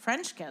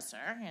French kiss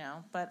her,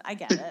 but I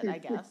get it, I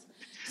guess.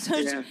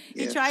 So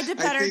he tried to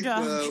pet her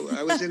dog.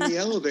 I was in the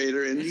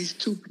elevator, and these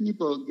two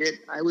people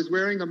I was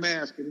wearing a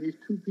mask, and these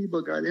two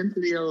people got into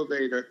the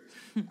elevator.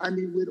 I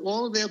mean, with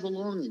all of their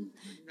belongings,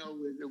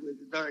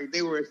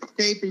 they were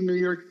escaping New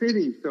York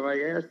City. So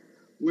I asked,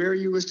 "Where are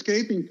you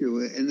escaping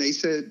to?" And they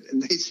said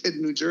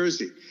New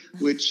Jersey,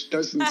 which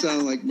doesn't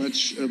sound like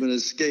much of an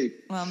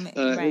escape. Well,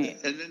 right.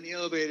 And then the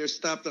elevator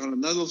stopped on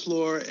another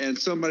floor, and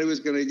somebody was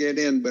going to get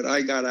in, but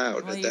I got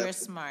out. Well, you were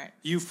smart.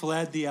 You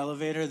fled the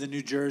elevator, the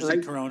New Jersey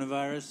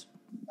coronavirus?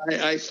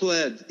 I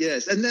fled,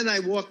 yes. And then I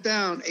walked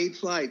down 8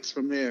 flights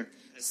from there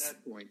at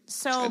that point.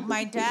 So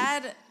my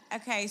dad,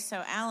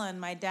 so Alan,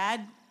 my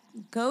dad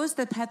goes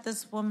to pet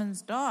this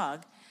woman's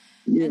dog,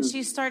 and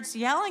she starts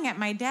yelling at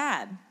my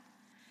dad.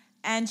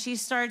 And she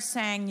starts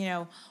saying,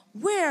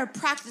 we're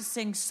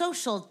practicing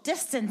social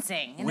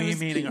distancing. And we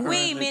meaning her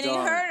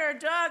and her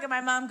dog. And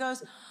my mom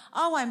goes,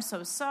 "Oh, I'm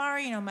so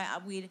sorry."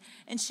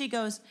 And she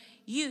goes,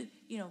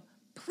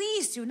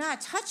 "Please do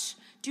not touch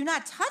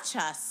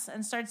us,"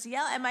 and starts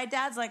yelling. And my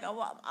dad's like,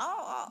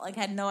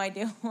 had no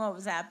idea what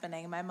was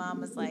happening. And my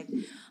mom was like,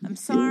 "I'm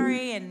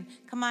sorry," and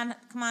come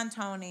on,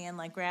 Tony, and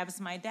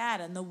grabs my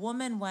dad. And the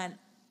woman went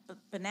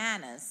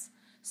bananas.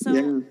 So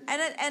and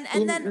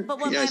then, but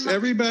when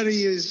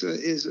everybody is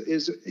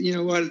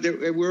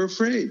we're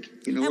afraid.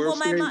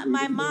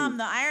 My mom.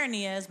 The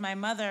irony is, my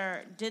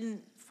mother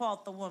didn't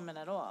fault the woman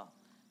at all.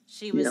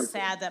 She was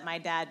sad that my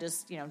dad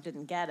just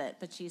didn't get it,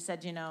 but she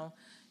said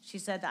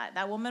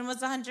that woman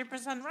was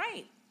 100%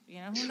 right.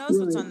 Who knows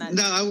what's on that?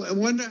 Now I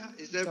wonder,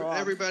 is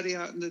everybody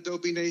out in the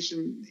Dopey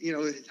Nation,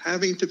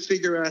 having to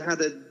figure out how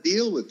to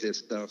deal with this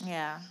stuff?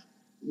 Yeah.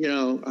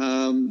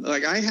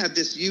 I have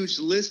this huge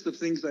list of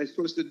things I'm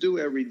supposed to do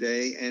every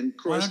day, and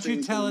why don't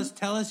you tell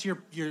us your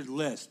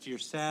list, your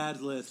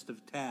sad list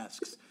of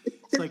tasks?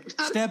 It's like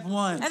step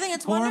 1. I think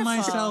it's pour wonderful.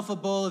 myself a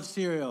bowl of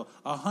cereal,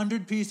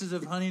 100 pieces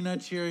of Honey Nut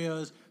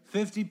Cheerios,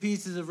 50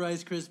 pieces of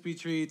Rice Krispie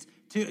treats.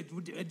 Do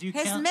you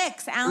his count?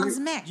 mix, Alan's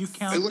mix? You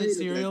count the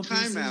cereal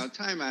pieces?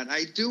 Time out.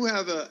 I do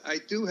have a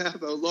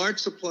large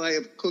supply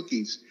of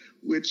cookies,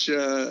 which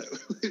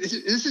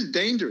this is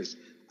dangerous.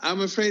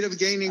 I'm afraid of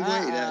gaining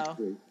weight,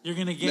 actually. You're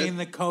going to gain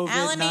the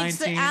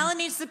COVID-19. Alan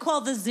needs to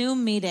call the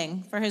Zoom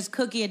meeting for his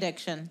cookie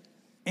addiction.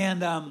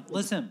 And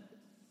listen,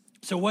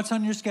 so what's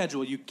on your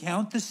schedule? You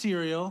count the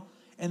cereal,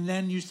 and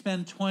then you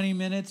spend 20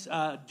 minutes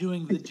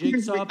doing the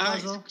jigsaw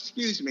puzzle?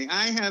 Excuse me.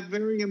 I have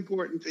very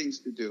important things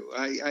to do.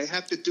 I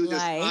have to do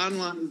this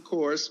online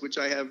course, which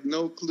I have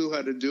no clue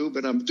how to do,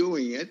 but I'm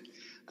doing it.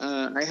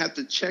 I have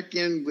to check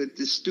in with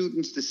the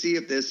students to see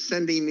if they're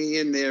sending me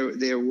in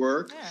their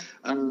work.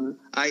 Yeah.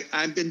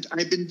 I've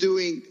been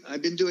doing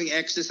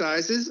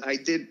exercises. I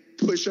did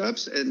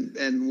push-ups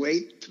and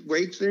weight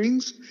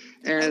things.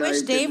 And I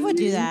wish Dave would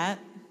do that.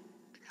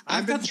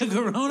 I've got the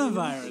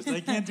coronavirus.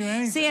 I can't do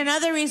anything. See,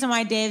 another reason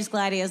why Dave's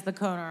glad he has the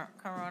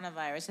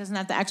coronavirus. He doesn't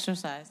have to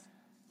exercise.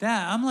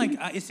 Dad, I'm like,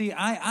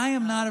 I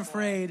am not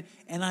afraid,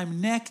 and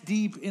I'm neck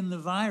deep in the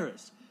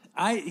virus.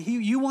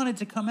 You wanted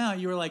to come out.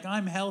 You were like,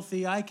 I'm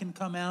healthy. I can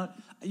come out.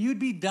 You'd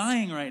be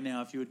dying right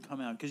now if you would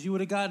come out because you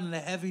would have gotten a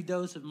heavy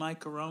dose of my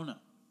corona.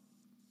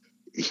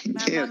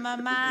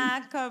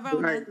 My corona.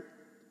 Right.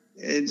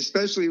 And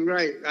especially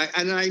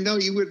I know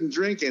you wouldn't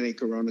drink any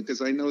Corona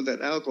because I know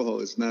that alcohol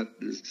is not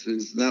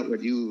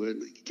what you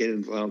would get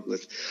involved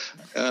with.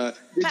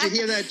 Did you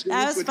hear that joke?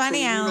 That was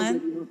funny,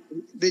 Alan.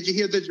 Did you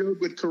hear the joke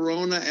with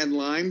Corona and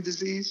Lyme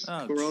disease?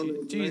 Oh, Corona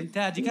geez,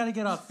 Dad, you got to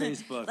get off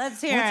Facebook.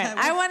 Let's hear it.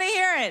 I want to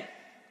hear it.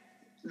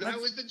 That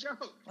was the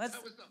joke. That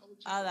was the whole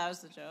joke. Oh, that was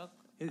the joke.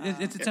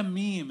 It's a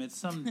meme. It's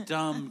some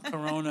dumb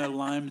Corona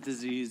Lyme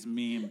disease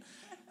meme.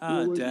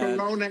 Dad.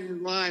 Corona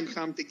and Lyme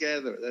come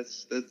together.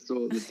 That's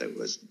all that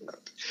was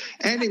about.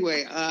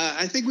 Anyway,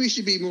 I think we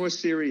should be more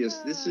serious.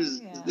 This is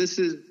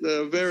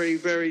very,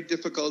 very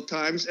difficult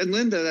times. And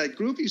Linda, that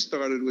group you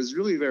started was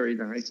really very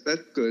nice.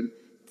 That's good.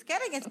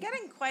 It's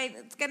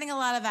getting a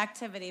lot of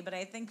activity, but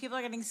I think people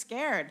are getting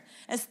scared.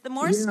 As the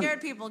more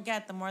scared people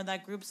get, the more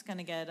that group's going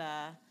to get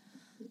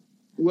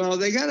Well,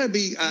 they got to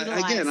be,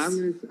 Utilize. again,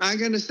 I'm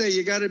going to say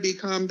you got to be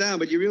calmed down,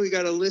 but you really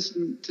got to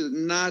listen to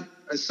not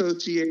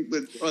associate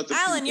with other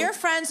Alan, people. your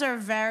friends are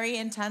very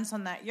intense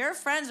on that. Your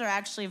friends are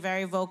actually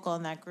very vocal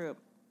in that group.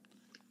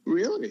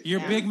 Really? Your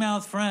big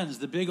mouth friends,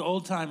 the big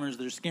old timers,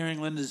 they're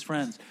scaring Linda's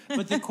friends.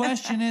 But the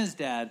question is,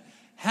 Dad,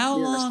 how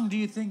long do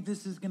you think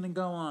this is going to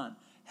go on?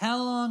 How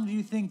long do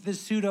you think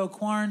this pseudo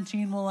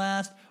quarantine will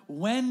last?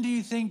 When do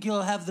you think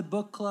you'll have the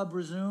book club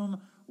resume?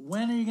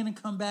 When are you going to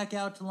come back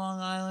out to Long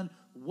Island?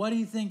 What do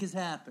you think is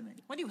happening?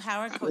 What are you,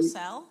 Howard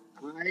Cosell?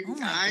 Oh my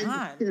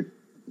God.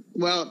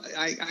 Well,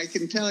 I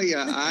can tell you,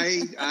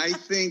 I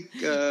think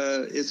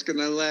it's going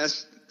to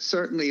last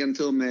certainly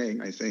until May.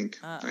 I think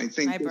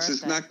this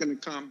is not going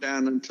to calm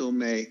down until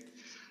May,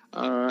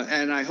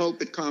 and I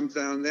hope it calms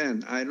down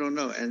then. I don't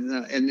know.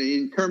 And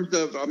in terms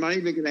of, I'm not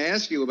even going to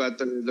ask you about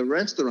the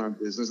restaurant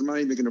business. I'm not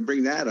even going to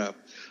bring that up.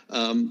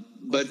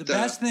 But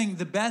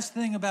the best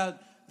thing about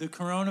the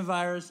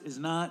coronavirus is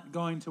not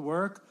going to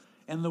work,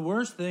 and the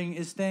worst thing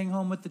is staying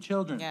home with the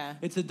children. Yeah.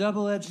 It's a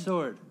double-edged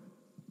sword.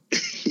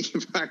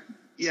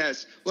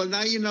 Yes. Well,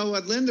 now you know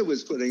what Linda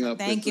was putting up with.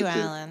 Thank you,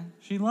 Alan.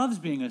 She loves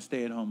being a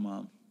stay-at-home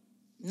mom.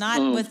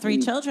 Not with 3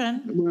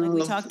 children, like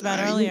we talked about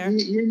earlier.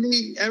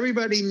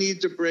 Everybody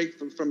needs a break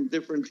from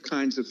different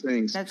kinds of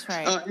things. That's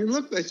right. And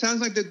look, it sounds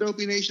like the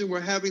Dopey Nation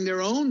were having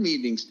their own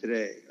meetings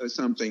today or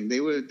something. They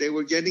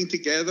were getting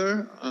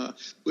together.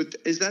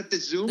 Is that the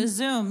Zoom? The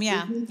Zoom,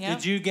 yeah. Yep.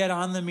 Did you get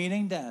on the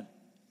meeting, Dad?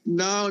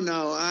 No.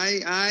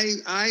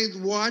 I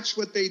watch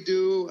what they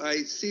do. I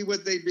see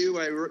what they do.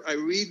 I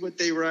read what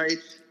they write.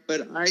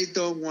 But I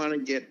don't want to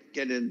get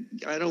in.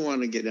 I don't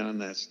want to get on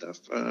that stuff.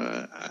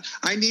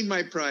 I need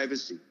my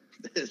privacy.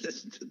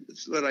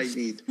 That's what I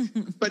need.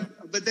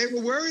 But they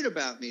were worried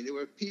about me. There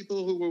were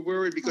people who were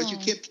worried because you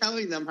kept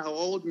telling them how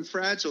old and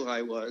fragile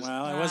I was.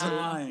 Well, I wasn't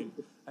lying.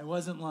 I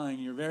wasn't lying.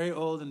 You're very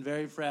old and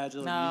very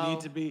fragile. No. You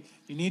need to be.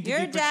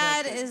 Your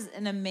dad is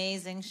in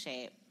amazing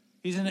shape.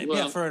 He's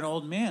for an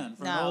old man,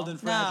 an old and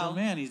fragile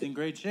man. He's in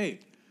great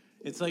shape.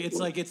 It's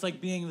like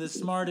being the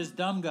smartest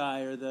dumb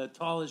guy or the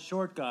tallest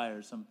short guy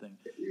or something.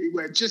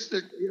 Just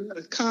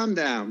calm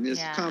down.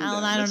 Just calm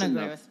Alan, down. I don't That's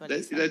agree enough. with what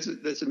he said.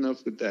 That's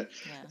enough with that.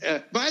 Yeah.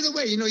 By the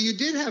way, you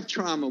did have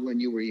trauma when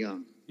you were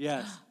young.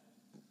 Yes.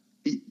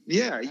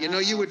 Yeah,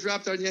 you were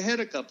dropped on your head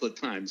a couple of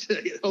times.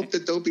 I hope the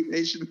Dopey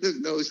Nation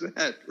knows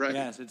that, right?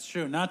 Yes, it's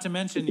true. Not to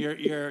mention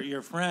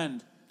your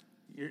friend,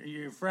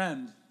 your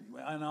friend,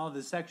 and all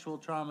the sexual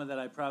trauma that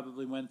I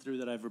probably went through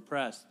that I've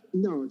repressed.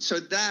 No, so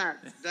that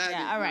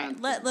all right.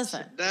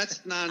 Listen,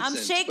 that's nonsense.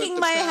 I'm shaking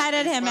my head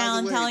at him,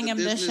 Alan, telling him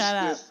to shut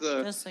up.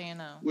 Just so you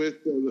know,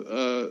 with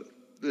the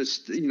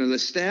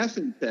staph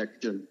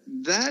infection,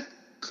 that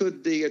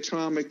could be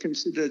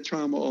considered a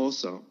trauma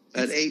also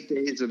at 8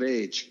 days of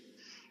age.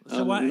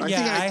 So I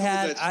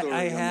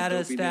had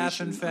a staph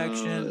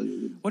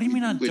infection. What do you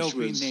mean on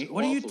Dopey, Nate?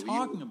 What are you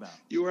talking about?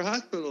 You were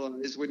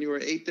hospitalized when you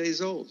were 8 days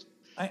old.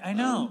 I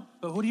know,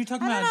 but what are you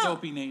talking about,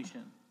 Dopey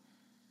Nation?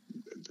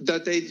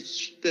 That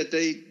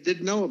they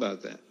didn't know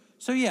about that.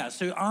 So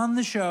on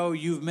the show,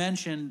 you've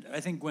mentioned, I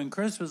think when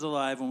Chris was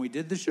alive, when we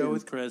did the show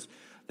with Chris,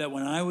 that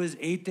when I was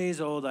 8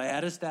 days old, I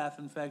had a staph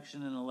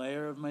infection and a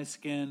layer of my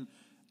skin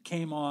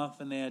came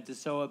off and they had to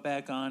sew it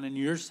back on. And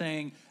you're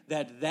saying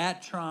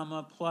that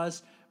trauma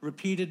plus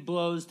repeated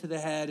blows to the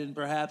head and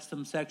perhaps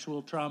some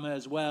sexual trauma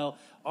as well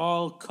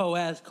all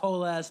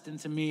coalesced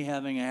into me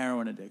having a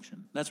heroin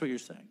addiction. That's what you're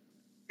saying.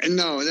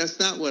 No, that's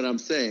not what I'm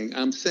saying.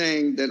 I'm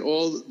saying that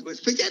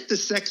forget the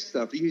sex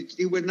stuff.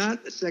 You were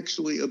not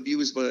sexually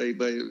abused by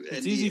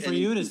It's easy for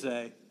you to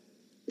say.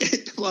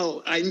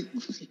 Well,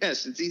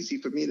 yes, it's easy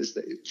for me to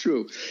say. It's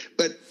true.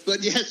 But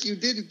yes, you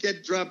did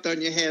get dropped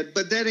on your head.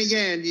 But then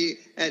again,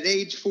 at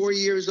age 4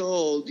 years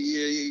old,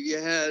 you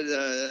had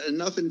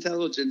enough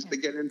intelligence to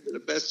get into the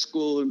best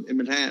school in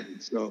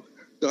Manhattan. So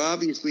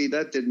obviously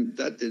that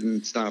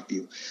didn't stop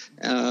you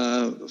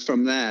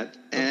from that.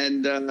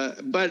 And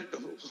but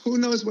who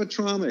knows what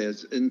trauma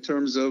is in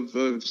terms of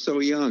so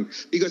young?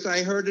 Because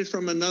I heard it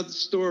from another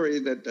story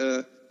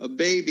that a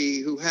baby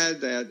who had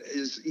that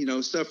is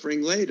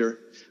suffering later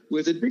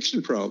with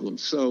addiction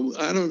problems. So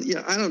I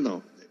don't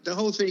know. The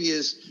whole thing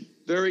is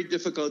very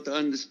difficult to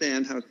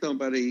understand how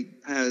somebody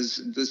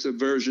has this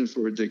aversion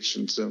for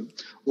addiction.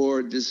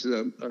 Or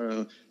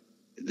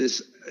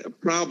this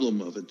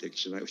problem of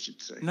addiction, I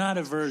should say. Not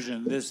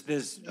aversion. This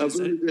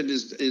aversion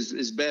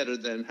is better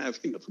than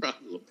having a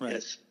problem. Right.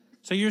 Yes.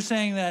 So you're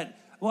saying that.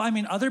 Well, I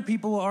mean, other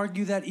people will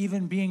argue that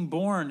even being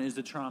born is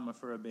a trauma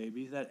for a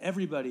baby. That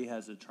everybody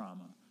has a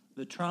trauma.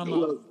 The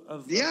trauma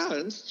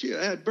that's true.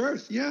 At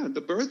birth. Yeah,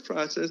 the birth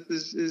process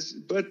is.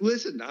 But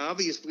listen,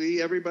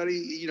 obviously, everybody.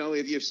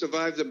 If you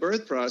survive the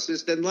birth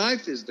process, then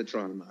life is the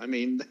trauma. I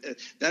mean,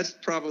 that's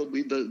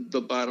probably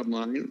the bottom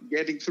line.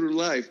 Getting through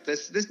life.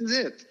 This is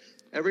it.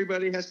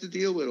 Everybody has to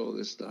deal with all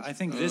this stuff. I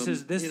think this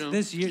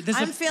year.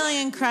 I'm feeling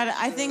incredible.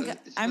 I think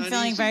I'm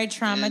feeling very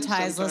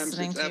traumatized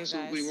listening to you guys. Sometimes it's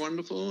absolutely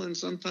wonderful, and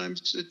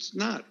sometimes it's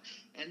not.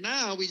 And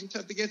now we just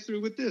have to get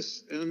through with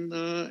this. And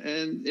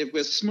if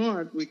we're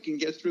smart, we can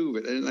get through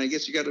it. And I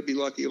guess you got to be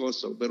lucky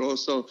also, but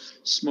also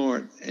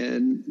smart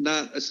and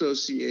not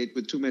associate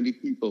with too many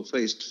people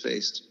face to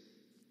face.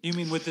 You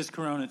mean with this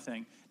corona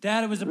thing?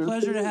 Dad, it was a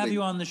pleasure to have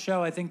you on the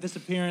show. I think this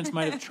appearance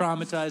might have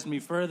traumatized me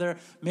further.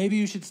 Maybe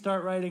you should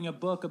start writing a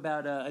book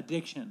about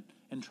addiction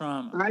and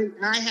trauma.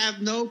 I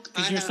have no...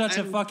 Because you're such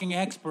a fucking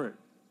expert.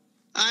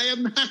 I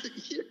am not...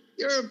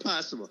 You're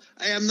impossible.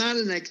 I am not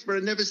an expert. I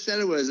never said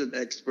I was an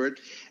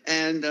expert.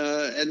 And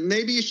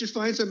maybe you should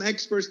find some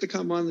experts to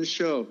come on the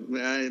show,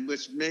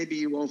 which maybe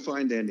you won't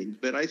find any.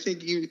 But I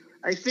think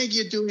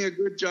you're doing a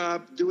good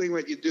job doing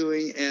what you're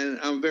doing, and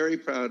I'm very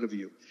proud of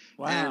you.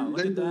 Wow, and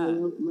look at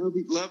that.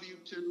 Love you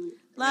too.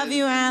 Love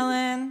you,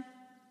 Alan.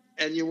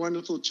 And your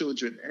wonderful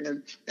children.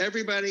 And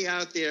everybody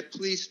out there,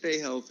 please stay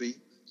healthy.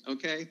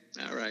 Okay?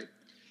 All right.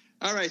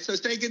 All right, so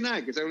say good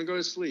night because I'm going to go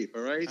to sleep,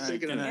 all right? Say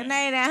good night. Good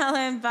night,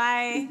 Alan.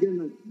 Bye. Good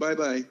night.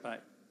 Bye-bye. Bye.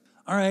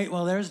 All right,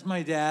 well, there's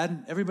my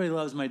dad. Everybody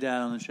loves my dad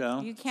on the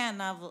show. You can't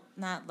not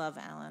love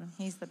Alan.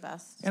 He's the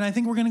best. And I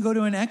think we're going to go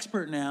to an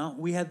expert now.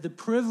 We had the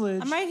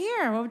privilege... I'm right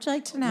here. What would you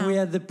like to know? We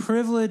had the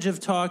privilege of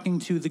talking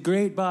to the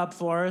great Bob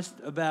Forrest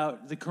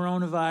about the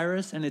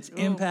coronavirus and its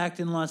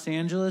impact in Los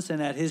Angeles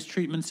and at his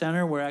treatment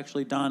center, where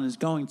actually Don is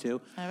going to.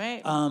 All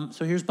right.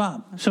 So here's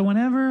Bob. So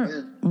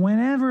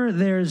whenever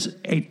there's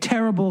a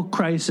terrible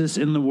crisis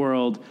in the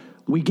world,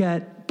 we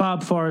get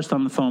Bob Forrest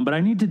on the phone. But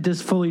I need to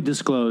fully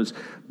disclose,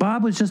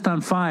 Bob was just on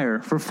fire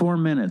for 4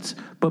 minutes.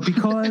 But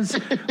because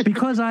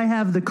I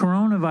have the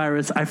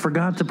coronavirus, I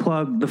forgot to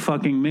plug the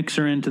fucking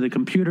mixer into the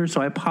computer.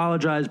 So I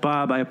apologize,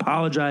 Bob. I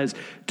apologize,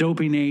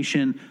 Dopey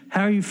Nation.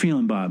 How are you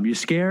feeling, Bob? You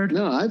scared?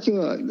 No,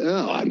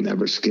 I'm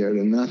never scared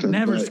of nothing.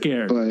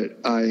 Scared. But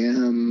I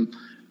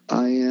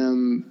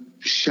am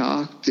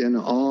shocked and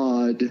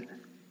awed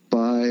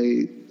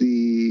by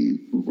the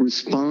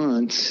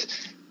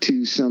response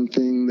to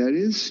something that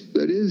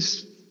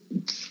is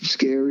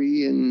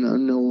scary and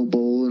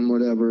unknowable and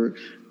whatever.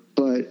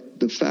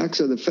 But the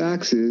facts are the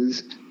facts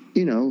is,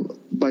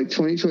 by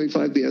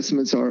 2025, the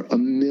estimates are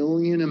 1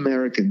 million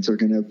Americans are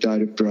going to have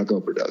died of drug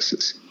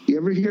overdoses. You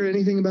ever hear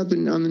anything on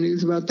the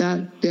news about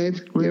that,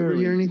 Dave? Rarely, you ever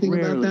hear anything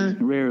about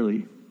that?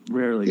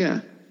 Rarely.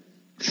 Yeah.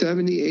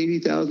 70,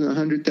 80,000,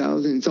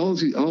 100,000. It's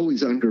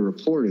always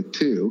underreported,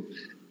 too.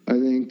 I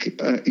think,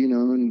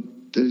 and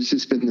there's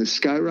just been this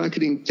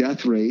skyrocketing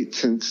death rate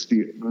since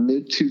the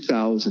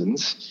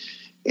mid-2000s,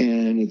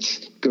 and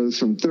it goes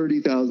from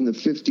 30,000 to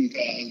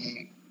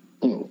 50,000.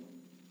 Oh,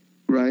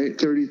 right?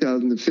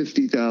 30,000 to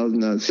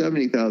 50,000,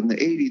 70,000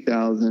 to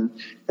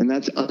 80,000, and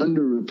that's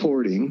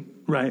underreporting.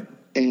 Right.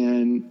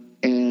 And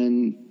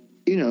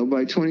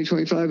by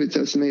 2025, it's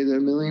estimated that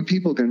 1 million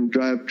people can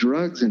drive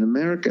drugs in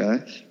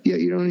America, yet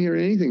you don't hear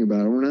anything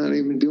about it. We're not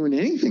even doing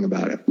anything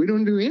about it. We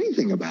don't do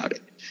anything about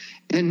it.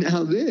 And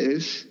now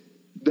this,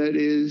 that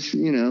is,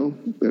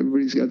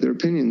 everybody's got their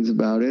opinions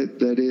about it,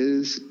 that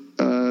is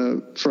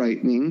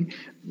frightening,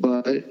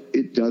 but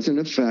it doesn't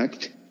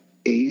affect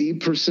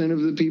 80%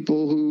 of the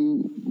people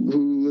who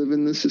live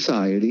in the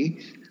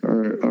society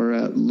are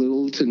at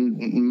little to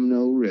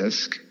no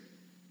risk.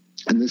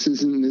 And this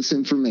isn't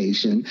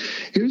misinformation.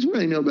 Here's what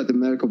I know about the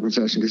medical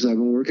profession, because I've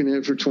been working in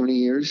it for 20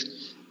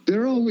 years.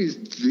 They're always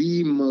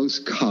the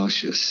most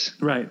cautious.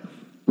 Right.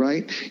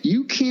 Right?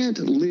 You can't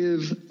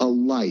live a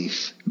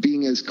life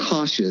being as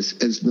cautious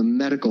as the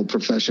medical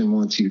profession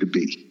wants you to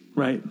be.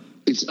 Right.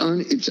 It's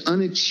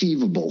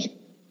unachievable.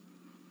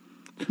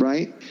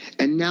 Right?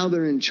 And now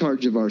they're in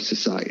charge of our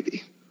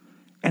society.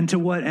 And to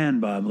what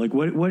end, Bob? Like,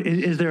 what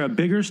is there a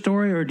bigger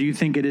story, or do you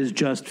think it is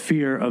just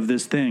fear of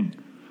this thing?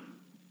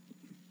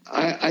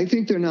 I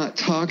think they're not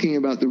talking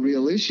about the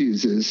real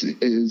issues is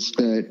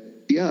that,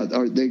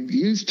 they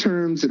use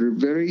terms that are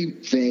very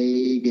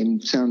vague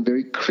and sound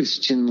very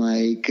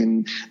Christian-like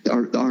and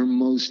are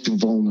most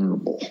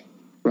vulnerable,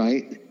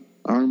 right?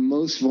 Are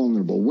most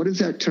vulnerable. What does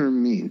that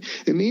term mean?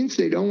 It means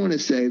they don't want to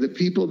say the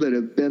people that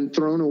have been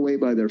thrown away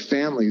by their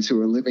families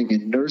who are living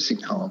in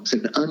nursing homes,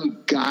 an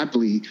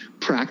ungodly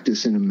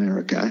practice in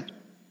America.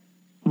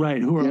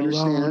 Right, who are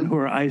alone, who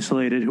are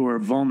isolated, who are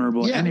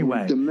vulnerable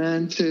anyway.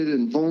 Demented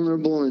and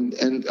vulnerable.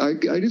 And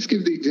I just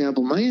give the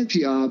example. My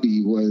Auntie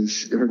Abby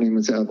her name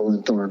was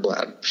Evelyn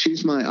Thornblatt.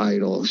 She's my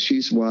idol.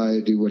 She's why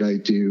I do what I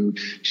do.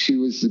 She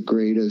was the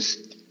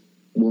greatest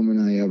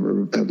woman I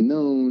ever have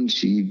known.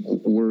 She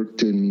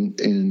worked in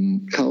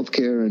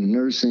healthcare and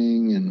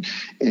nursing,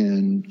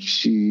 and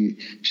she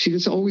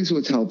just always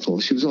was helpful.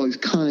 She was always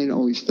kind,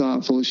 always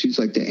thoughtful. She's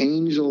like the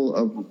angel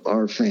of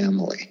our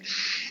family.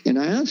 And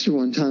I asked her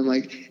one time,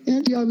 like,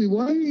 Auntie Abby,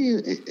 why are you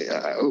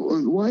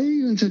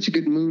in such a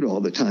good mood all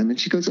the time? And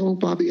she goes, oh,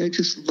 Bobby, I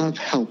just love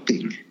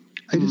helping.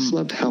 I just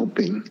love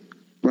helping,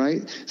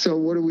 right? So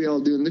what do we all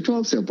do in the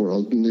 12-step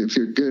world? And if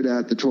you're good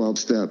at the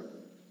 12-step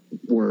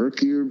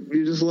work, you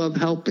just love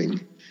helping.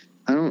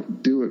 I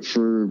don't do it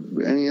for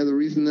any other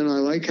reason than I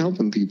like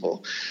helping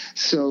people.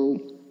 So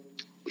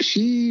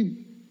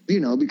she,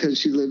 because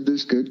she lived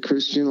this good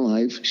Christian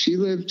life, she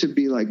lived to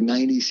be like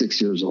 96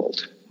 years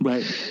old.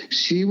 Right.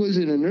 She was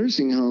in a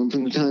nursing home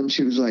from the time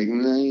she was like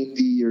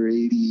 90 or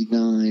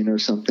 89 or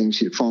something.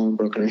 She had fallen and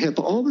broken her hip.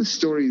 All the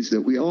stories that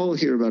we all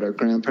hear about our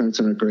grandparents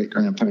and our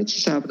great-grandparents.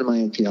 This happened to my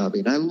Auntie Abby,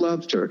 and I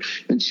loved her.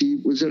 And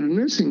she was at a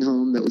nursing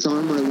home that was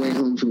on my way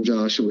home from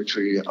Joshua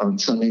Tree. On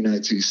Sunday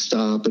nights, we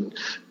stop and,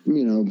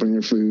 bring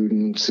her food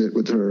and sit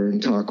with her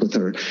and talk with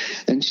her.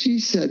 And she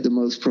said the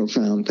most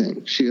profound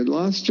thing. She had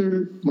lost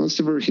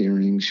most of her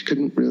hearing. She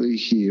couldn't really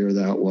hear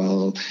that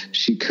well.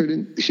 She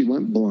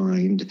went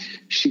blind.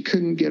 She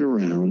couldn't get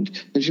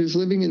around. And she was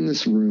living in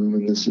this room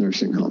in this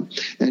nursing home.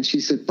 And she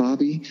said,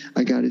 Bobby,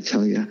 I got to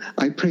tell you,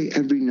 I pray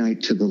every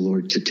night to the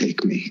Lord to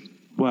take me.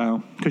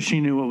 Wow. Because she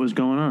knew what was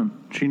going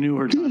on. She knew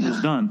her time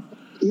was done.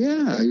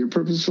 Yeah, your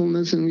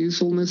purposefulness and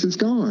usefulness is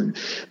gone.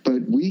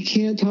 But we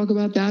can't talk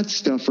about that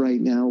stuff right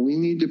now. We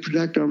need to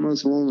protect our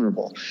most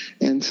vulnerable.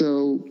 And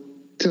so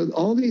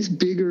all these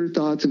bigger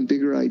thoughts and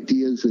bigger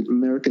ideas that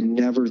America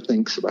never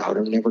thinks about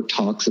or never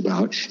talks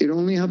about, it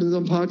only happens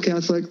on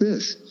podcasts like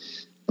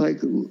this. Like,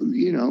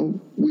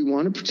 we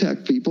want to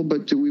protect people,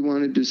 but do we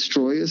want to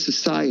destroy a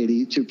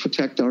society to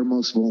protect our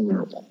most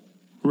vulnerable?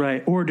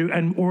 Right. Or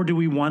do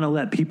we want to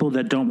let people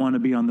that don't want to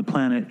be on the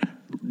planet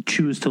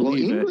choose to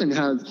leave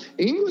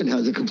England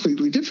has a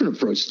completely different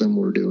approach than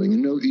we're doing.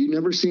 And you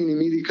never see any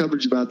media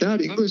coverage about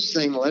that. English is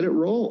saying, let it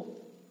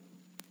roll.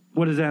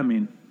 What does that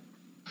mean?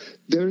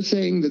 They're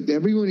saying that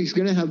everybody's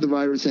going to have the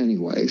virus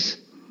anyways.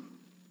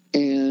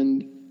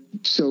 And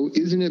so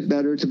isn't it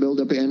better to build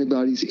up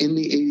antibodies in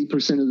the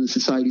 80% of the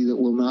society that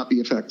will not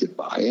be affected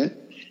by it?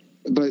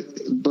 But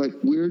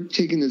we're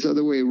taking this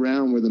other way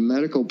around where the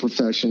medical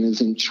profession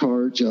is in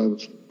charge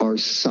of our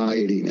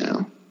society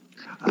now.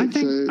 I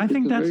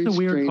think that's the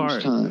weird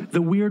part.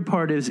 The weird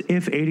part is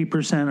if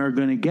 80% are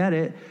going to get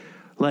it,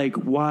 like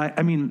why?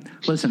 I mean,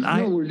 listen,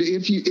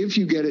 if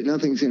you get it,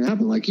 nothing's going to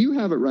happen. Like you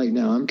have it right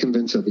now. I'm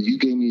convinced of it. You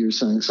gave me your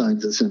signs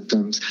and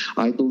symptoms.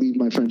 I believe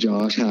my friend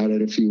Josh had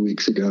it a few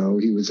weeks ago.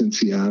 He was in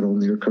Seattle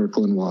near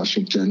Kirkland,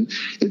 Washington.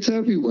 It's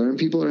everywhere, and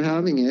people are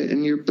having it,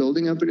 and you're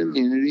building up an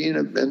immunity,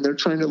 and they're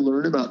trying to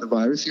learn about the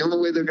virus. The only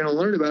way they're going to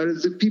learn about it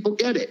is if people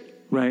get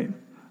it. Right.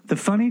 The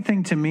funny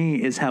thing to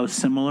me is how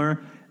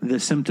similar the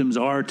symptoms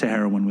are to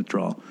heroin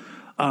withdrawal.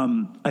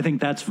 I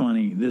think that's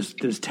funny.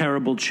 This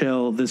terrible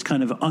chill, this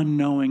kind of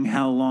unknowing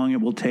how long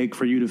it will take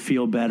for you to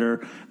feel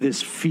better,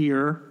 this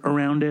fear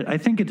around it. I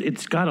think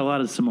it's got a lot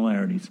of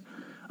similarities.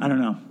 I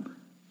don't know.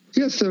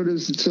 Yeah, so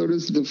does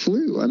the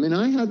flu. I mean,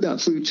 I had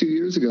that flu 2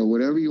 years ago,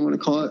 whatever you want to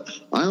call it.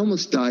 I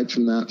almost died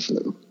from that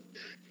flu.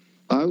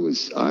 I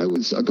was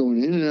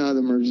going in and out of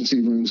the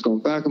emergency rooms, going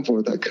back and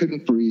forth. I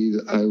couldn't breathe.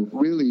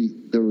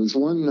 There was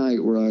one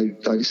night where I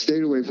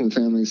stayed away from the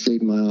family,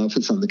 stayed in my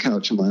office on the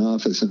couch in my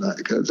office, and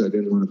because I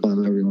didn't want to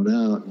bum everyone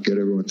out and get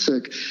everyone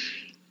sick.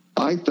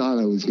 I thought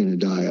I was going to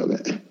die of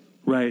it.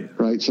 Right.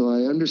 So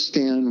I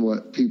understand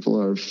what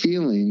people are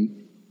feeling.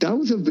 That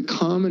was of the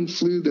common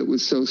flu that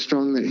was so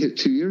strong that hit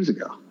 2 years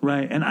ago.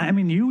 Right. And I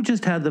mean, you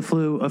just had the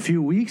flu a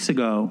few weeks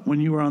ago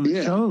when you were on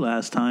the show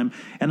last time.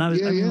 And I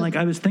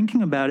was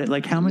thinking about it,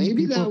 like how many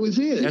people. Maybe that was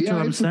it. That's what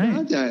I'm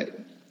saying. That.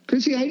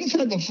 Chrissy, I just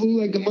had the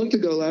flu like a month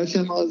ago last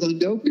time I was on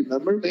Dopey,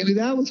 remember? Maybe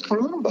that was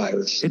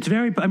coronavirus.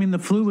 The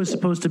flu was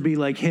supposed to be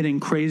like hitting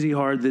crazy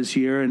hard this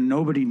year, and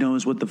nobody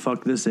knows what the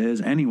fuck this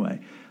is anyway.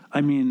 I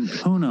mean,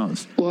 who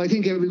knows? Well, I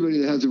think everybody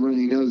that has a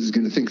runny nose is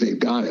going to think they've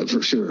got it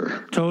for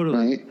sure.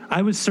 Totally. Right?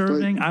 I was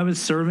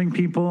serving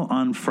people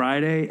on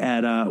Friday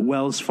at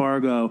Wells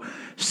Fargo,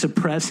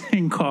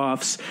 suppressing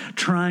coughs,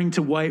 trying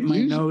to wipe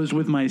my nose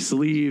with my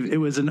sleeve. It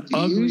was an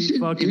ugly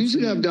fucking You should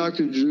scene. have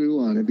Dr.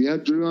 Drew on. Have you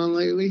had Drew on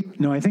lately?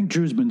 No, I think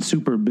Drew's been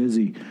super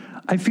busy.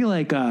 I feel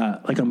like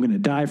I'm going to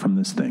die from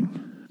this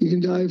thing. You can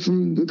die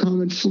from the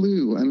common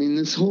flu. I mean,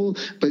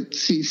 but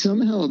see,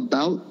 somehow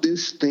about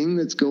this thing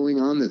that's going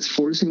on that's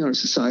forcing our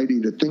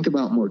society to think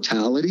about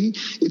mortality,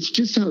 it's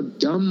just how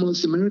dumb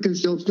most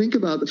Americans don't think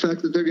about the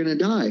fact that they're going to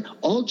die.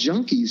 All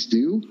junkies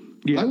do.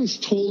 Yeah. I was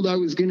told I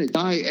was going to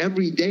die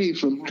every day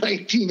from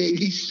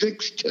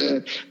 1986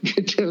 to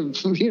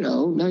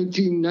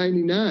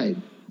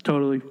 1999.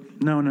 Totally.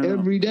 No.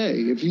 Every day.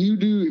 If you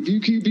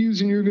keep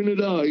using, you're going to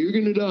die. You're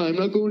going to die. I'm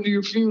not going to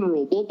your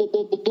funeral. Blah, blah,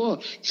 blah, blah, blah.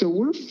 So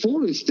we're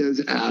forced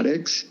as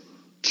addicts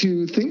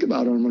to think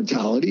about our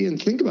mortality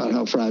and think about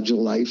how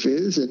fragile life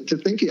is and to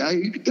think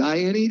you could die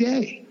any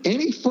day.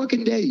 Any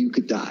fucking day you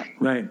could die.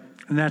 Right.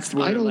 And that's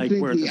where I don't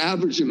think the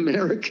average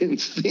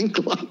Americans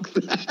think like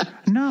that.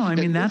 No, I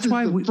mean, that's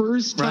why the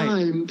first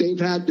time they've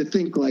had to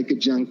think like a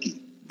junkie.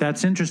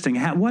 That's interesting.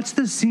 What's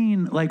the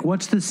scene like?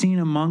 What's the scene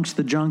amongst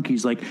the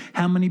junkies? Like,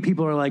 how many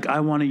people are like, I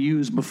want to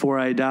use before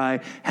I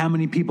die? How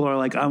many people are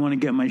like, I want to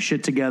get my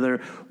shit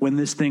together when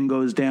this thing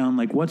goes down?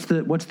 Like, what's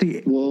the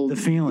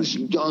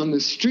feeling? On the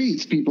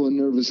streets, people are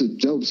nervous that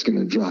dope's going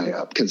to dry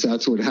up because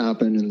that's what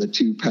happened in the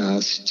two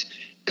past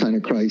kind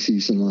of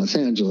crises in Los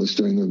Angeles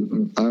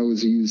I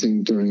was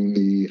using during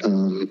the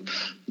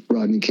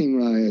Rodney King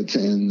riots,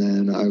 and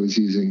then I was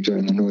using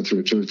during the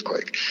Northridge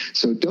earthquake.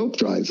 So dope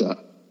dries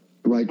up.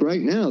 like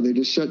right now, they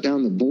just shut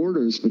down the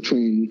borders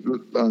between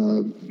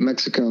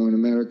Mexico and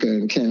America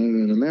and Canada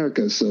and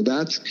America. So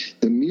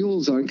the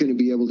mules aren't going to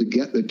be able to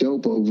get the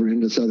dope over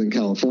into Southern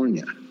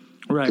California.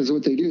 Right. Because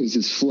what they do is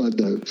just flood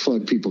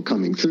people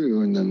coming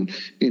through, and then,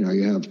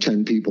 you have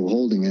 10 people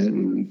holding it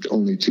and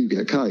only 2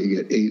 get caught.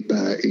 You get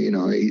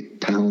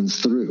 8 pounds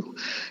through.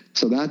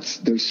 So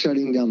they're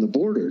shutting down the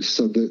borders.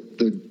 So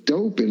the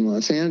dope in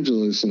Los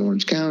Angeles and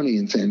Orange County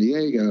and San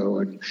Diego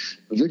and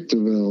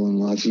Victorville and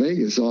Las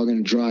Vegas is all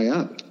going to dry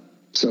up.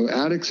 So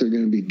addicts are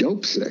going to be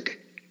dope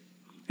sick.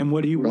 And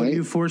what do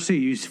you foresee?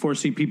 You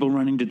foresee people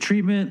running to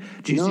treatment?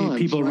 Do you see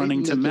people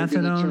running to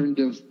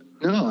methadone?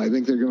 No, I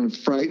think they're going to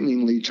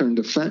frighteningly turn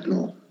to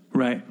fentanyl.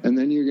 Right. And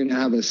then you're going to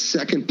have a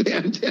second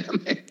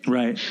pandemic.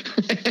 Right.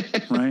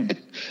 Right.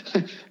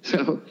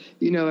 So,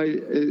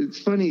 it's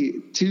funny.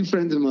 2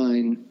 friends of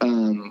mine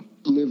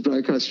lived right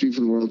across the street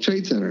from the World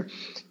Trade Center.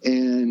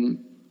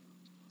 And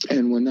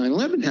when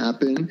 9/11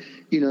 happened,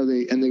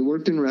 they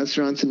worked in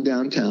restaurants in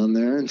downtown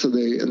there. And so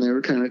they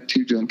were kind of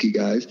 2 junkie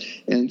guys.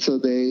 And so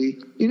they,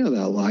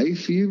 that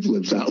life, you've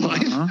lived that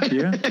life.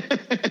 Yeah.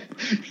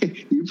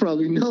 You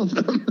probably know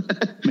them.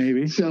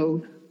 Maybe.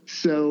 So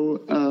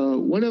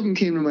one of them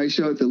came to my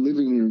show at the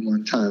living room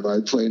one time.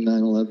 I played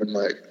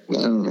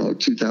 9/11,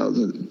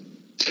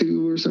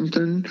 2002 or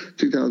something,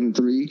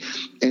 2003.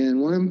 And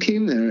one of them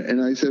came there,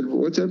 and I said,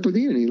 "What's up with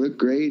you?" And he looked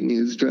great, and he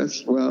was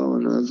dressed well.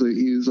 And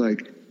he was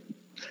like,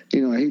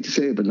 I hate to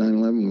say it, but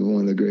 9/11 was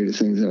one of the greatest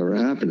things that ever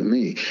happened to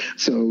me.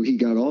 So he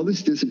got all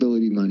this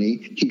disability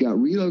money. He got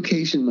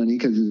relocation money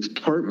because his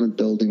apartment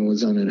building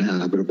was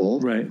uninhabitable.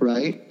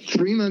 Right.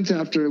 3 months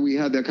after we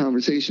had that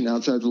conversation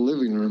outside the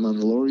living room on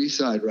the Lower East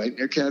Side, right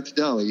near Cat's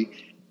Deli,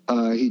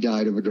 he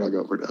died of a drug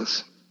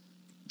overdose.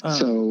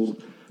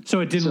 So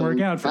it didn't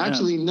work out for him.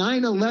 Actually,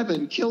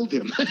 9/11 killed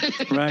him.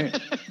 Right.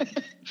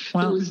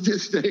 Well, it was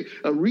just a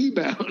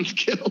rebound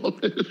kill.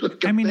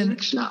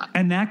 Shot.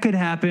 And that could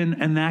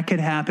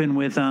happen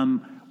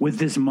with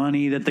this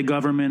money that the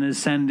government is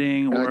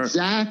sending, or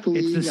exactly.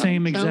 It's the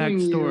same exact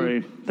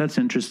story. That's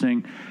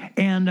interesting.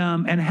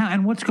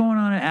 And what's going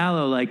on at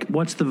Aloe? Like,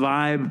 what's the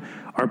vibe?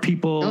 Are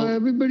people? Oh,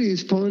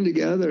 everybody's pulling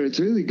together. It's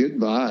a really good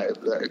vibe.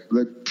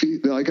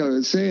 Like I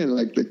was saying,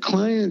 like the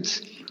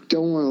clients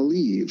don't want to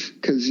leave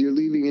because you're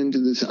leaving into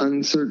this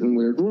uncertain,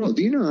 weird world.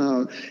 You know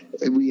how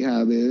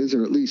rehab is,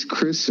 or at least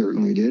Chris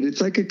certainly did.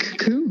 It's like a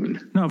cocoon.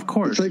 No, of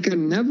course. It's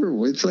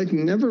like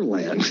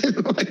Neverland.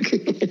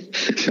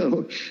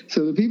 So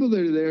the people that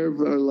are there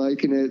are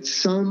liking it.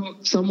 Some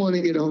want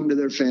to get home to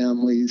their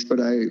families, but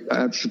I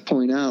have to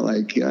point out,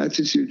 that's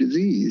just your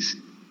disease.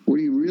 What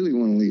do you really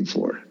want to leave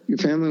for? Your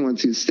family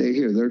wants you to stay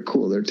here. They're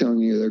cool. They're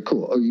telling you they're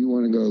cool. Oh, you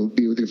want to go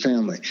be with your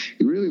family.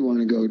 You really want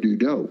to go do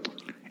dope.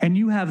 And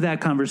you have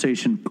that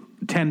conversation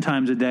 10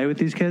 times a day with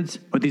these kids,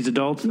 with these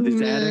adults, with these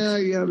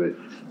addicts? Yeah, but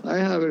I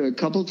have it a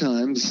couple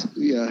times,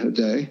 a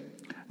day.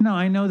 No,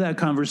 I know that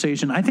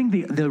conversation. I think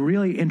the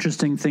really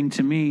interesting thing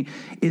to me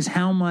is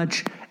how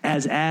much,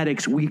 as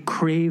addicts, we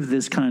crave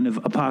this kind of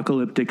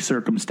apocalyptic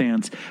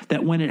circumstance,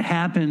 that when it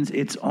happens,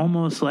 it's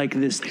almost like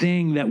this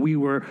thing that we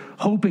were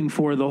hoping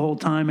for the whole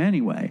time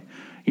anyway.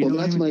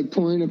 That's my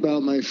point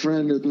about my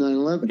friend with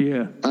 9/11.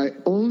 Yeah.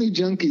 Only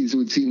junkies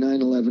would see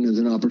 9/11 as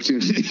an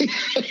opportunity.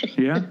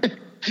 Yeah.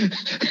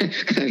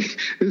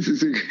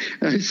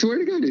 I swear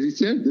to God, he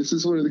said, this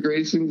is one of the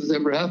greatest things that's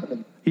ever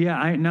happened. Yeah,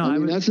 I know. I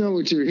mean, that's not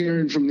what you're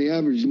hearing from the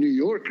average New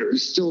Yorker,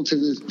 still to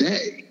this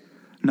day.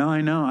 No,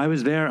 I know. I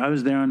was there on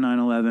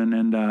 9/11,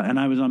 and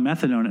I was on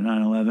methadone at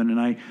 9/11,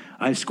 and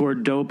I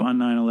scored dope on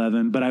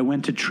 9/11, but I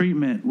went to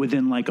treatment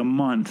within like a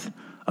month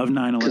of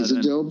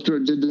 9/11.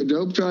 Did the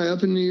dope dry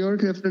up in New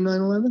York after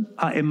 9/11?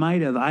 It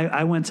might have.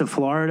 I went to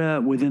Florida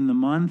within the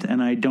month,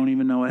 and I don't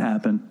even know what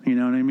happened. You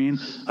know what I mean?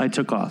 I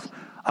took off.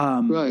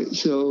 Right.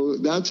 So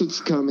that's what's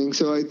coming.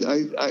 So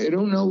I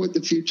don't know what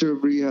the future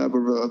of rehab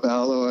or of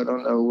Aloe. I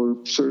don't know.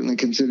 We're certainly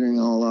considering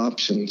all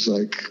options.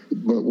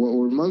 But what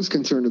we're most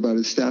concerned about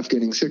is staff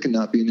getting sick and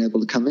not being able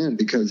to come in,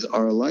 because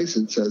our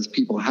license says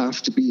people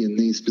have to be in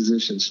these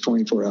positions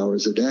 24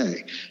 hours a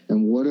day.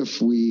 And what if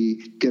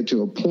we get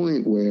to a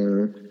point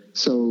where,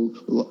 so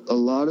a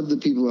lot of the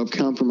people who have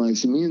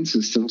compromised immune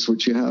systems,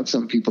 which you have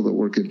some people that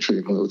work in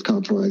treatment with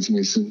compromised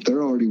immune systems,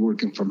 they're already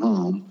working from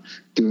home,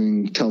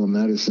 doing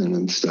telemedicine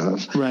and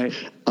stuff. Right.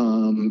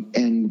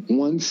 And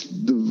once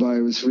the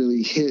virus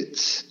really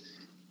hits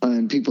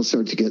and people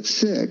start to get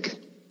sick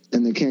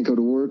and they can't go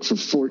to work for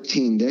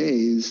 14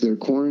 days, they're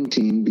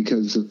quarantined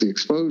because of the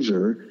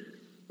exposure,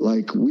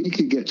 we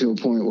could get to a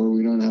point where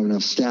we don't have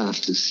enough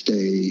staff to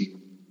stay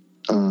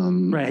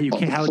right. You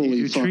can't. How do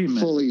you do treatment?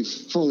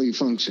 Fully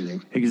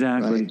functioning.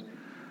 Exactly. Right?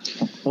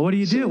 Well, what do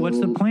you do? What's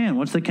the plan?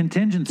 What's the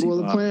contingency? Well,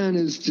 the plan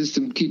is just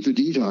to keep the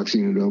detox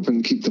unit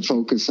open, keep the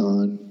focus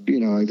on,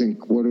 I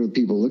think, what are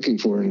people looking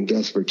for in a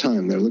desperate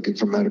time? They're looking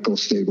for medical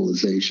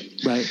stabilization.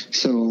 Right.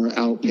 So our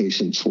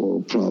outpatients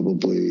will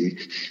probably,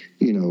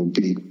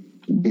 be,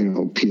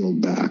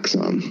 peeled back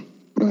some.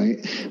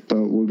 right?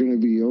 But we're going to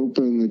be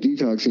open. The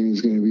detoxing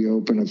is going to be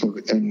open,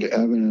 and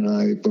Evan and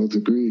I both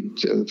agreed,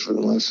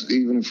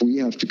 even if we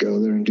have to go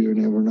there and do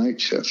an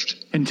overnight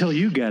shift. Until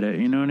you get it,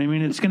 you know what I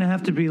mean? It's going to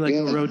have to be like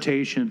a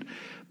rotation.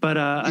 But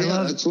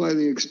that's why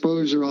the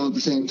exposure all at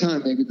the same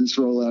time. Maybe this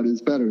rollout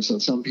is better. So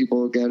some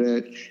people will get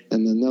it,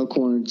 and then they'll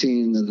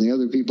quarantine, and then the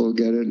other people will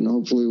get it, and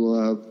hopefully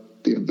we'll have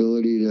the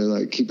ability to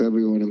like keep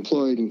everyone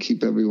employed and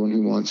keep everyone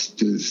who wants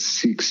to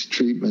seeks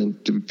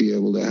treatment to be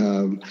able to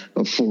have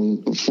a full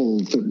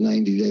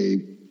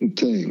 90-day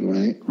thing,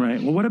 right?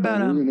 Right. Well, what about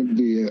we're going to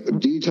be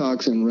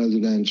detox and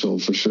residential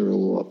for sure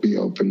will be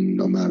open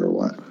no matter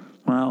what.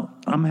 Well,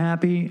 I'm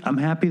happy. I'm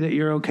happy that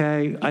you're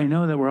okay. I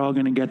know that we're all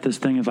going to get this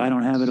thing if I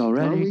don't have it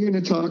already. Are we going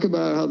to talk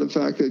about how the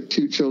fact that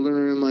 2 children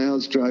are in my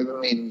house driving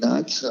me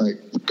nuts? I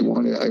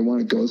want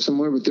to go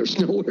somewhere, but there's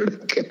nowhere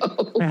to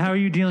go. How are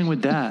you dealing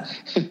with that?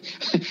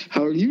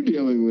 How are you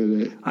dealing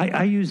with it?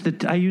 I use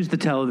the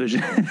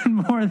television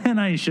more than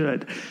I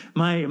should.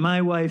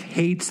 My wife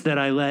hates that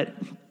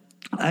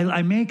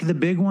I make the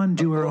big one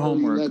do her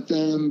homework. You let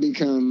them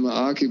become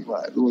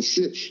occupied. Well,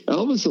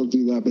 Elvis will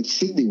do that, but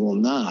Sydney will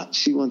not.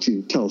 She wants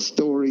you to tell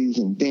stories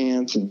and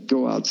dance and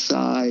go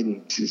outside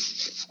and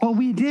just. Well,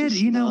 we did,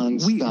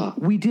 nonstop.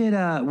 we did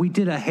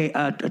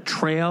a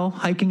trail,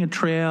 hiking a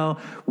trail.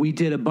 We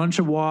did a bunch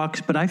of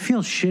walks, but I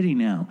feel shitty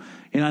now,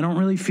 and I don't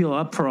really feel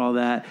up for all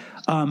that.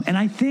 And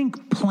I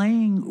think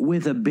playing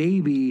with a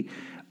baby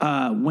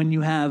when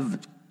you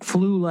have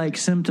flu-like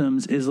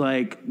symptoms is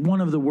like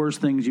one of the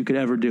worst things you could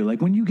ever do.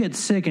 Like when you get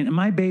sick, and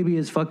my baby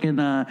is fucking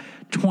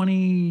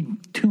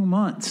 22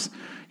 months,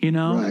 you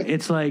know, right.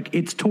 It's like,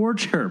 it's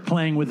torture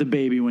playing with a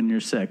baby when you're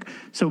sick.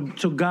 So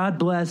God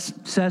bless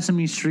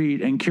Sesame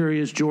Street and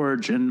Curious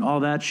George and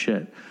all that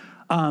shit.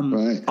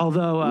 Right.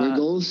 Although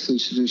Wiggles,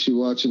 is she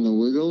watching the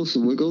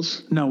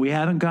Wiggles? No, we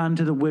haven't gotten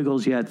to the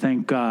Wiggles yet,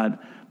 thank God.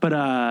 But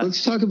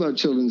let's talk about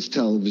children's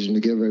television to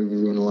give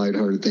everyone a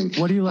lighthearted thing.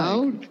 What do you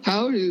like?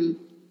 How do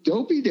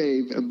Dopey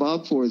Dave and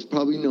Bob Forrest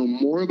probably know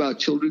more about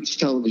children's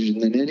television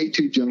than any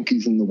 2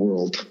 junkies in the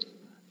world?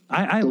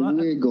 I love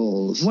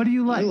Wiggles. What do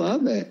you like? I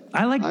love it.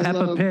 I like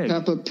Peppa Pig.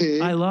 Peppa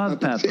Pig. I love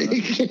Peppa.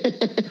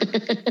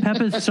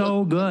 Peppa's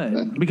so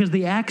good because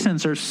the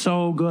accents are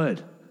so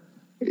good.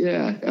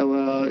 Yeah,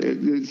 well,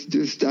 it's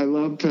just, I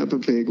love Peppa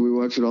Pig. We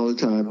watch it all the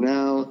time.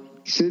 Now,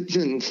 Sid's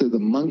into the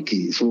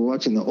Monkeys. We're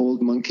watching the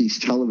old Monkeys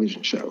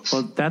television shows.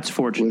 Well, that's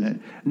fortunate.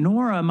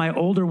 Nora, my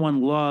older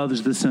one,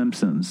 loves The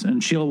Simpsons,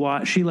 and she'll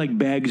watch. She like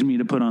begs me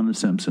to put on The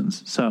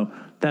Simpsons. So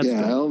that's good.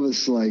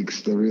 Elvis likes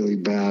the really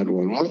bad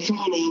one. What's the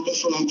one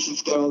Elvis likes?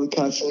 It's got all the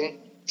cussing.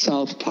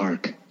 South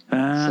Park.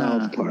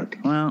 South Park.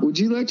 Well, would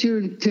you let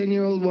your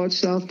 10-year-old watch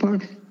South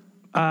Park?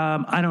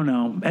 I don't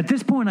know. At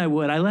this point, I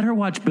would. I let her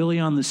watch Billy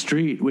on the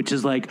Street, which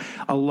is like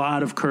a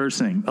lot of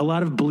cursing, a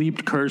lot of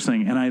bleeped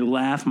cursing, and I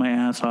laugh my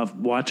ass off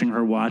watching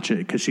her watch it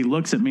because she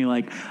looks at me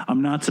like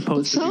I'm not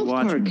supposed to be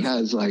watching. South Park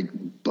has like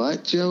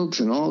butt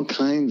jokes and all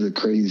kinds of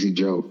crazy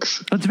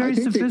jokes. It's very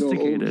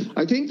sophisticated.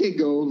 I think they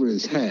go over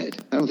his head.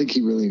 I don't think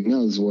he really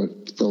knows what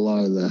a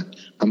lot of the.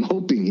 I'm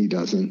hoping he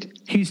doesn't.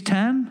 He's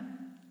 10?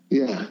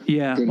 Yeah.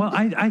 Yeah. Well,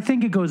 I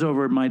think it goes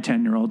over my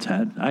 10-year-old's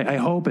head. I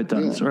hope it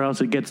does, or else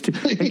it gets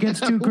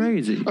too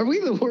crazy. Are we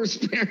the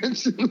worst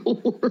parents in the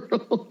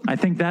world? I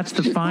think that's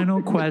the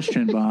final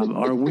question, Bob.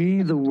 Are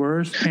we the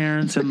worst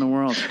parents in the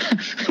world?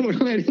 We're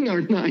letting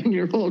our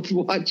 9-year-olds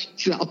watch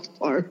South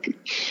Park.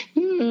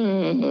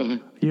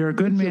 You're a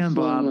good man,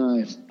 Bob.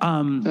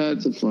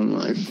 That's a fun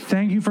life.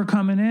 Thank you for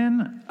coming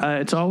in.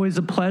 It's always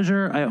a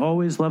pleasure. I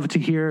always love to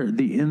hear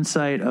the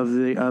insight of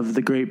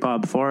the great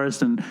Bob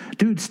Forrest. And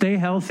dude, stay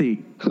healthy.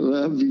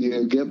 Love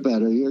you. Get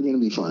better. You're going to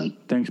be fine.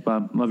 Thanks,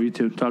 Bob. Love you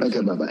too. Talk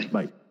soon. Bye-bye.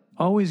 Bye.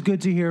 Always good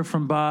to hear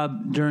from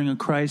Bob during a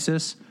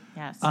crisis.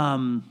 Yes.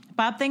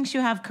 Bob thinks you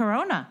have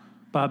corona.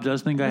 Bob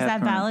does think I have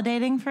corona. Is that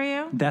validating for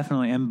you?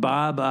 Definitely. And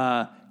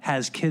Bob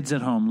has kids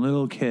at home,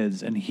 little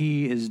kids, and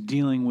he is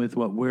dealing with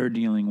what we're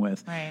dealing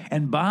with. Right.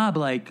 And Bob,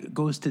 like,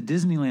 goes to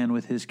Disneyland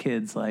with his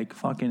kids, like,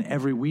 fucking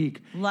every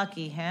week.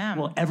 Lucky him.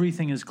 Well,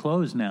 everything is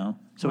closed now.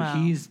 So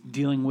he's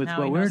dealing with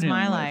what we're dealing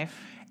my with. Life.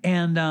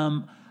 And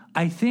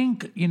I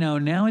think,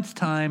 now it's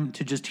time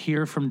to just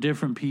hear from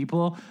different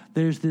people.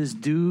 There's this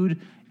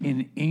dude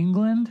in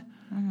England,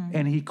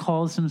 and he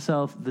calls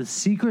himself the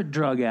secret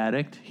drug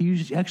addict. He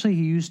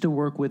used to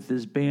work with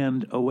this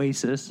band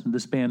Oasis.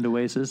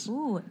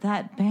 Ooh,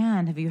 that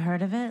band. Have you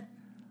heard of it?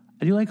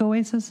 Do you like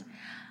Oasis?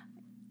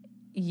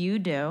 You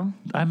do.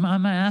 I'm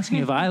not asking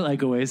if I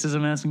like Oasis.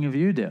 I'm asking if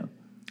you do.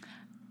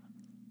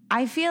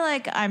 I feel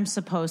like I'm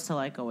supposed to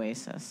like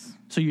Oasis.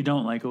 So you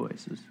don't like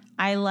Oasis?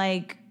 I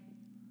like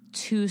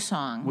 2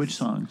 songs. Which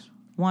songs?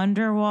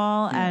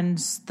 Wonderwall and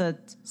the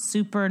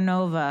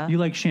Supernova. You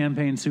like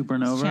Champagne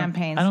Supernova?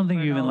 Champagne I don't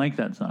think Supernova. you even like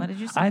that song. What did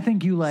you say? I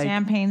think you like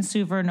Champagne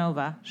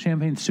Supernova.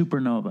 Champagne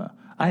Supernova.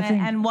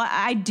 And what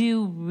I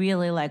do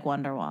really like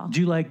Wonderwall. Do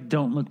you like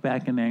Don't Look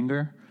Back in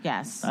Anger?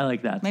 Yes. I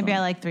like that Maybe song.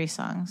 I like 3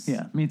 songs.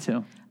 Yeah, me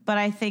too. But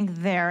I think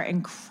they're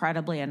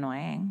incredibly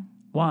annoying.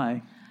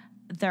 Why?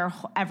 They're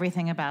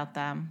everything about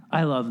them.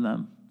 I love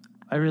them.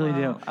 I really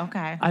do.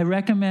 Okay. I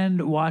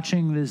recommend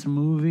watching this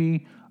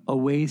movie,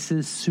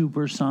 Oasis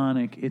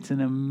Supersonic. It's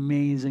an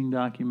amazing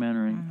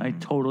documentary. I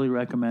totally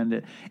recommend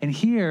it. And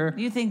here,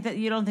 you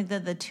don't think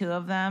that the two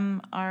of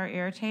them are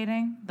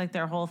irritating, like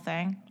their whole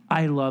thing?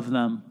 I love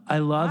them. I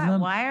love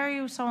them. Why are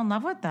you so in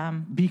love with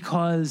them?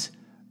 Because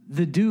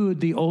the dude,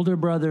 the older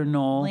brother,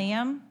 Noel.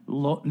 Liam?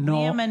 Noel,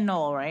 Liam and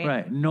Noel, right?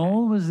 Right.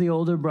 Noel was the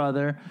older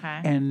brother,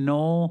 and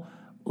Noel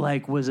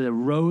was a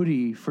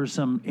roadie for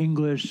some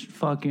English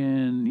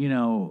fucking,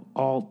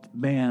 alt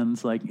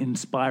bands like In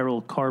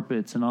Spiral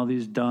Carpets and all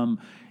these dumb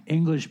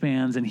English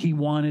bands, and he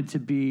wanted to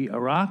be a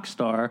rock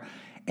star,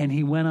 and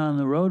he went on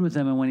the road with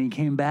them, and when he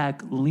came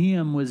back,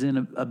 Liam was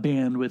in a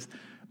band was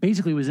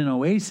in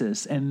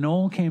Oasis, and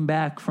Noel came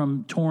back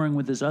from touring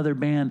with this other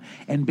band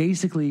and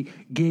basically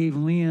gave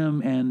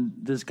Liam and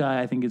this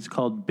guy, I think it's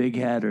called Big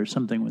Head or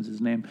something was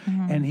his name,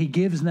 and he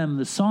gives them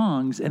the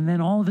songs, and then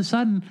all of a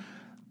sudden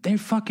they're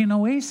fucking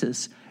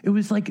Oasis. It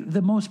was like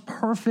the most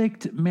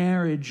perfect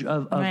marriage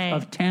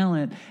of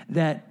talent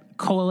that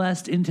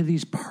coalesced into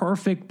these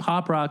perfect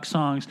pop rock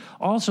songs.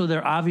 Also,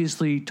 they're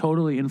obviously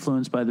totally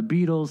influenced by the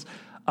Beatles,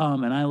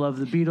 and I love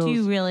the Beatles. Do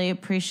you really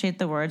appreciate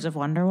the words of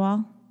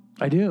Wonderwall?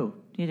 I do.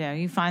 You do.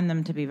 You find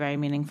them to be very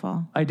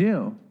meaningful. I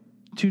do.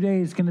 Today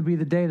is going to be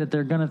the day that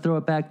they're going to throw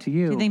it back to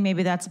you. Do you think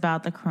maybe that's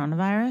about the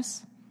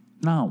coronavirus?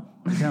 No,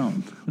 I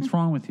don't. What's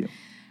wrong with you?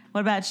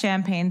 What about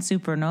Champagne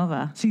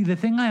Supernova? See, the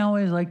thing I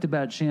always liked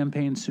about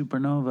Champagne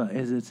Supernova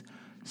is it's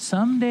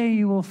someday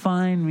you will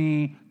find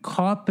me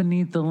caught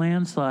beneath the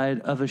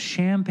landslide of a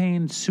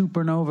champagne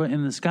supernova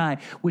in the sky,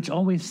 which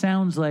always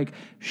sounds like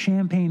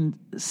champagne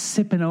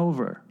sipping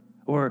over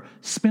or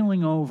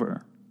spilling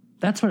over.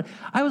 That's what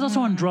I was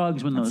also on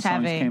drugs when those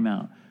songs came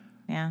out.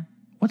 Yeah.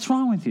 What's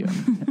wrong with you?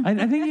 I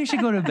think you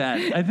should go to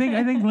bed. I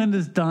think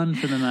Linda's done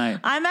for the night.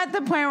 I'm at the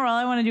point where all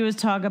I want to do is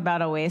talk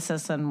about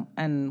Oasis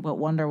and what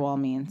Wonderwall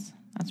means.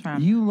 That's right.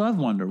 You love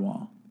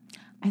Wonderwall.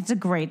 It's a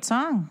great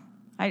song.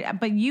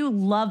 But you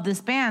love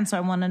this band, so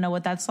I want to know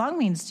what that song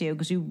means to you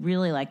because you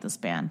really like this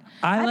band.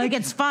 I think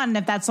it's fun.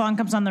 If that song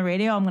comes on the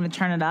radio, I'm going to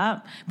turn it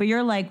up. But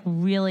you're like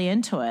really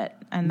into it.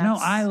 And no,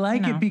 I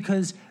like it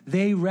because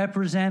they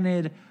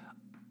represented.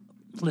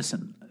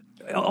 Listen.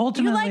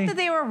 Ultimately, you like that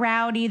they were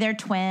rowdy. They're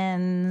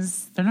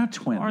twins. They're not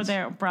twins. Or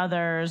they're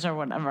brothers or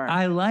whatever.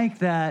 I like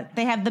that.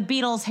 They have the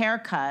Beatles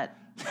haircut.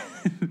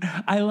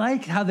 I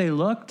liked how they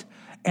looked,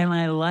 and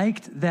I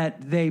liked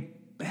that they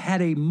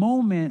had a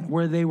moment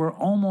where they were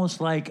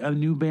almost like a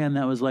new band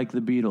that was like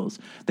the Beatles.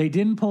 They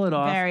didn't pull it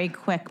off. Very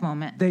quick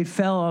moment. They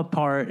fell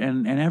apart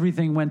and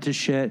everything went to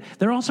shit.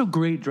 They're also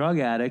great drug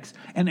addicts.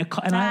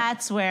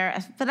 That's what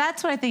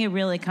I think it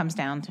really comes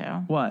down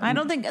to. What? I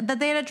don't think that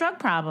they had a drug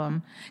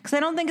problem. Because I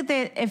don't think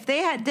if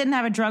they didn't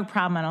have a drug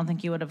problem, I don't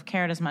think you would have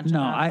cared as much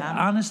about them.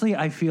 Honestly,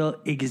 I feel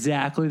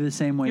exactly the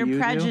same way you do. You're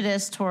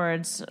prejudiced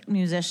towards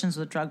musicians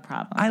with drug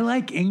problems. I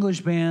like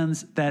English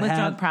bands that have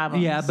drug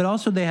problems. Yeah, but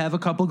also they have a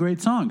couple great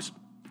songs.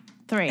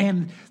 3.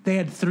 And they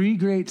had 3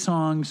 great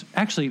songs.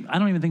 Actually, I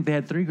don't even think they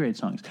had 3 great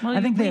songs. Well,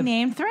 I think they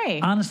named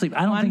 3. Honestly,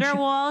 I don't think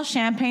Wonderwall,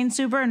 Champagne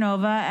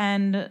Supernova,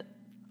 and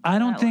I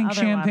don't think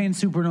Champagne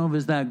Supernova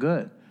is that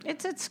good.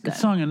 It's good. The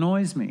song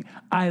annoys me.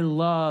 I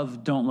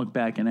love Don't Look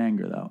Back in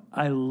Anger, though.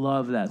 I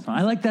love that song.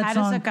 I like that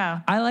song. How does it go?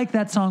 I like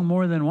that song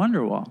more than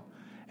Wonderwall.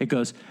 It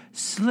goes,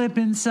 slip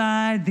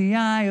inside the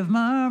eye of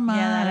my mind.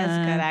 Yeah, that is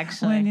good,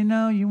 actually. When you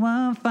know you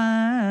won't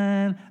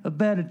find a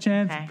better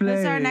chance to play.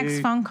 Who's our next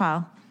phone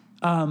call?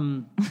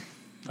 I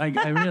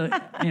really,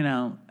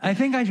 I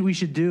think we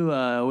should do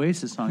a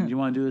Oasis song. Do you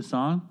want to do a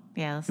song?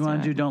 Yeah, let's do. You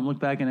want to do Don't Look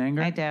Back in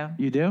Anger? I do.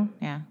 You do?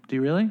 Yeah. Do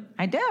you really?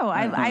 I do.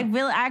 I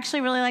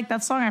actually really like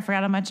that song. I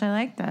forgot how much I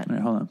liked it. All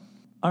right, hold on.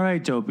 All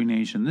right, Dopey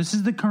Nation. This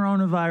is the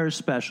coronavirus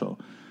special.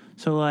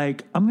 So, I'm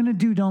going to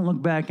do Don't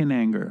Look Back in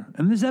Anger.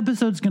 And this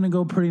episode's going to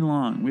go pretty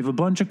long. We have a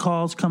bunch of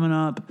calls coming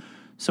up.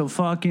 So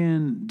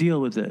fucking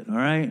deal with it, all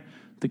right?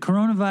 The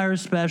coronavirus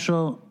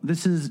special.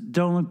 This is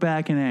Don't Look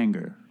Back in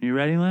Anger. You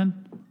ready, Lynn?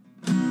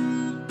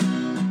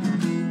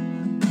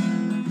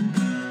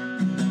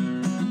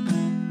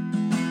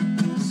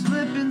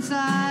 Slip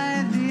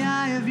inside the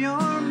eye of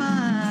your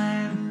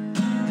mind.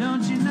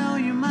 Don't you know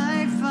you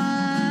might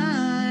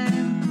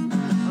find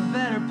a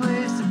better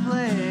place to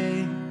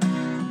play?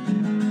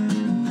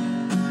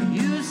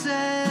 You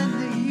said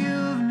that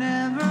you've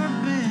never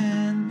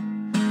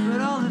been,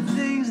 but all the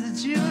things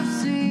that you've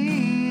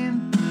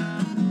seen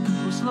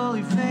will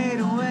slowly fade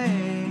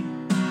away.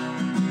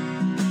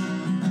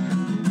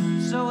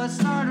 So I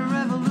start a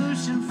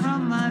revolution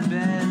from my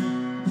bed.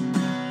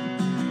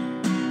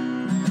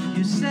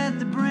 You said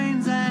the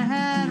brains I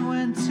had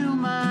went to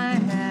my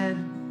head.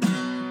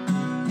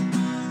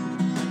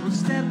 We'll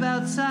step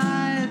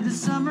outside, the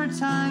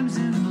summertime's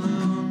in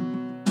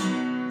bloom.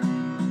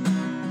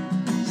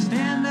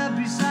 Stand up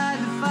beside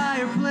the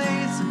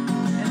fireplace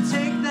and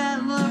take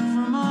that look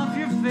from off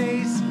your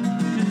face.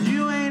 'Cause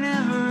you ain't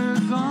ever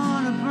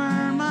gonna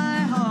burn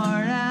my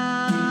heart out.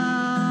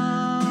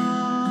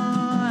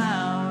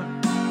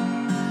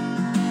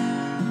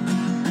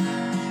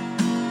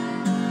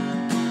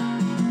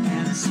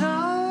 And so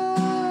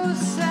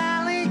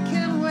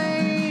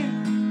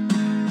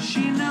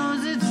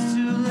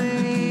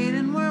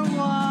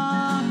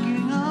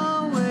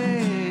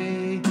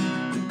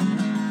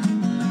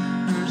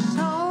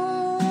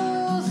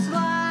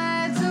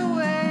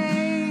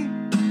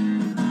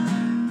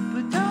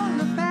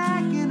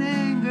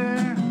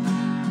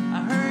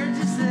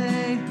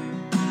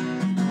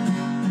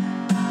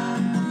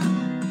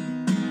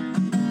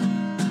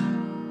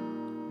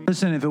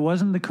Listen, if it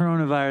wasn't the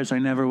coronavirus, I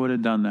never would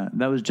have done that.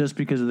 That was just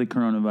because of the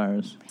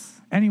coronavirus.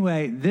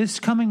 Anyway, this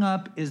coming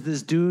up is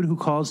this dude who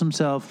calls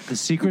himself the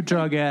secret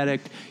drug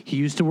addict. He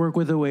used to work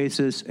with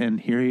Oasis, and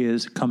here he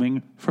is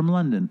coming from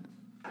London.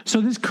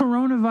 So this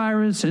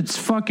coronavirus, it's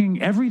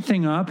fucking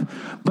everything up,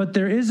 but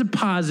there is a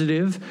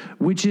positive,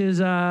 which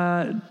is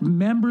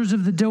members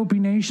of the Dopey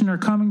Nation are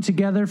coming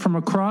together from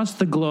across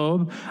the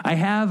globe. I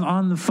have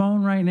on the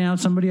phone right now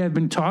somebody I've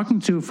been talking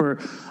to for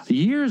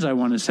years, I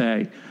want to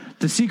say.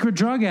 The secret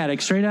drug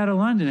addict, straight out of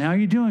London. How are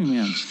you doing,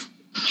 man?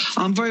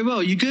 I'm very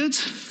well. You good?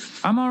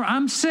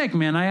 I'm sick,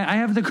 man. I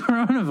have the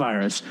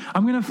coronavirus.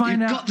 I'm going to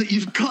find out.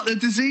 You've got the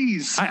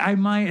disease. I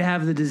might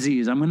have the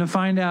disease. I'm going to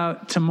find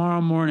out tomorrow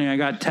morning. I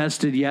got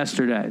tested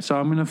yesterday. So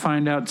I'm going to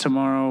find out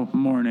tomorrow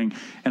morning,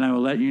 and I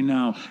will let you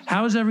know.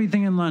 How's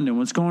everything in London?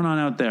 What's going on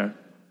out there?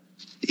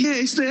 Yeah,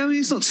 it's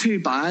not too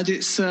bad.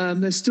 It's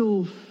there's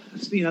still,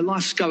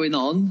 life's going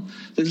on.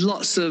 There's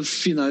lots of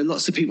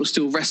people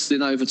still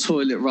wrestling over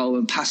toilet roll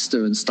and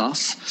pasta and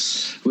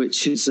stuff,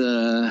 which is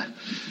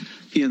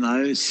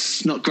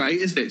it's not great,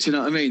 is it? Do you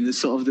know what I mean? It's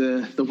sort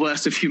of the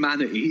worst of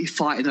humanity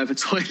fighting over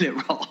toilet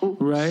roll.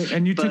 Right.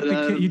 And you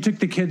took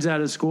the kids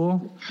out of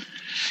school?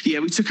 Yeah,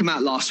 we took them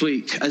out last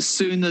week. As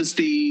soon as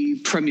the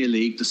Premier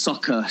League, the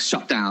soccer,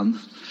 shut down,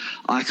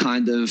 I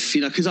kind of,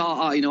 because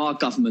our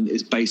government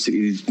is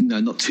basically,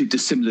 not too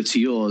dissimilar to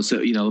yours.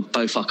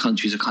 Both our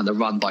countries are kind of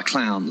run by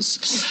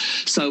clowns.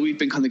 So we've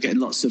been kind of getting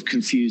lots of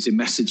confusing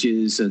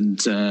messages and,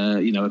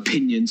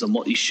 opinions on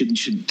what you should and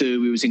shouldn't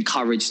do. We was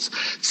encouraged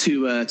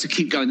to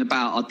keep going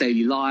about our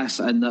daily life,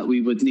 and that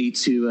we would need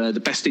to, the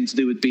best thing to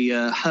do would be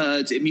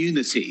herd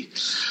immunity,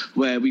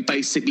 where we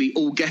basically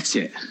all get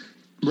it.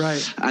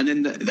 Right. And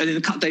then a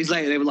couple of days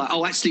later, they were like,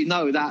 oh, actually,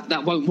 no,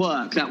 that won't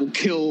work. That will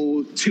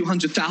kill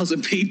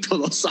 200,000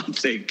 people or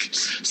something.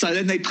 So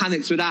then they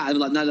panicked with that and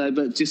were like, no,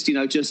 but just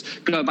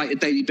go about your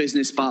daily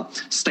business,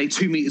 but stay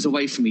 2 meters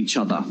away from each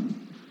other.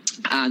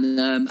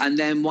 And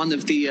then one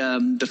of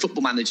the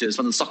football managers,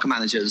 one of the soccer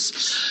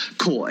managers,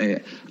 caught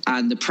it,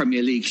 and the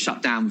Premier League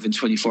shut down within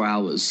 24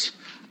 hours.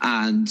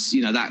 And,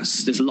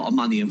 there's a lot of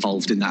money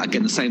involved in that.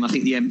 Again, the same, I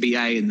think the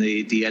NBA and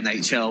the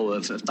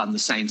NHL have done the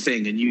same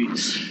thing. And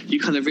you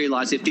kind of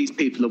realise if these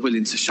people are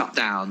willing to shut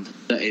down,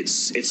 that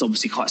it's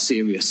obviously quite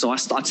serious. So I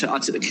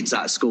took the kids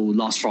out of school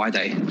last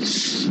Friday.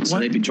 So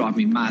they've been driving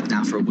me mad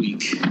now for a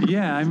week.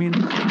 Yeah,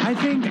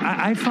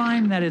 I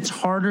find that it's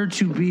harder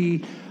to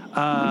be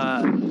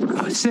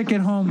sick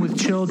at home with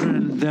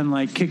children than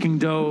like kicking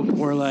dope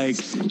or like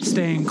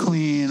staying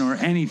clean or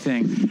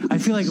anything. I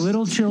feel like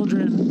little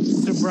children,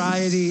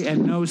 sobriety,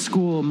 and no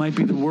school might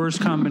be the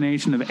worst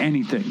combination of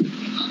anything.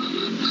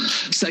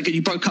 So again,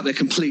 you broke up there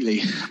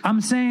completely.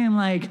 I'm saying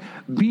like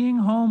being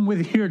home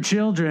with your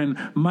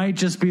children might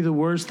just be the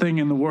worst thing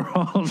in the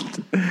world.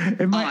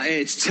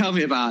 Tell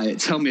me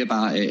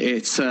about it.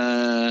 It's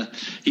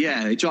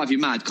they drive you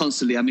mad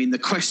constantly. I mean, the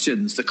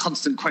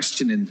constant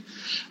questioning.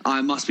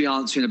 I must be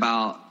answering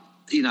about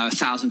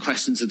 1,000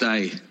 questions a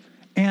day.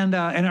 And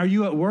are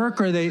you at work,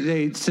 or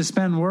they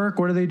suspend work?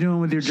 What are they doing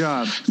with your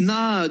job?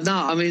 No.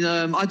 I mean,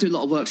 I do a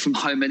lot of work from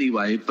home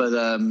anyway, but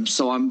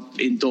so I'm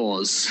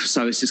indoors.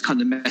 So it's just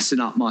kind of messing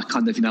up my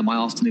kind of my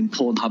afternoon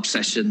Pornhub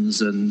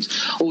sessions and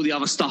all the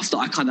other stuff that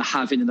I kind of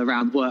have in and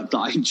around work that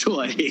I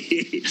enjoy.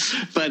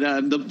 But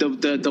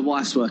the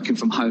wife's working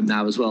from home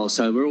now as well,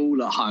 so we're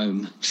all at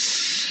home.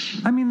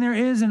 I mean, there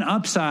is an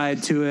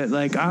upside to it.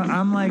 Like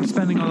I'm like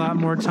spending a lot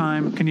more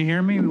time. Can you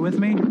hear me? With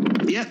me?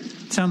 Yep.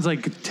 Sounds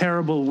like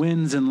terrible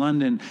winds in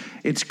London.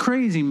 It's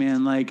crazy,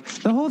 man. Like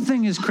the whole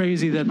thing is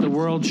crazy that the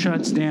world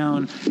shuts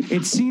down.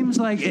 It seems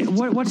like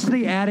what's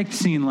the addict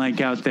scene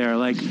like out there?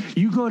 Like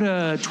you go to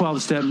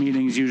 12-step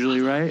meetings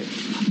usually, right?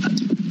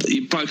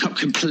 You broke up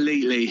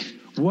completely.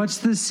 What's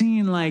the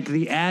scene like?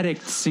 The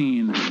addict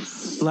scene,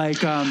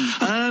 like.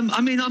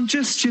 I mean, I'm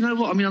just. You know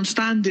what? I mean, I'm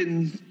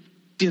standing.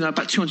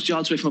 About 200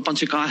 yards away from a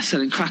bunch of guys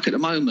selling crack at the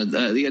moment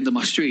at the end of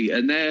my street,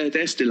 and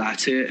they're still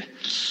at it.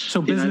 So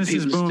business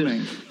is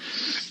booming.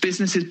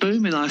 Business is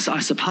booming, I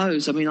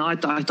suppose. I mean, I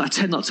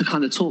tend not to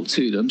kind of talk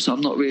to them, so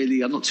I'm not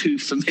too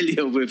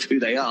familiar with who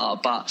they are.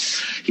 But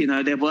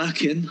they're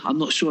working. I'm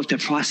not sure if their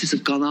prices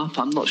have gone up.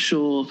 I'm not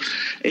sure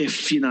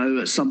if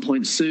at some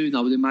point soon,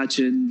 I would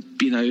imagine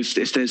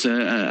if there's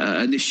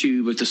an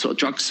issue with the sort of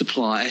drug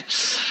supply,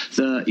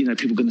 that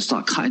people are going to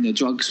start cutting their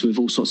drugs with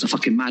all sorts of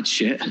fucking mad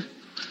shit.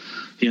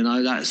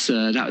 That's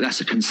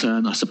a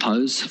concern, I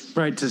suppose.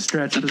 Right, to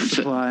stretch the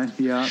supply,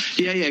 yeah.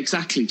 Yeah,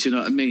 exactly, do you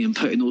know what I mean? And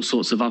putting all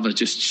sorts of other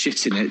just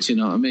shit in it, do you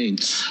know what I mean?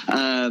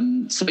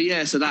 So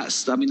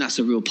that's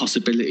a real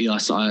possibility,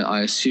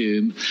 I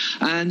assume.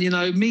 And,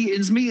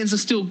 meetings are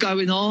still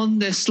going on.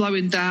 They're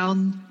slowing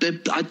down.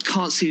 I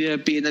can't see there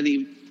being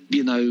any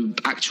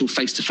actual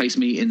face-to-face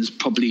meetings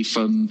probably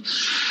from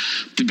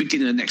the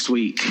beginning of next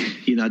week.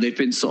 They've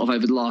been sort of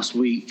over the last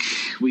week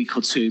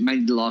or two,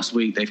 mainly the last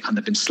week, they've kind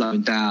of been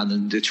slowing down,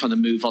 and they're trying to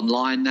move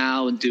online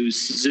now and do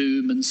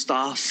Zoom and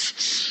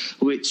stuff,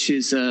 which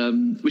is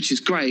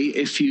great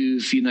if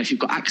you've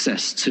got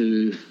access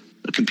to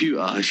a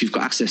computer, if you've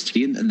got access to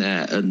the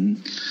internet, and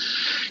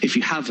if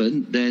you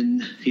haven't,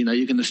 then, you know,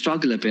 you're going to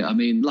struggle a bit. I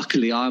mean,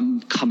 luckily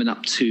I'm coming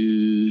up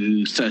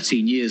to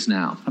 13 years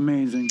now.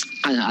 Amazing.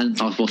 And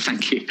well,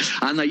 thank you.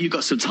 I know you've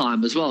got some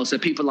time as well. So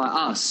people like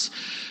us,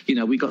 you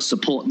know, we've got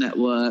support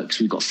networks,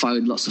 we've got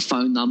lots of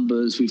phone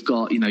numbers, we've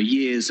got, you know,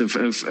 years of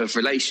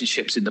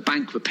relationships in the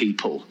bank with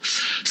people.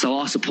 So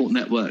our support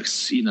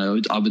networks, you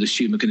know, I would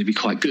assume are going to be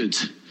quite good.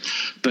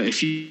 But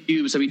if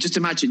I mean, just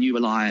imagine you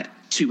were like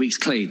 2 weeks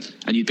clean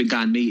and you'd been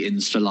going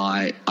meetings for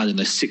like, I don't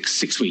know,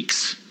 six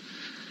weeks.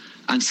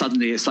 And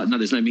suddenly it's like, no,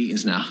 there's no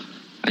meetings now.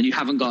 And you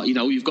haven't got, you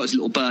know, you've got this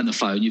little burner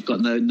phone. You've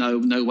got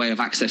no way of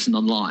accessing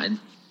online.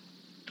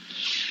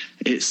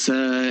 It's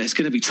going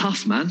to be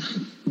tough, man.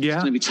 Yeah.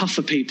 It's going to be tough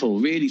for people,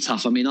 really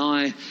tough. I mean,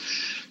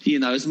 you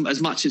know,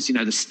 as much as, you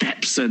know, the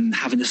steps and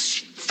having this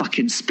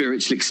fucking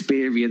spiritual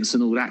experience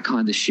and all that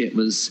kind of shit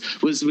was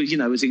you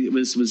know, it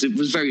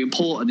was very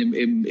important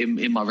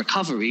in my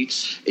recovery.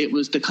 It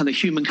was the kind of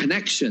human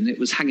connection. It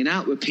was hanging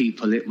out with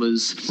people. It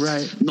was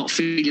not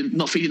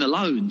feeling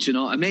alone. Do you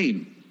know what I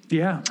mean?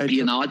 Yeah,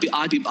 you know, I'd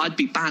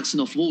be bouncing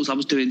off walls. I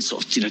was doing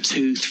sort of, you know,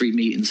 2-3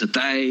 meetings a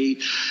day,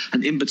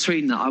 and in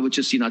between that, I would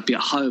just, you know, I'd be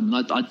at home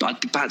and I'd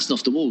be bouncing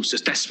off the walls,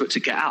 just desperate to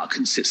get out. I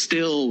couldn't sit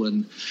still,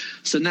 and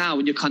so now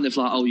when you're kind of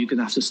like, oh, you're going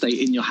to have to stay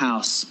in your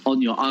house on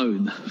your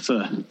own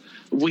for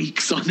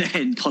weeks on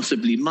end,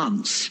 possibly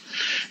months.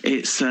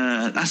 That's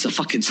a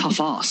fucking tough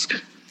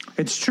ask.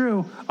 It's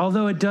true,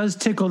 although it does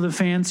tickle the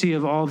fancy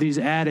of all these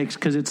addicts,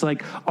 because it's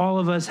like all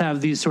of us have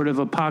these sort of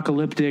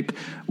apocalyptic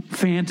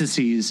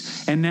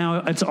fantasies, and now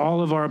it's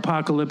all of our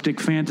apocalyptic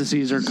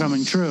fantasies are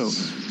coming true,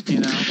 you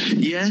know?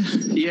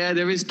 Yeah,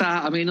 there is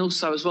that. I mean,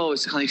 also as well,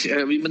 it's kind of,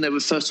 I mean, when they were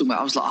first talking about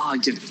it, I was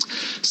like,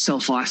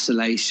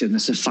 self-isolation,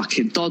 that's a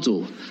fucking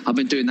doddle. I've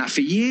been doing that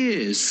for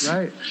years.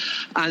 Right.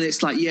 And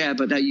it's like, yeah,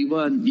 but you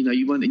weren't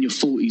in your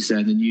 40s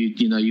then, and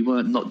you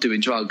weren't not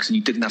doing drugs, and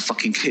you didn't have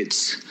fucking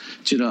kids.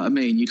 Do you know what I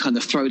mean? You kind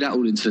of throw that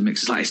all into the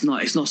mix. It's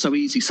like, it's not so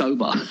easy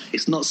sober.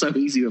 It's not so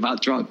easy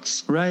without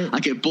drugs. Right. I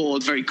get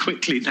bored very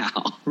quickly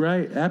now.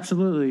 Right.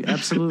 Absolutely.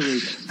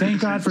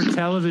 Thank God for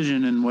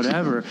television and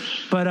whatever.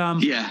 But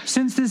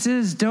since this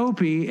is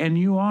Dopey and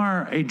you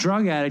are a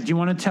drug addict, do you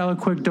want to tell a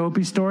quick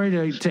Dopey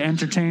story to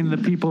entertain the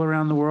people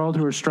around the world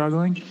who are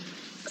struggling?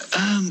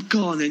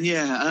 Go on then,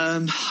 yeah.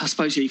 I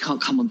suppose, you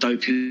can't come on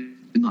Dopey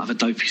and not have a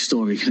Dopey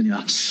story, can you?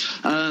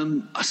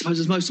 I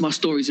suppose as most of my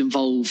stories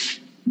involve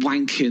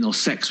wanking or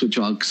sex with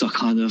drugs, I'll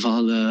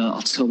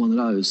tell one of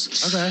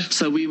those. Okay.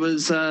 So we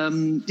was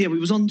on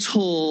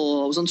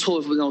tour. I was on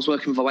tour when I was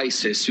working with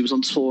Oasis. We was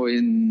on tour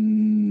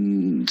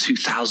in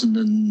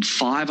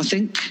 2005, I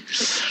think.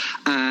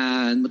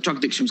 And my drug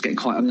addiction was getting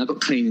I got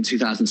clean in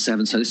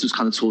 2007, so this was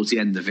kind of towards the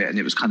end of it, and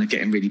it was kind of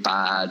getting really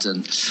bad,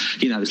 and,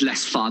 you know, it was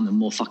less fun and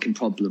more fucking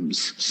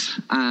problems.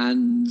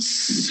 And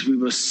we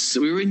were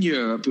in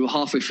Europe. We were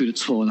halfway through the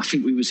tour, and I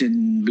think we was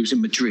in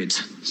Madrid.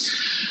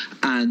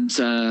 And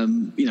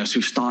you know, so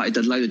we've started.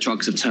 A load of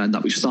drugs have turned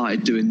up. We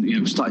started doing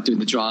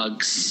the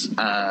drugs.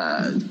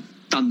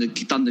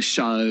 Done the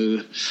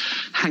show,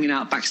 hanging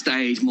out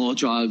backstage, more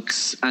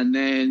drugs, and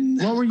then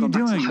what were you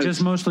doing?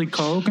 Just mostly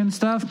coke and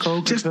stuff.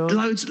 Just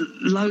loads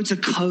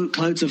of coke,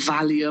 loads of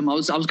Valium. I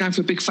was going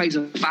through a big phase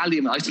of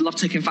Valium. I used to love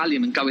taking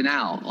Valium and going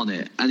out on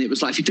it. And it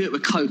was like, if you do it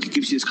with coke, it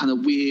gives you this kind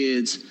of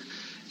weird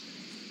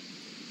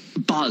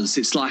buzz.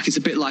 It's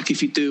a bit like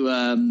if you do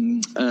a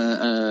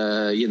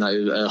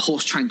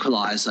horse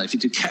tranquilizer. If you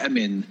do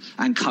ketamine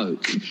and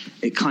coke,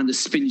 it kind of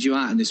spins you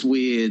out in this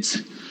weird.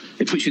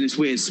 It puts you in this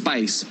weird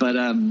space. But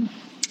and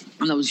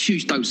I was a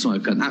huge dope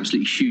smoker, an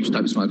absolutely huge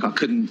dope smoker. I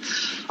couldn't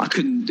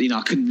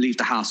leave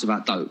the house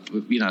without dope,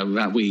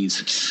 without weed.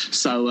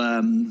 So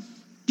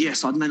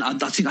yes, I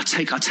think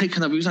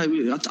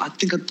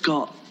I'd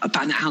got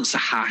about an ounce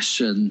of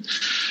hash and,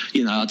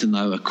 I don't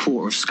know, a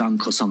quarter of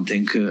skunk or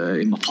something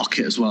in my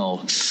pocket as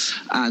well.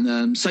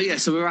 And so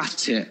we're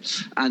at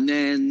it. And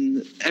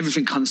then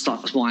everything kind of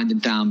starts winding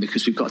down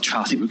because we've got to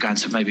try. I think we're going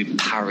to maybe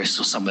Paris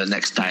or somewhere the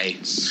next day.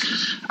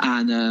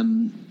 And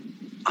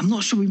I'm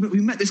not sure. We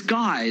met this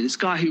guy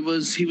who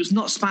was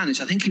not Spanish.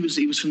 I think he was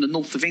from the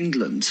north of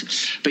England,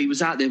 but he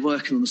was out there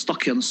working on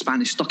the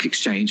Spanish stock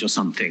exchange or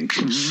something.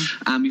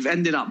 Mm-hmm. And we've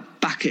ended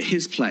up back at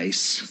his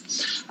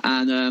place.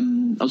 And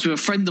I was with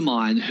a friend of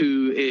mine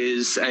who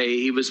he's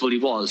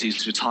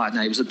retired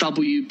now. He was a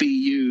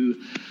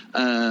WBU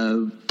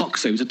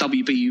boxer. He was a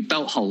WBU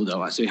belt holder,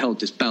 right? So he held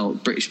this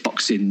belt, British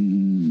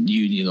Boxing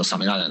Union or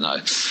something, I don't know.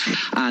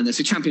 And it's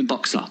a champion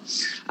boxer.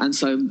 And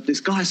so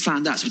this guy's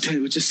found out. So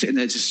we're just sitting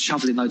there, just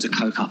shoveling loads of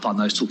coke up our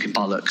nose, talking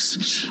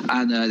bollocks.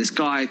 And this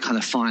guy kind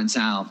of finds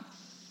out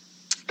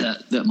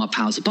that my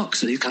pal's a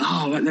boxer. He's going,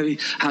 can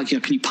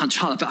you punch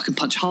hard? I bet I can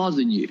punch harder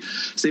than you.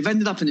 So they've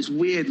ended up in this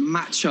weird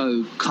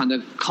macho kind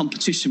of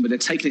competition where they're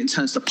taking it in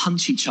turns to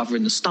punch each other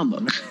in the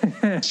stomach.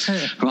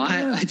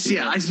 Right?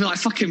 It's like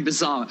fucking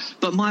bizarre.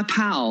 But my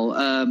pal,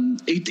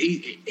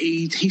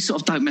 he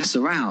sort of don't mess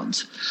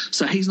around.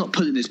 So he's not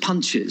pulling his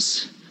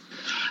punches.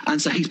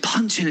 And so he's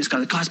punching this guy.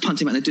 The guy's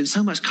punching him, and they're doing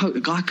so much coke.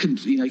 The guy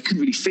couldn't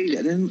really feel it.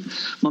 And then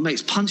my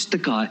mates punched the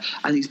guy,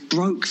 and he's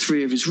broke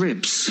 3 of his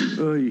ribs.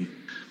 Oy.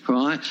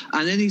 right?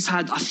 And then he's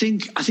had, I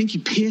think he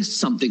pierced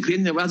something. I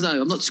don't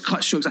know, I'm not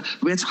quite sure exactly.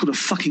 We had to call a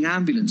fucking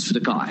ambulance for the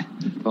guy,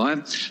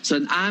 right? So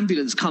an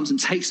ambulance comes and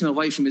takes him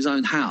away from his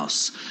own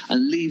house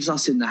and leaves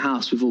us in the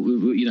house with all,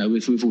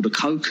 with all the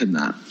coke and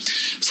that.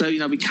 So,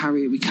 we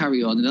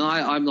carry on. And then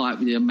I'm like,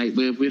 mate,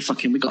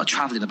 we got to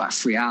travel in about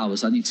 3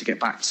 hours. I need to get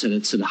back to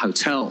the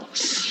hotel.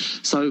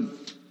 So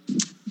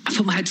I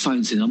put my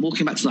headphones in. I'm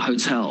walking back to the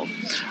hotel,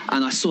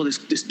 and I saw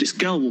this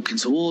girl walking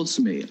towards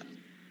me.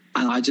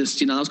 And I just,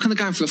 I was kind of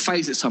going through a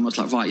phase at the time. I was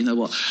like, right, you know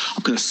what?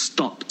 I'm going to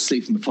stop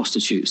sleeping with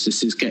prostitutes.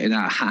 This is getting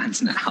out of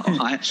hand now.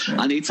 Right?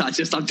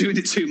 I'm doing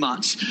it too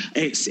much.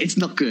 It's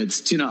not good.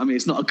 Do you know what I mean?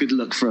 It's not a good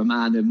look for a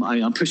man. And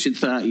I'm pushing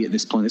 30 at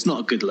this point. It's not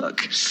a good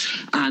look.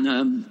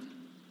 And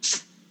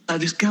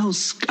this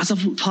girl's, as I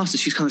walked past her,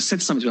 she's kind of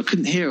said something to me. I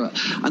couldn't hear her.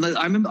 And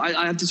I remember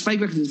I had this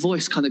vague record of his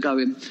voice kind of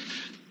going,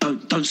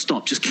 don't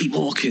stop. Just keep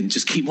walking.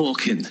 Just keep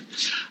walking.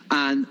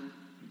 And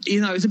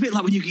it's a bit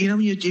like when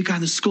you're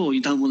going to score,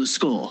 you don't want to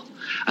score,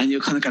 and you're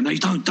kind of going, no, you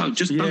don't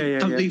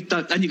leave,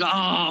 don't. And you go,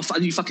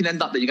 and you fucking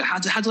end up there. You go, how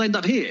did I end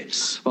up here,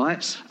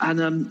 right?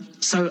 And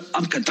so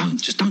I'm going, don't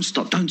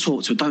stop, don't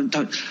talk to her, don't.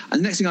 And the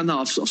next thing I know,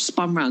 I've sort of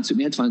spun round, took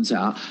my headphones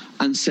out,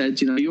 and said,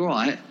 you're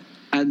right.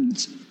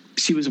 And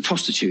she was a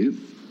prostitute,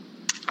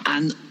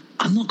 and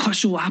I'm not quite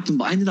sure what happened,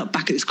 but I ended up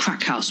back at this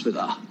crack house with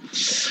her.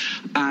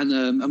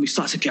 And we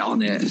started to get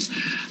on it.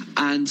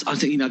 And I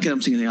think, again,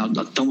 I'm thinking, I'm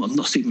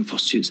not sleeping with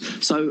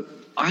prostitutes. So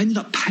I ended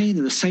up paying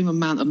her the same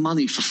amount of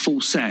money for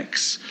full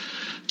sex.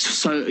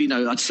 So,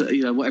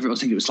 whatever, I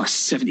think it was like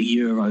 70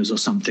 euros or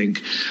something,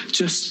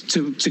 just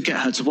to get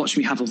her to watch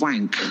me have a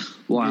wank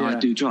while I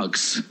do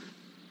drugs.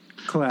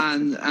 Correct.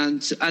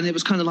 And it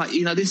was kind of like,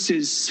 this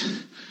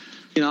is...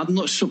 I'm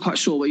not quite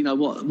sure,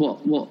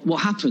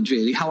 what happened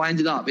really, how I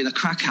ended up in a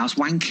crack house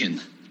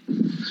wanking.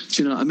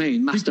 Do you know what I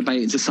mean?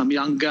 Masturbating to some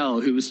young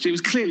girl who was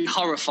clearly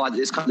horrified at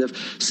this kind of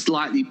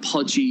slightly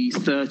podgy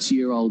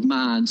 30-year-old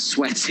man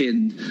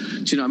sweating, do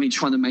you know what I mean,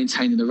 trying to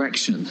maintain an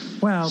erection.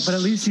 Well, but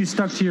at least you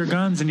stuck to your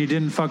guns and you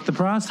didn't fuck the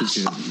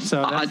prostitute.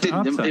 So that's I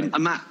didn't.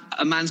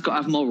 A man's got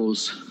to have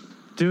morals.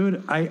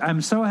 Dude,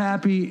 I'm so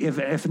happy,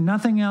 if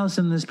nothing else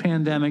in this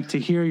pandemic, to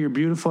hear your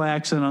beautiful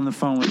accent on the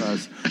phone with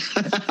us.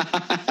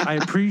 I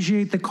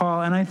appreciate the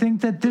call, and I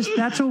think that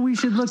that's what we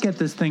should look at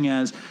this thing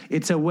as.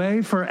 It's a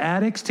way for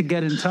addicts to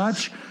get in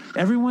touch.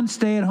 Everyone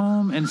stay at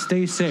home and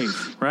stay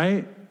safe,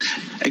 right?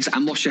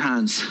 And wash your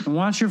hands. And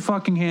wash your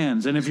fucking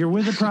hands. And if you're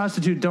with a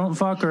prostitute, don't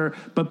fuck her,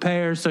 but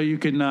pay her so you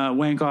can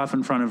wank off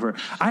in front of her.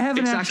 I have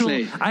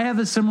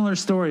a similar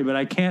story, but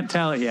I can't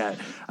tell it yet.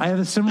 I have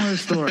a similar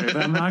story, but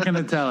I'm not going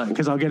to tell it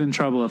because I'll get in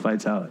trouble if I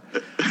tell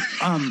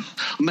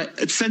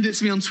it. Send it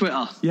to me on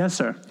Twitter. Yes,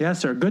 sir. Yes,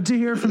 sir. Good to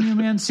hear from you,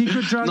 man.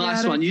 Secret drug nice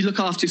addict. One. You look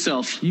after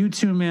yourself. You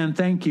too, man.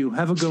 Thank you.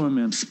 Have a good one,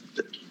 man.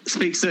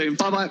 Speak soon.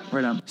 Bye-bye.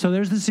 Right on. So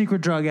there's the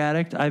secret drug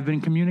addict. I've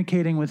been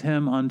communicating with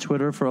him on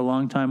Twitter for a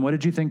long time. What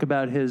did you think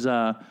about his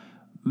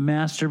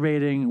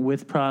masturbating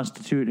with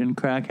prostitute in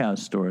crack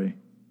house story,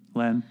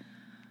 Len?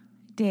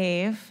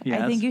 Dave,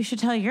 yes? I think you should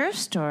tell your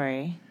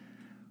story.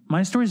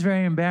 My story's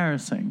very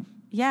embarrassing.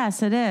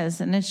 Yes, it is,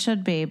 and it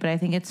should be, but I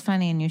think it's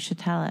funny and you should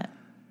tell it.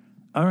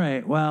 All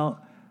right. Well,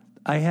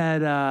 I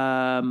had...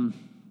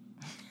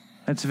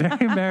 it's a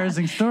very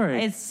embarrassing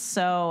story. It's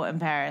so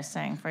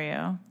embarrassing for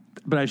you.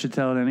 But I should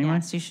tell it anyway?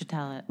 Yes, you should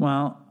tell it.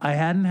 Well, I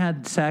hadn't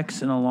had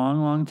sex in a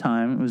long, long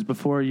time. It was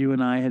before you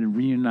and I had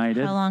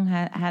reunited. How long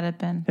had it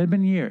been? It had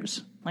been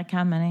years. Like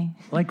how many?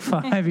 Like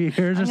 5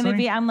 years or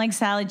something? I'm like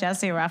Sally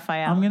Jesse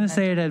Raphael. I'm going to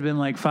say it had been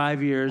like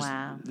 5 years.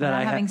 Wow.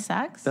 That having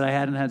sex? That I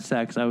hadn't had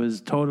sex. I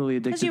was totally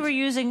addicted. Because you were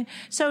using...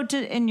 So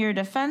in your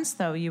defense,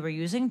 though, you were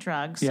using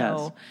drugs. Yes.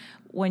 So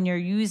when you're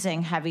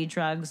using heavy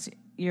drugs,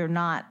 you're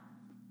not...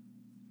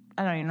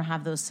 I don't even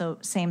have those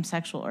same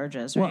sexual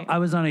urges, right? Well, I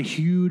was on a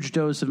huge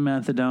dose of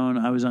methadone.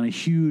 I was on a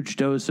huge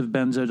dose of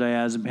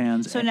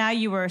benzodiazepines. So now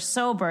you were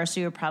sober, so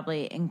you were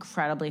probably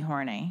incredibly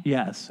horny.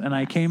 Yes, and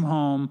I came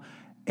home,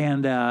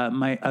 and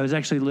I was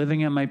actually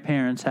living at my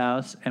parents'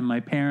 house, and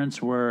my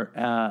parents were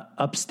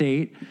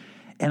upstate,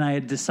 and I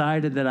had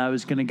decided that I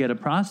was going to get a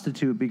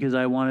prostitute because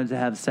I wanted to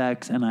have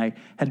sex, and I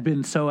had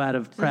been so out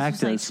of practice.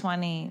 This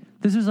was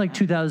This was like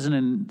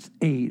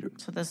 2008.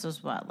 So this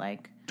was what,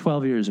 like...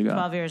 12 years ago.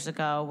 12 years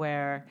ago,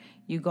 where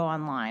you go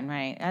online,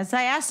 right? As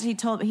I asked, he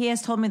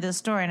has told me this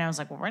story, and I was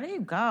like, well, where do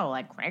you go?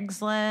 Like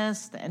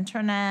Craigslist, the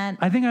internet?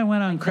 I think I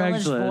went on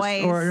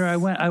Craigslist, or I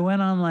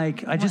went on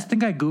I just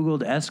think I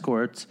Googled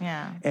escorts.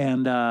 Yeah.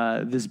 And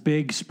this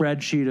big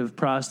spreadsheet of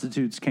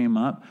prostitutes came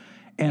up.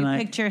 And you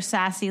picked your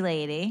sassy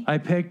lady. I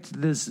picked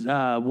this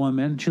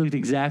woman. She looked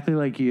exactly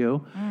like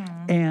you.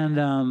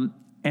 And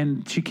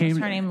she came. Was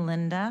her name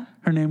Linda?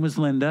 Her name was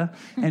Linda.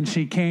 And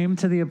she came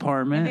to the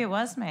apartment. Maybe it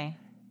was me.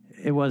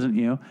 It wasn't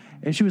you.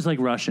 And she was like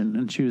Russian,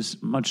 and she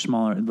was much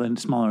smaller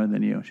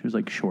than you. She was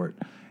like short.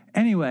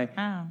 Anyway.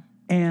 Oh.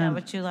 And Is that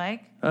what you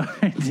like?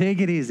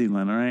 Take it easy,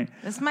 Lynn, all right?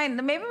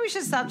 Maybe we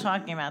should stop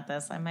talking about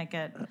this. I might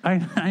get... I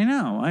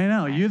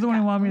know. You're the one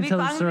who wanted me to tell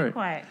the story. Be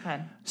quiet. Go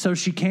ahead. So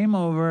she came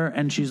over,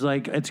 and she's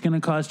like, it's going to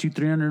cost you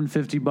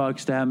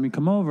 $350 to have me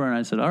come over. And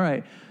I said, all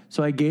right.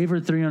 So I gave her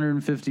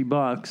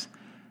 $350.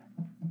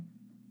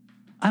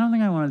 I don't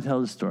think I want to tell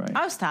the story.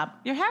 Oh, stop.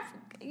 You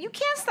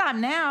can't stop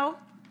now.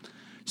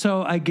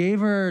 So I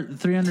gave her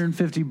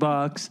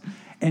 $350,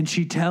 and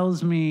she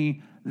tells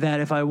me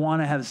that if I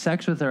want to have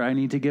sex with her, I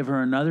need to give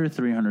her another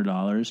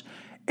 $300.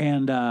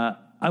 And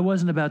I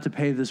wasn't about to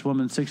pay this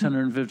woman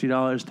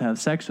 $650 to have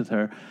sex with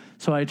her.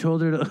 So I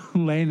told her to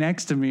lay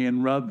next to me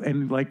and rub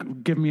and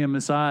like give me a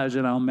massage,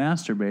 and I'll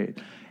masturbate.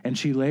 And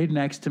she laid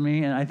next to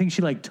me, and I think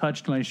she like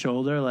touched my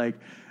shoulder, like.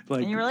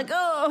 And you were like,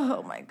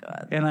 oh my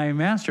God. And I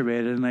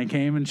masturbated, and I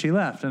came, and she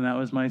left, and that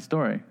was my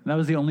story. That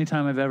was the only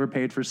time I've ever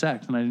paid for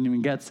sex, and I didn't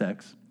even get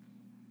sex.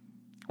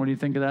 What do you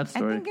think of that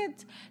story? I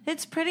think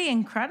it's pretty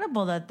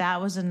incredible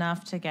that was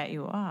enough to get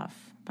you off.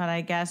 But I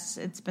guess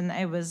it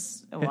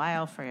was a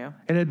while for you.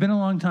 It had been a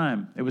long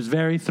time. It was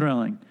very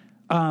thrilling.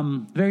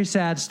 Very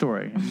sad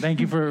story.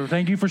 Thank you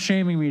for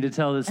shaming me to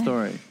tell this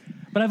story.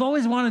 But I've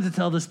always wanted to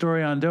tell the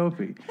story on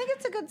Dopey. I think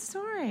it's a good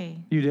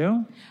story. You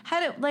do?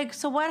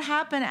 So what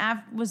happened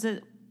after? Was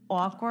it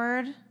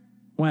awkward?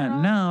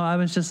 When? No, I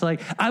was just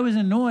like, I was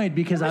annoyed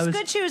because it was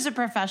good she was a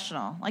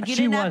professional. Like you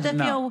she didn't have to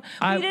no. feel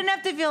you didn't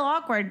have to feel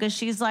awkward because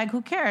she's like,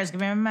 who cares?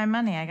 Give me my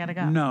money. I gotta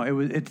go. No,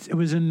 it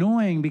was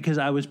annoying because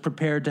I was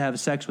prepared to have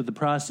sex with the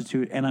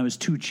prostitute, and I was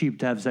too cheap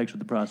to have sex with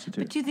the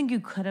prostitute. But do you think you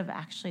could have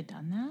actually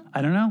done that?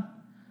 I don't know.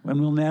 And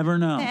we'll never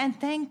know. And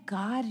thank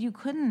God you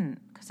couldn't,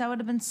 because that would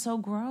have been so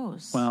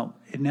gross. Well,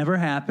 it never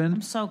happened.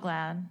 I'm so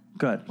glad.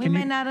 Good. We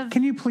may not have...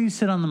 Can you please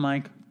sit on the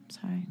mic?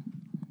 Sorry.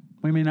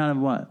 We may not have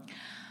what?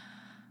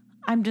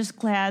 I'm just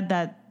glad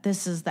that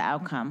this is the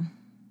outcome.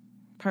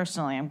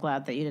 Personally, I'm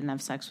glad that you didn't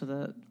have sex with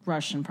a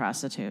Russian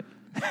prostitute.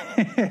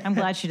 I'm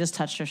glad she just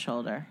touched your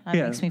shoulder. That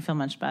makes me feel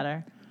much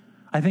better.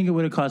 I think it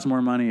would have cost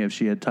more money if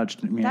she had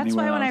touched me. That's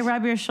why when else. I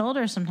rub your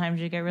shoulder,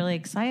 sometimes you get really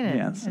excited.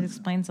 Yes. It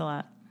explains a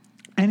lot.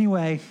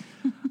 Anyway,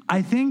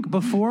 I think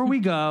before we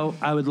go,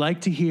 I would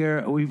like to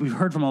hear, we've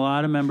heard from a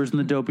lot of members in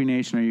the Dopey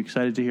Nation. Are you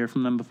excited to hear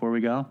from them before we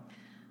go?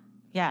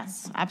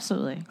 Yes,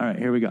 absolutely. All right,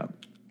 here we go.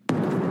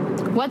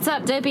 What's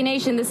up, Dopey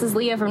Nation? This is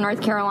Leah from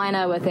North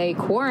Carolina with a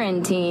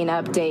quarantine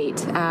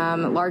update.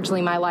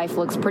 Largely, my life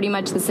looks pretty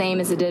much the same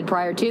as it did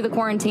prior to the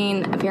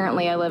quarantine.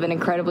 Apparently, I live an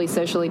incredibly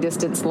socially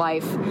distanced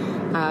life.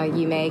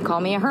 You may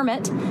call me a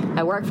hermit.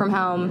 I work from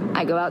home.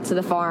 I go out to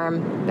the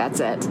farm. That's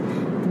it.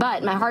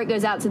 But my heart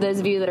goes out to those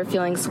of you that are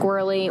feeling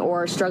squirrely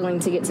or struggling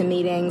to get to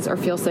meetings or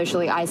feel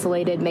socially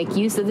isolated. Make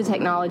use of the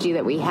technology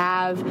that we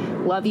have.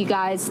 Love you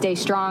guys. Stay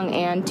strong,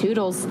 and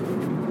toodles.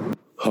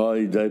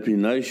 Hi, Dopey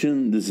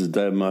Nation. This is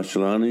Dave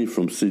Marshallani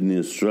from Sydney,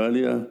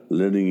 Australia,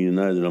 letting you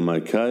know that I'm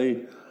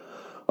okay.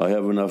 I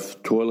have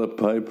enough toilet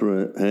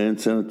paper, hand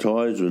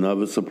sanitizer, and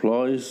other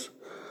supplies,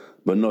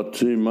 but not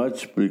too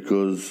much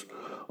because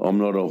I'm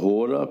not a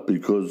hoarder,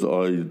 because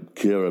I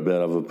care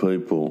about other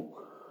people.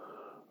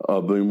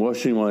 I've been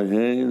washing my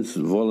hands,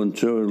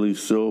 voluntarily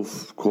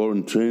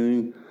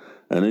self-quarantining,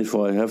 and if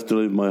I have to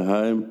leave my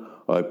home,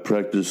 I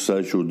practice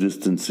social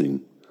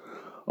distancing.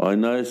 I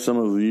know some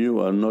of you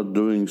are not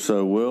doing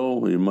so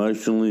well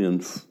emotionally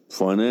and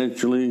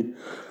financially,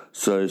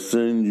 so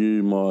send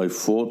you my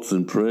thoughts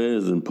and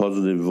prayers and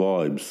positive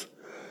vibes.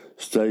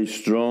 Stay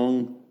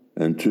strong,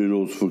 and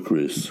toodles for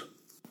Chris.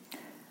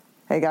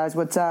 Hey guys,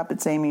 what's up?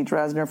 It's Amy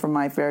Dresner from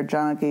My Fair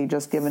Junkie,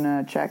 just giving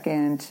a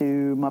check-in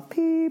to my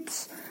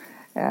peeps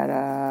at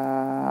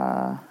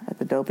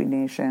the Dopey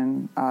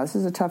Nation. This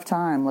is a tough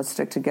time. Let's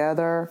stick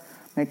together.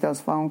 Make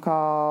those phone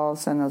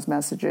calls, send those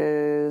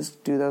messages,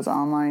 do those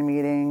online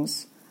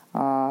meetings.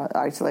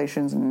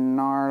 Isolation's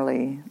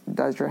gnarly.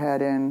 Does your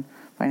head in.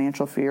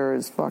 Financial fear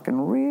is fucking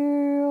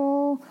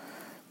real.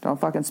 Don't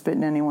fucking spit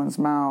in anyone's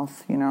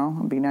mouth, you know,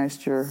 and be nice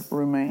to your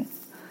roommate.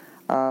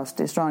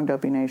 Stay strong,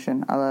 Dopey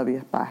Nation. I love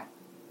you. Bye.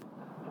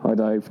 Hi,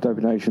 Dave.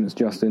 Dopey Nation, it's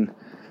Justin.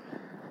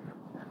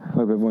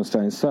 Hope everyone's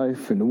staying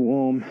safe in the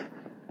warm.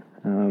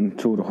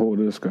 To all the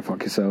hoarders, go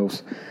fuck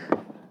yourselves.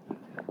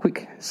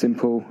 Quick,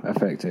 simple,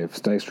 effective.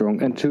 Stay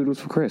strong, and toodles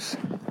for Chris.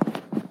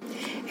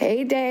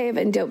 Hey, Dave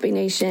and Dopey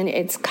Nation,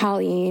 it's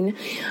Colleen.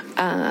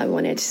 I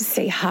wanted to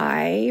say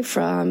hi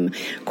from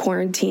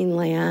quarantine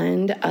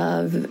land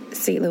of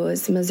St.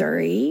 Louis,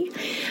 Missouri.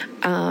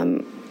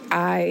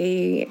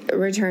 I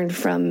returned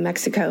from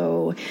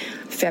Mexico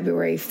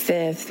February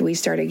 5th. We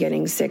started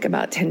getting sick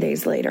about 10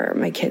 days later,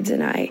 my kids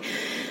and I.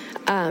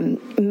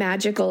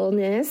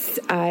 Magicalness.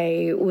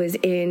 I was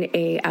in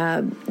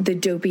the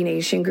Dopey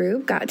Nation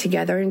group, got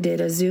together and did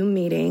a Zoom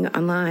meeting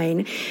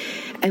online,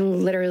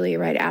 and literally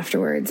right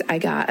afterwards I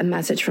got a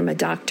message from a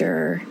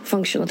doctor,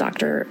 functional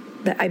doctor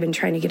that I've been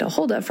trying to get a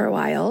hold of for a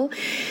while,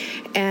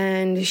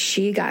 and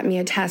she got me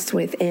a test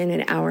within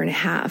an hour and a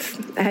half.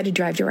 I had to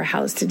drive to her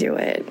house to do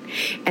it,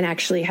 and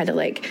actually had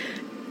to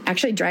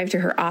drive to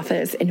her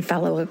office and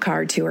follow a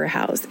car to her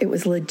house. It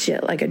was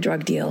legit like a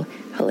drug deal.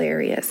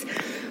 Hilarious.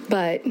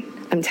 but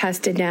I'm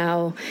tested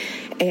now,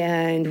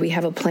 and we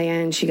have a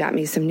plan. She got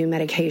me some new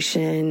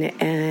medication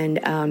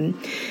and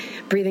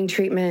breathing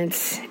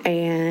treatments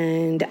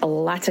and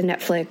lots of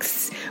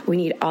Netflix. We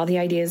need all the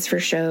ideas for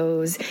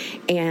shows,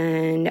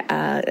 and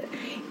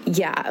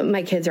yeah,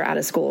 my kids are out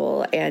of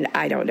school, and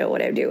I don't know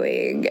what I'm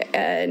doing,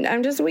 and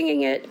I'm just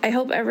winging it. I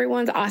hope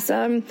everyone's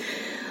awesome.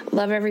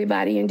 Love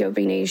everybody in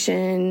Dopey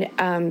Nation.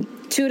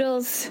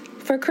 Toodles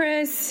for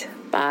Chris.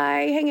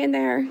 Bye. Hang in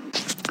there.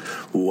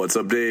 What's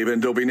up, Dave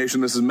and Dopey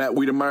Nation? This is Matt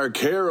Wiedemeyer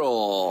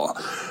Carroll.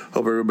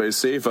 Hope everybody's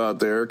safe out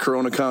there.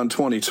 CoronaCon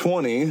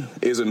 2020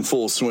 is in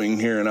full swing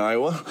here in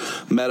Iowa.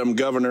 Madam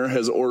Governor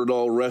has ordered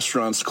all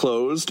restaurants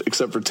closed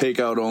except for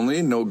takeout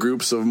only. No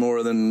groups of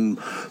more than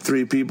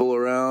 3 people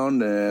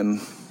around,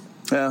 and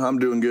yeah, I'm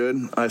doing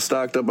good. I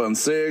stocked up on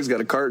cigs, got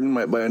a carton,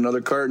 might buy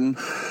another carton.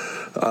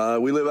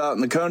 We live out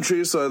in the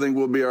country, so I think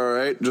we'll be all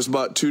right. Just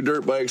bought 2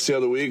 dirt bikes the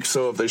other week,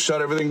 so if they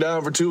shut everything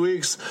down for 2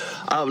 weeks,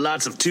 I'll have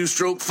lots of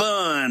 2-stroke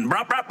fun.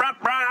 Brop, brop,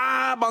 brop,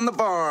 brop on the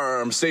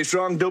farm. Stay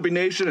strong, Dopey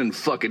Nation, and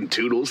fucking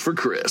toodles for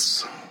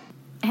Chris.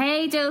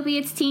 Hey, Dopey,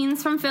 it's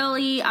Teens from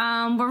Philly.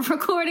 We're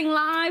recording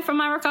live from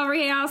my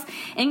recovery house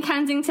in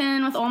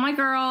Kensington with all my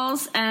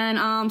girls.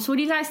 And so what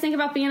do you guys think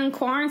about being in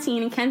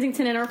quarantine in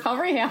Kensington in a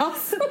recovery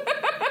house?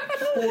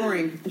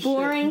 Boring.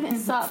 Boring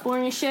as shit.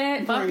 Boring as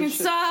shit. Fucking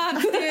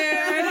sucks, dude.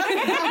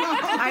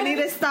 I need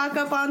to stock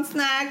up on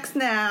snacks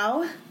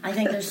now. I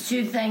think there's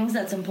 2 things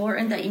that's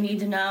important that you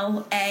need to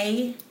know.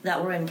 A,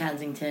 that we're in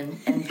Kensington.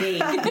 And B,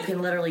 you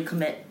can literally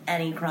commit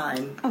any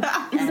crime and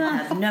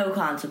have no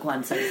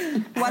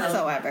consequences.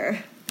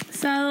 Whatsoever.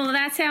 So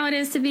that's how it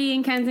is to be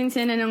in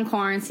Kensington and in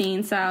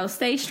quarantine. So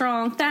stay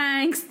strong.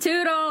 Thanks.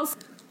 Toodles.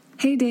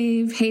 Hey,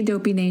 Dave. Hey,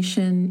 Dopey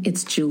Nation.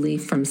 It's Julie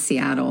from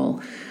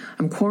Seattle.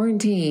 I'm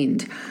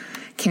quarantined.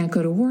 Can't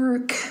go to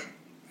work.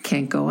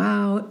 Can't go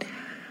out.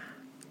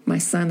 My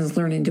son is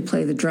learning to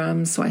play the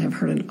drums, so I have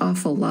heard an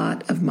awful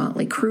lot of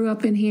Motley Crue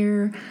up in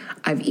here.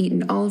 I've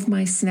eaten all of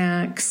my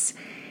snacks,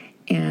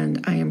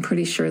 and I am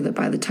pretty sure that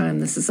by the time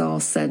this is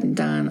all said and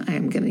done, I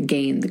am going to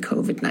gain the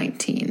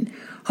COVID-19.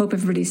 Hope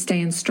everybody's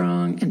staying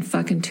strong, and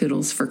fucking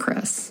toodles for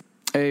Chris.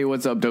 Hey,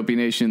 what's up, Dopey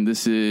Nation?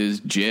 This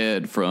is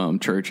Jed from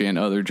Church and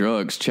Other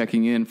Drugs,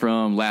 checking in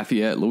from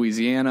Lafayette,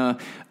 Louisiana.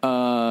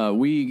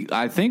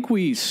 I think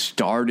we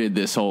started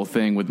this whole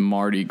thing with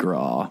Mardi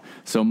Gras,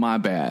 so my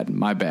bad.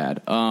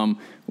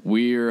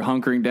 We're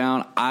hunkering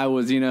down. I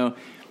was,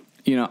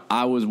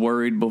 I was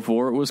worried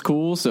before it was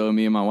cool, so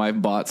me and my wife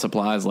bought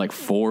supplies like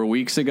 4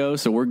 weeks ago,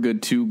 so we're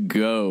good to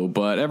go.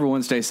 But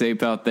everyone stay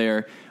safe out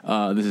there.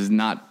 This is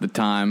not the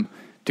time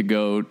to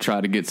go try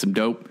to get some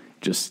dope.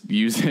 Just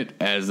use it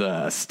as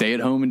a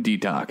stay-at-home and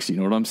detox. You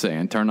know what I'm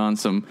saying? Turn on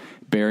some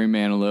Barry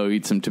Manilow,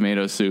 eat some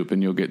tomato soup,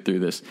 and you'll get through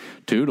this.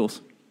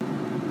 Toodles.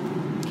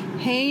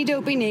 Hey,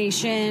 Dopey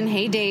Nation.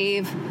 Hey,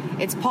 Dave.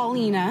 It's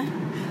Paulina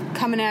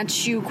coming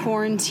at you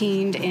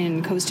quarantined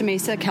in Costa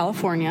Mesa,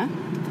 California.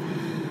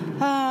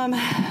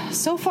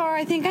 So far,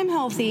 I think I'm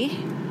healthy.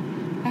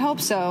 I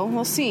hope so.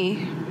 We'll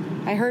see.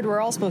 I heard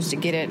we're all supposed to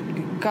get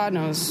it. God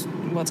knows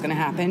what's going to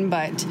happen,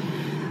 but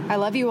I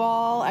love you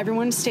all.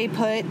 Everyone stay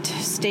put,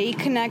 stay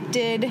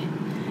connected,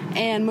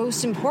 and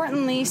most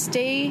importantly,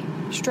 stay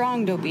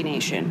strong, Dopey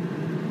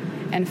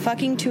Nation. And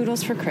fucking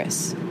toodles for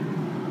Chris.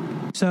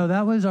 So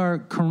that was our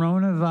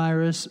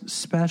coronavirus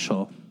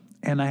special.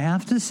 And I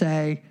have to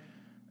say,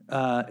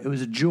 it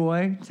was a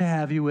joy to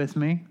have you with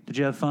me. Did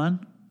you have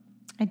fun?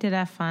 I did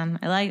have fun.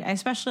 I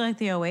especially like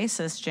the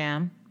Oasis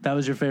jam. That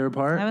was your favorite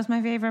part? That was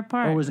my favorite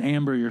part. Or was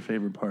Amber your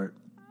favorite part?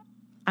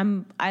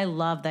 I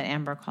love that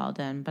Amber called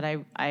in, but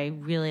I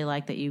really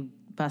like that you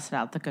busted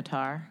out the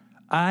guitar.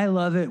 I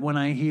love it when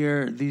I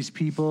hear these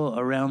people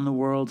around the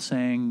world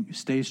saying,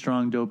 stay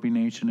strong, Dopey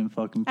Nation, and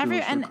fucking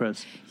toodles for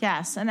Chris.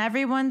 Yes, and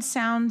everyone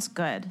sounds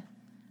good.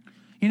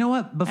 You know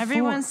what?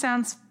 Everyone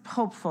sounds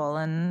hopeful,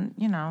 and,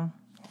 no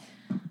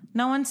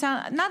one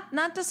sounds...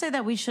 Not to say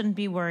that we shouldn't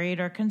be worried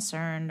or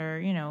concerned,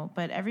 or,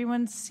 but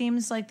everyone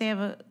seems like they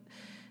have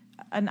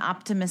an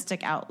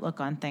optimistic outlook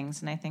on things,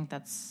 and I think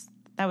that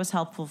was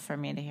helpful for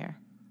me to hear.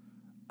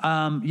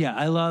 Yeah,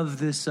 I love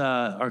this,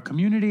 our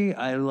community.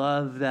 I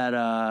love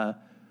that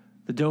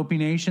the Dopey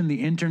Nation,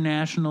 the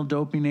international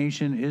Dopey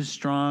Nation is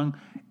strong.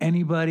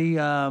 Anybody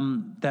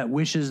that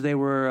wishes they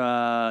were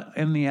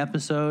in the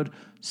episode,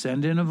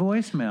 send in a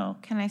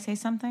voicemail. Can I say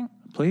something?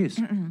 Please.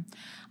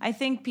 I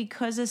think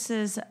because this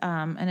is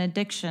an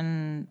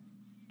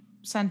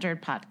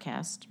addiction-centered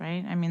podcast,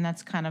 right? I mean,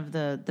 that's kind of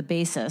the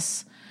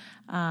basis.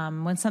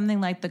 When something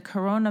like the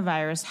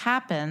coronavirus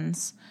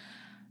happens...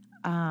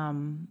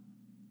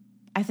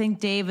 I think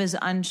Dave is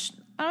I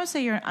don't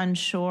say you're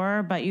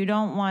unsure, but you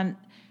don't want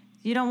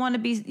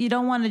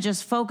to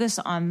just focus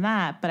on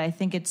that. But I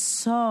think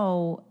it's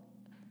all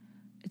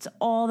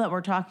that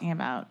we're talking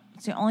about.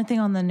 It's the only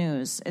thing on the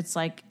news. It's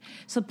like,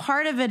 so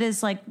part of it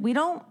is like, we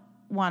don't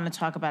want to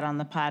talk about it on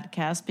the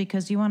podcast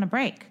because you want a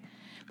break.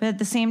 But at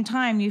the same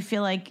time, you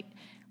feel like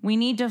we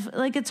need to,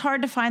 like, it's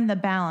hard to find the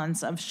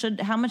balance of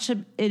how much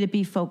should it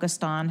be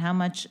focused on? How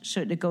much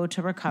should it go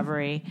to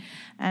recovery?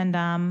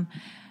 And,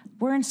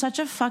 we're in such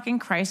a fucking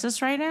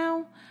crisis right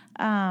now.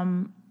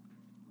 I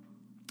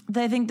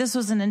think this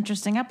was an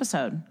interesting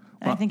episode.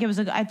 Well, I think it was.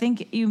 I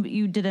think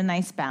you did a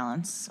nice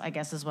balance, I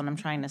guess is what I'm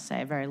trying to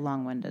say. Very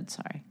long-winded.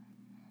 Sorry.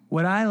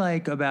 What I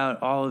like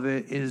about all of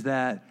it is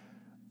that,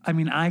 I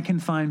mean, I can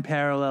find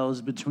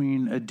parallels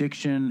between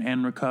addiction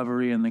and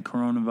recovery and the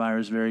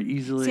coronavirus very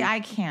easily. See, I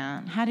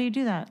can't. How do you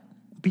do that?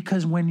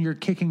 Because when you're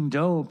kicking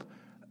dope,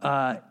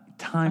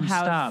 time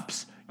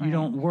stops. You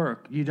don't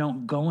work. You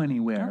don't go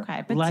anywhere.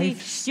 Okay, but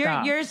life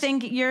stops.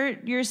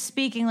 You're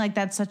speaking like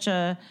that's such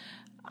a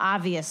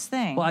obvious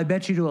thing. Well, I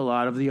bet you to a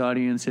lot of the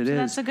audience it is.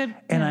 That's a good.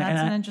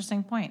 That's an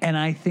interesting point. And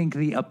I think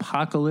the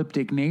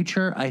apocalyptic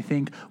nature. I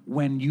think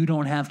when you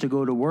don't have to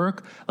go to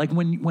work, like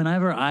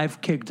whenever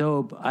I've kicked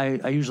dope,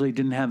 I usually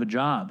didn't have a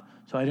job.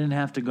 So I didn't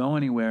have to go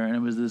anywhere, and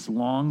it was this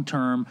long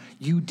term.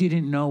 You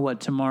didn't know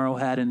what tomorrow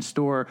had in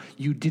store.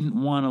 You didn't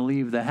want to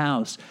leave the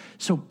house.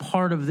 So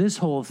part of this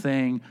whole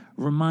thing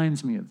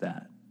reminds me of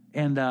that,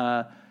 and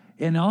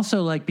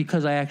also like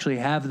because I actually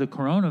have the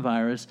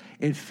coronavirus,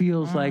 it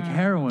feels like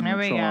heroin. There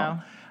we go.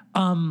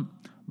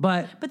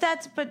 But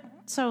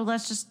so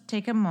let's just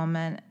take a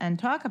moment and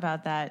talk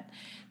about that.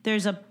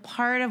 There's a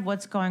part of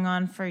what's going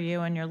on for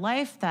you in your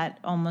life that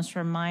almost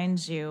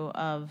reminds you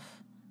of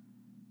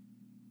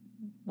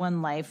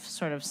when life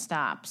sort of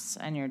stops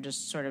and you're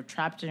just sort of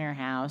trapped in your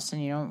house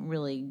and you don't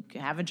really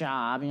have a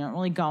job, you don't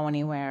really go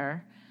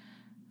anywhere.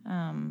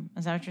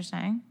 Is that what you're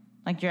saying?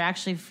 Like you're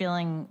actually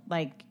feeling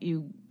like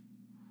it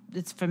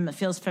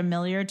feels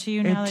familiar to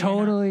you now? It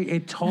totally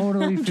I'm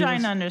feels,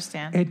 trying to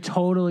understand. It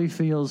totally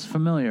feels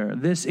familiar.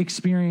 This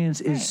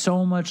experience is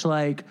so much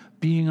like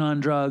being on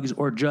drugs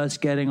or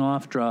just getting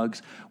off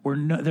drugs, where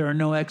there are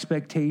no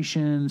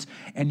expectations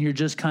and you're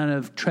just kind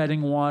of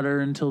treading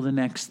water until the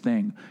next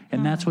thing.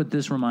 And that's what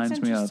this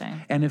reminds me of.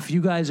 And if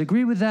you guys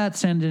agree with that,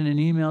 send in an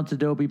email to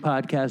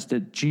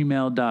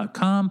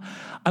dopeypodcast@gmail.com.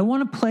 I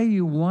want to play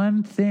you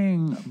one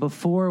thing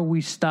before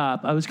we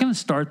stop. I was going to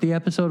start the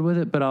episode with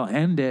it, but I'll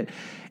end it.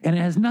 And it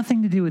has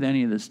nothing to do with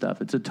any of this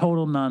stuff. It's a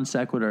total non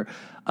sequitur.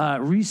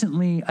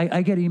 Recently,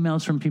 I get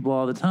emails from people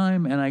all the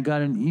time, and I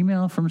got an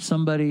email from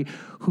somebody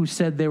who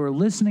said they were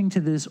listening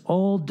to this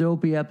old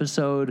Dopey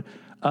episode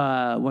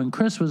when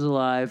Chris was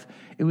alive.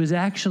 It was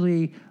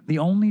actually the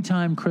only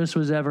time Chris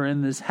was ever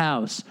in this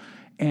house.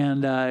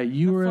 And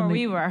you were in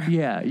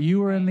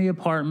the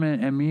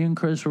apartment, and me and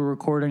Chris were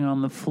recording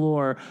on the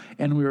floor,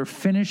 and we were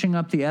finishing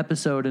up the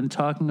episode and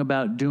talking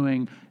about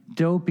doing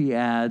Dopey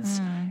ads.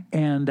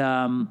 And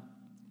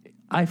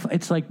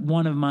it's like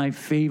one of my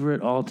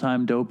favorite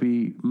all-time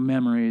Dopey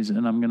memories,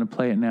 and I'm going to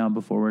play it now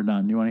before we're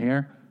done. Do you want to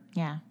hear?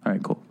 Yeah. All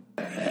right, cool.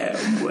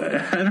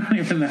 I don't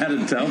even know how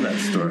to tell that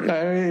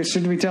story.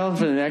 Should we tell it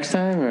for the next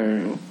time,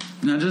 or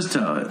no? Just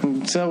tell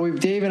it. So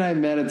Dave and I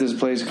met at this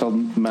place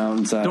called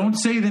Mountainside. Don't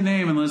say the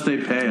name unless they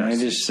pay us. I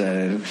just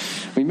said it.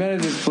 We met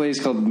at this place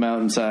called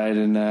Mountainside,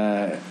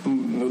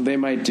 and they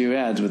might do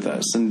ads with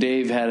us. And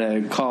Dave had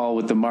a call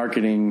with the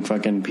marketing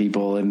fucking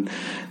people, and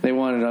they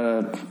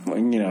wanted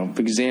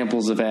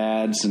examples of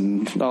ads,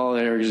 and all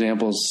their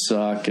examples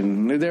suck,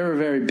 and they were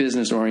very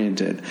business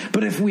oriented.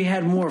 But if we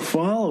had more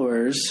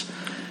followers.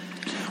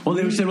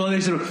 They said,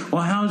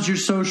 well, how's your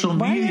social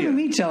media? Why didn't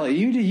we tell it?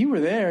 You were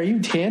there. You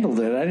handled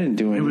it. I didn't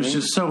do anything. It was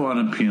just so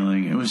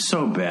unappealing. It was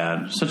so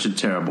bad. Such a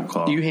terrible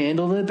call. You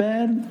handled it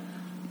bad?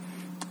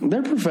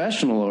 They're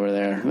professional over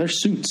there. They're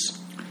suits.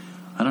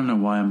 I don't know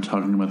why I'm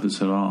talking about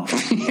this at all.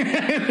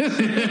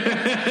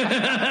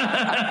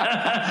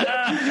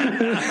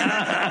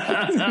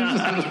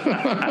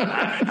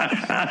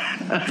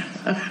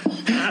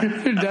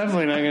 You're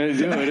definitely not going to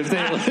do it if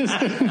they listen.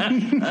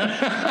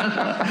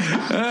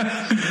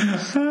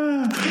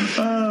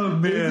 Oh,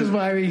 man. This is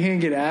why we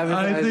can't get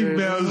advertisers. I think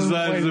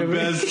Mountainside is the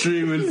best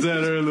treatment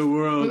center in the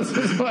world.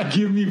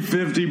 Give me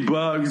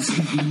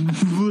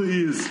 $50,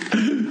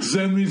 please.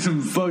 Send me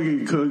some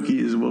fucking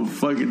cookies. We'll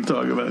fucking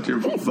talk about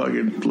your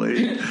fucking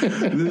plate.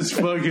 This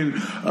fucking,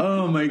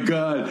 oh my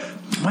God.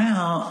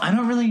 Well, I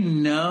don't really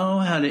know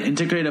how to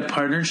integrate a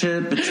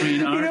partnership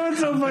between our. You know what's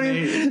so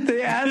funny?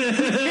 They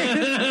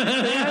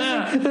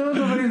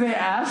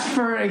asked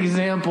for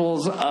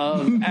examples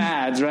of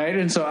ads, right?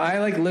 And so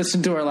I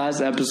listened to our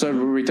last episode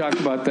where we talked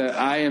about the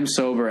I Am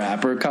Sober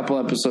app, or a couple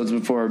episodes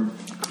before.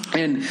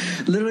 And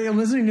literally, I'm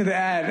listening to the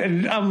ad,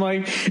 and I'm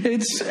like,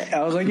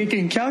 I was like, it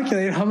can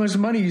calculate how much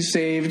money you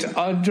saved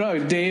on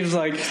drugs. Dave's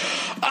like,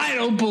 I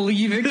don't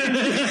believe it.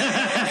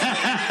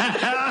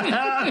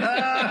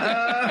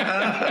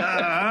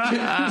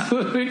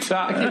 We're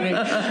talking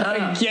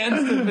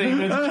against the thing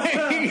that's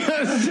paying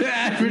us to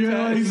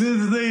advertise.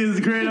 This thing is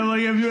great. I'm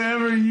like, have you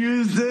ever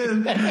used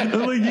it?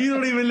 I'm like, you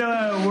don't even know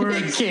how it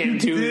works. It can't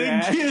do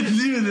that. It can't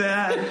do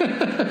that.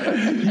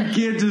 You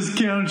can't just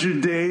count your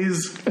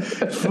days,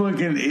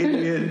 fucking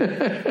idiot.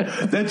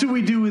 That's what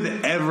we do with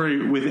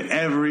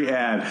every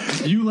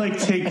ad. You like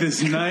take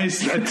this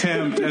nice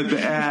attempt at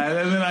the ad,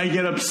 and then I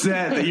get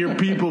upset that you're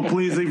people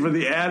pleasing for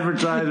the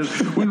advertisers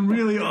when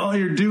really all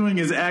you're doing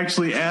is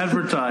actually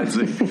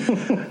advertising.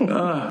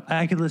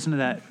 I could listen to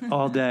that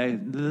all day.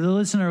 The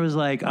listener was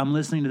like, I'm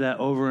listening to that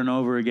over and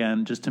over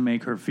again just to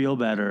make her feel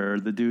better, or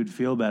the dude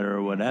feel better,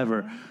 or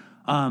whatever.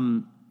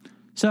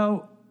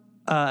 So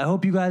I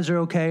hope you guys are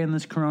okay in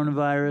this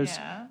coronavirus.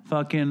 Yeah.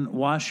 Fucking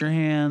wash your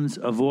hands,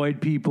 avoid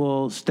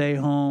people, stay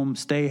home,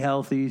 stay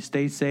healthy,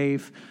 stay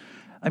safe.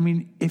 I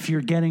mean, if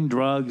you're getting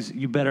drugs,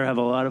 you better have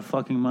a lot of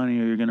fucking money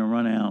or you're going to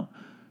run out,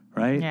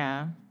 right?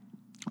 Yeah.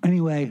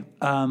 Anyway,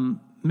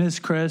 miss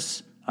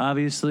Chris,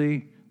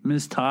 obviously,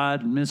 miss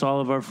Todd, miss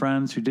all of our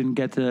friends who didn't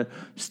get to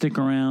stick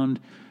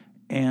around,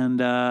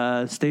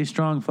 and stay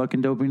strong,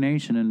 fucking Dopey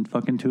Nation, and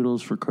fucking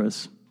toodles for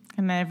Chris.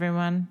 Good night,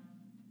 everyone.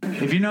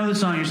 If you know the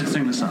song, you should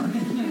sing the song.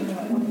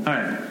 All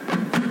right.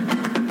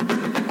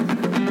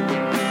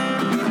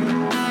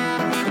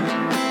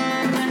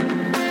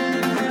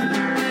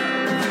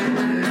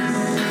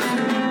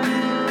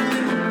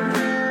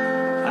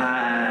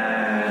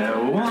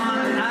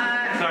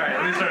 Sorry,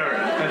 let me start over.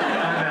 I'm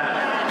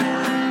bad.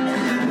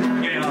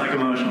 I'm getting all like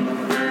emotional.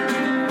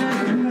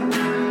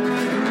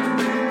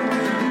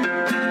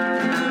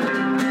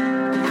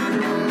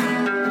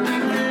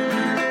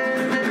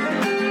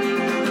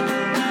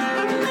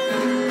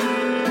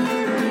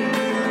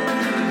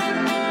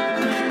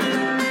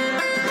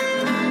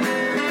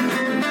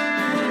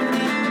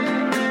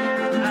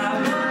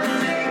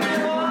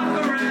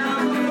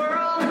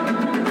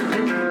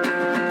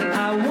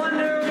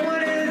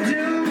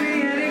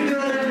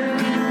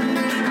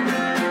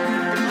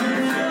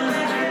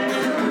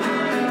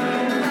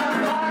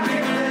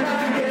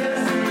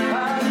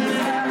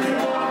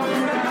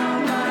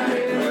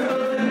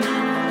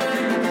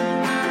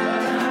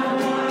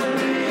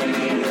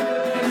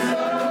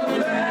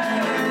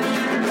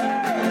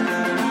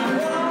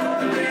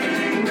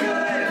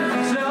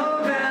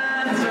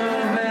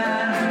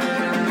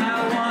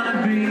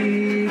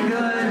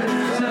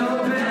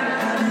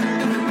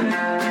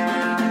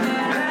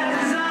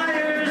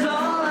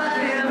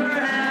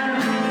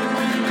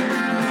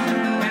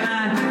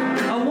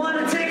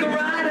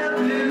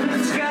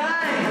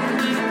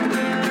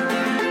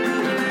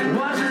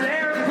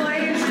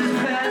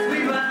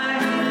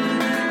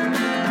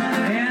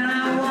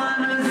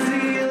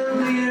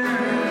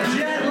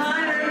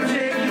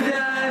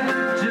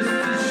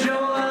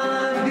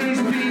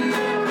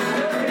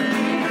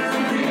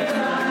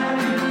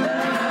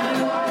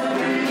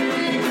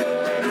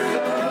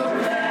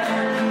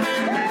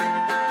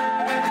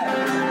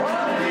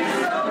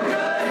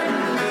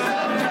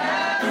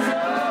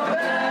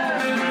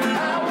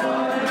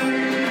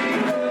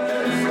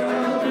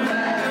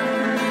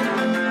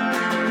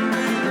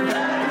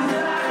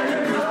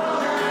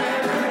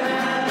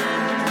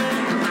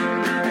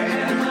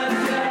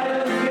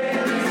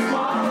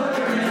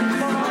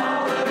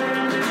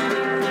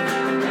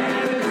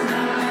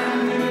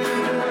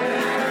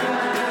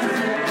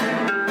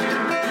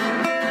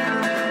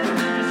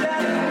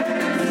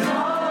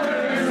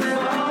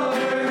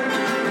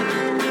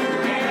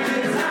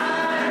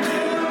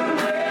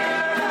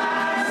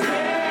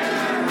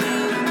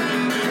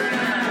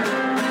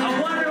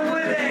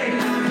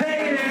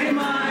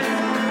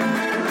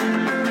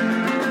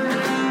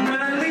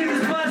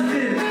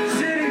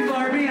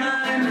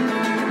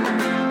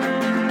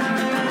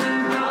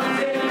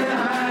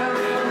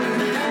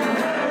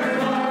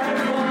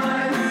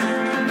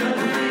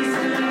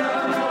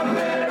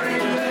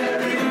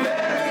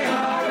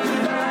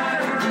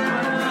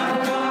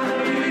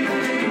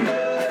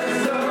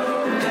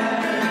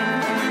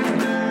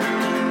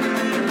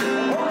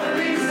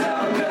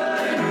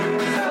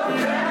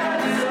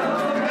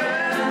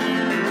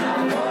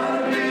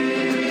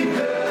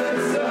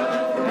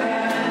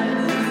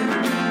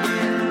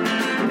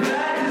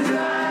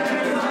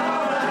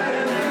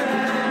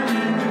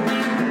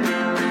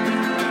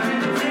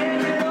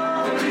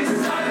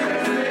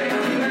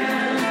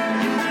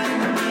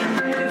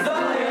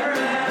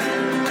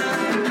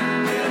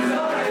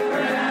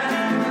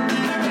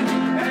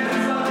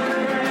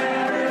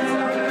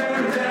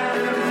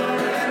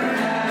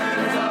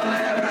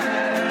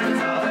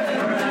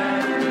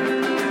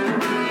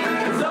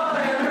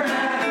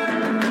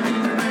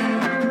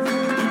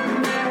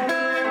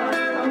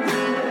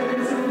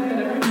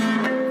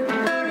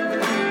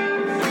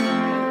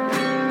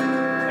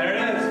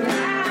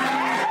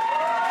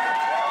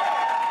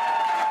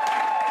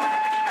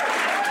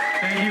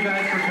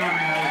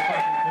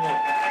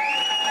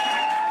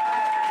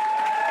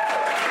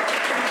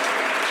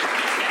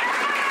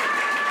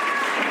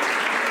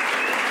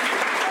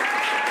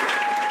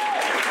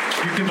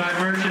 You can buy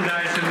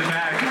merchandise in the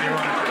back.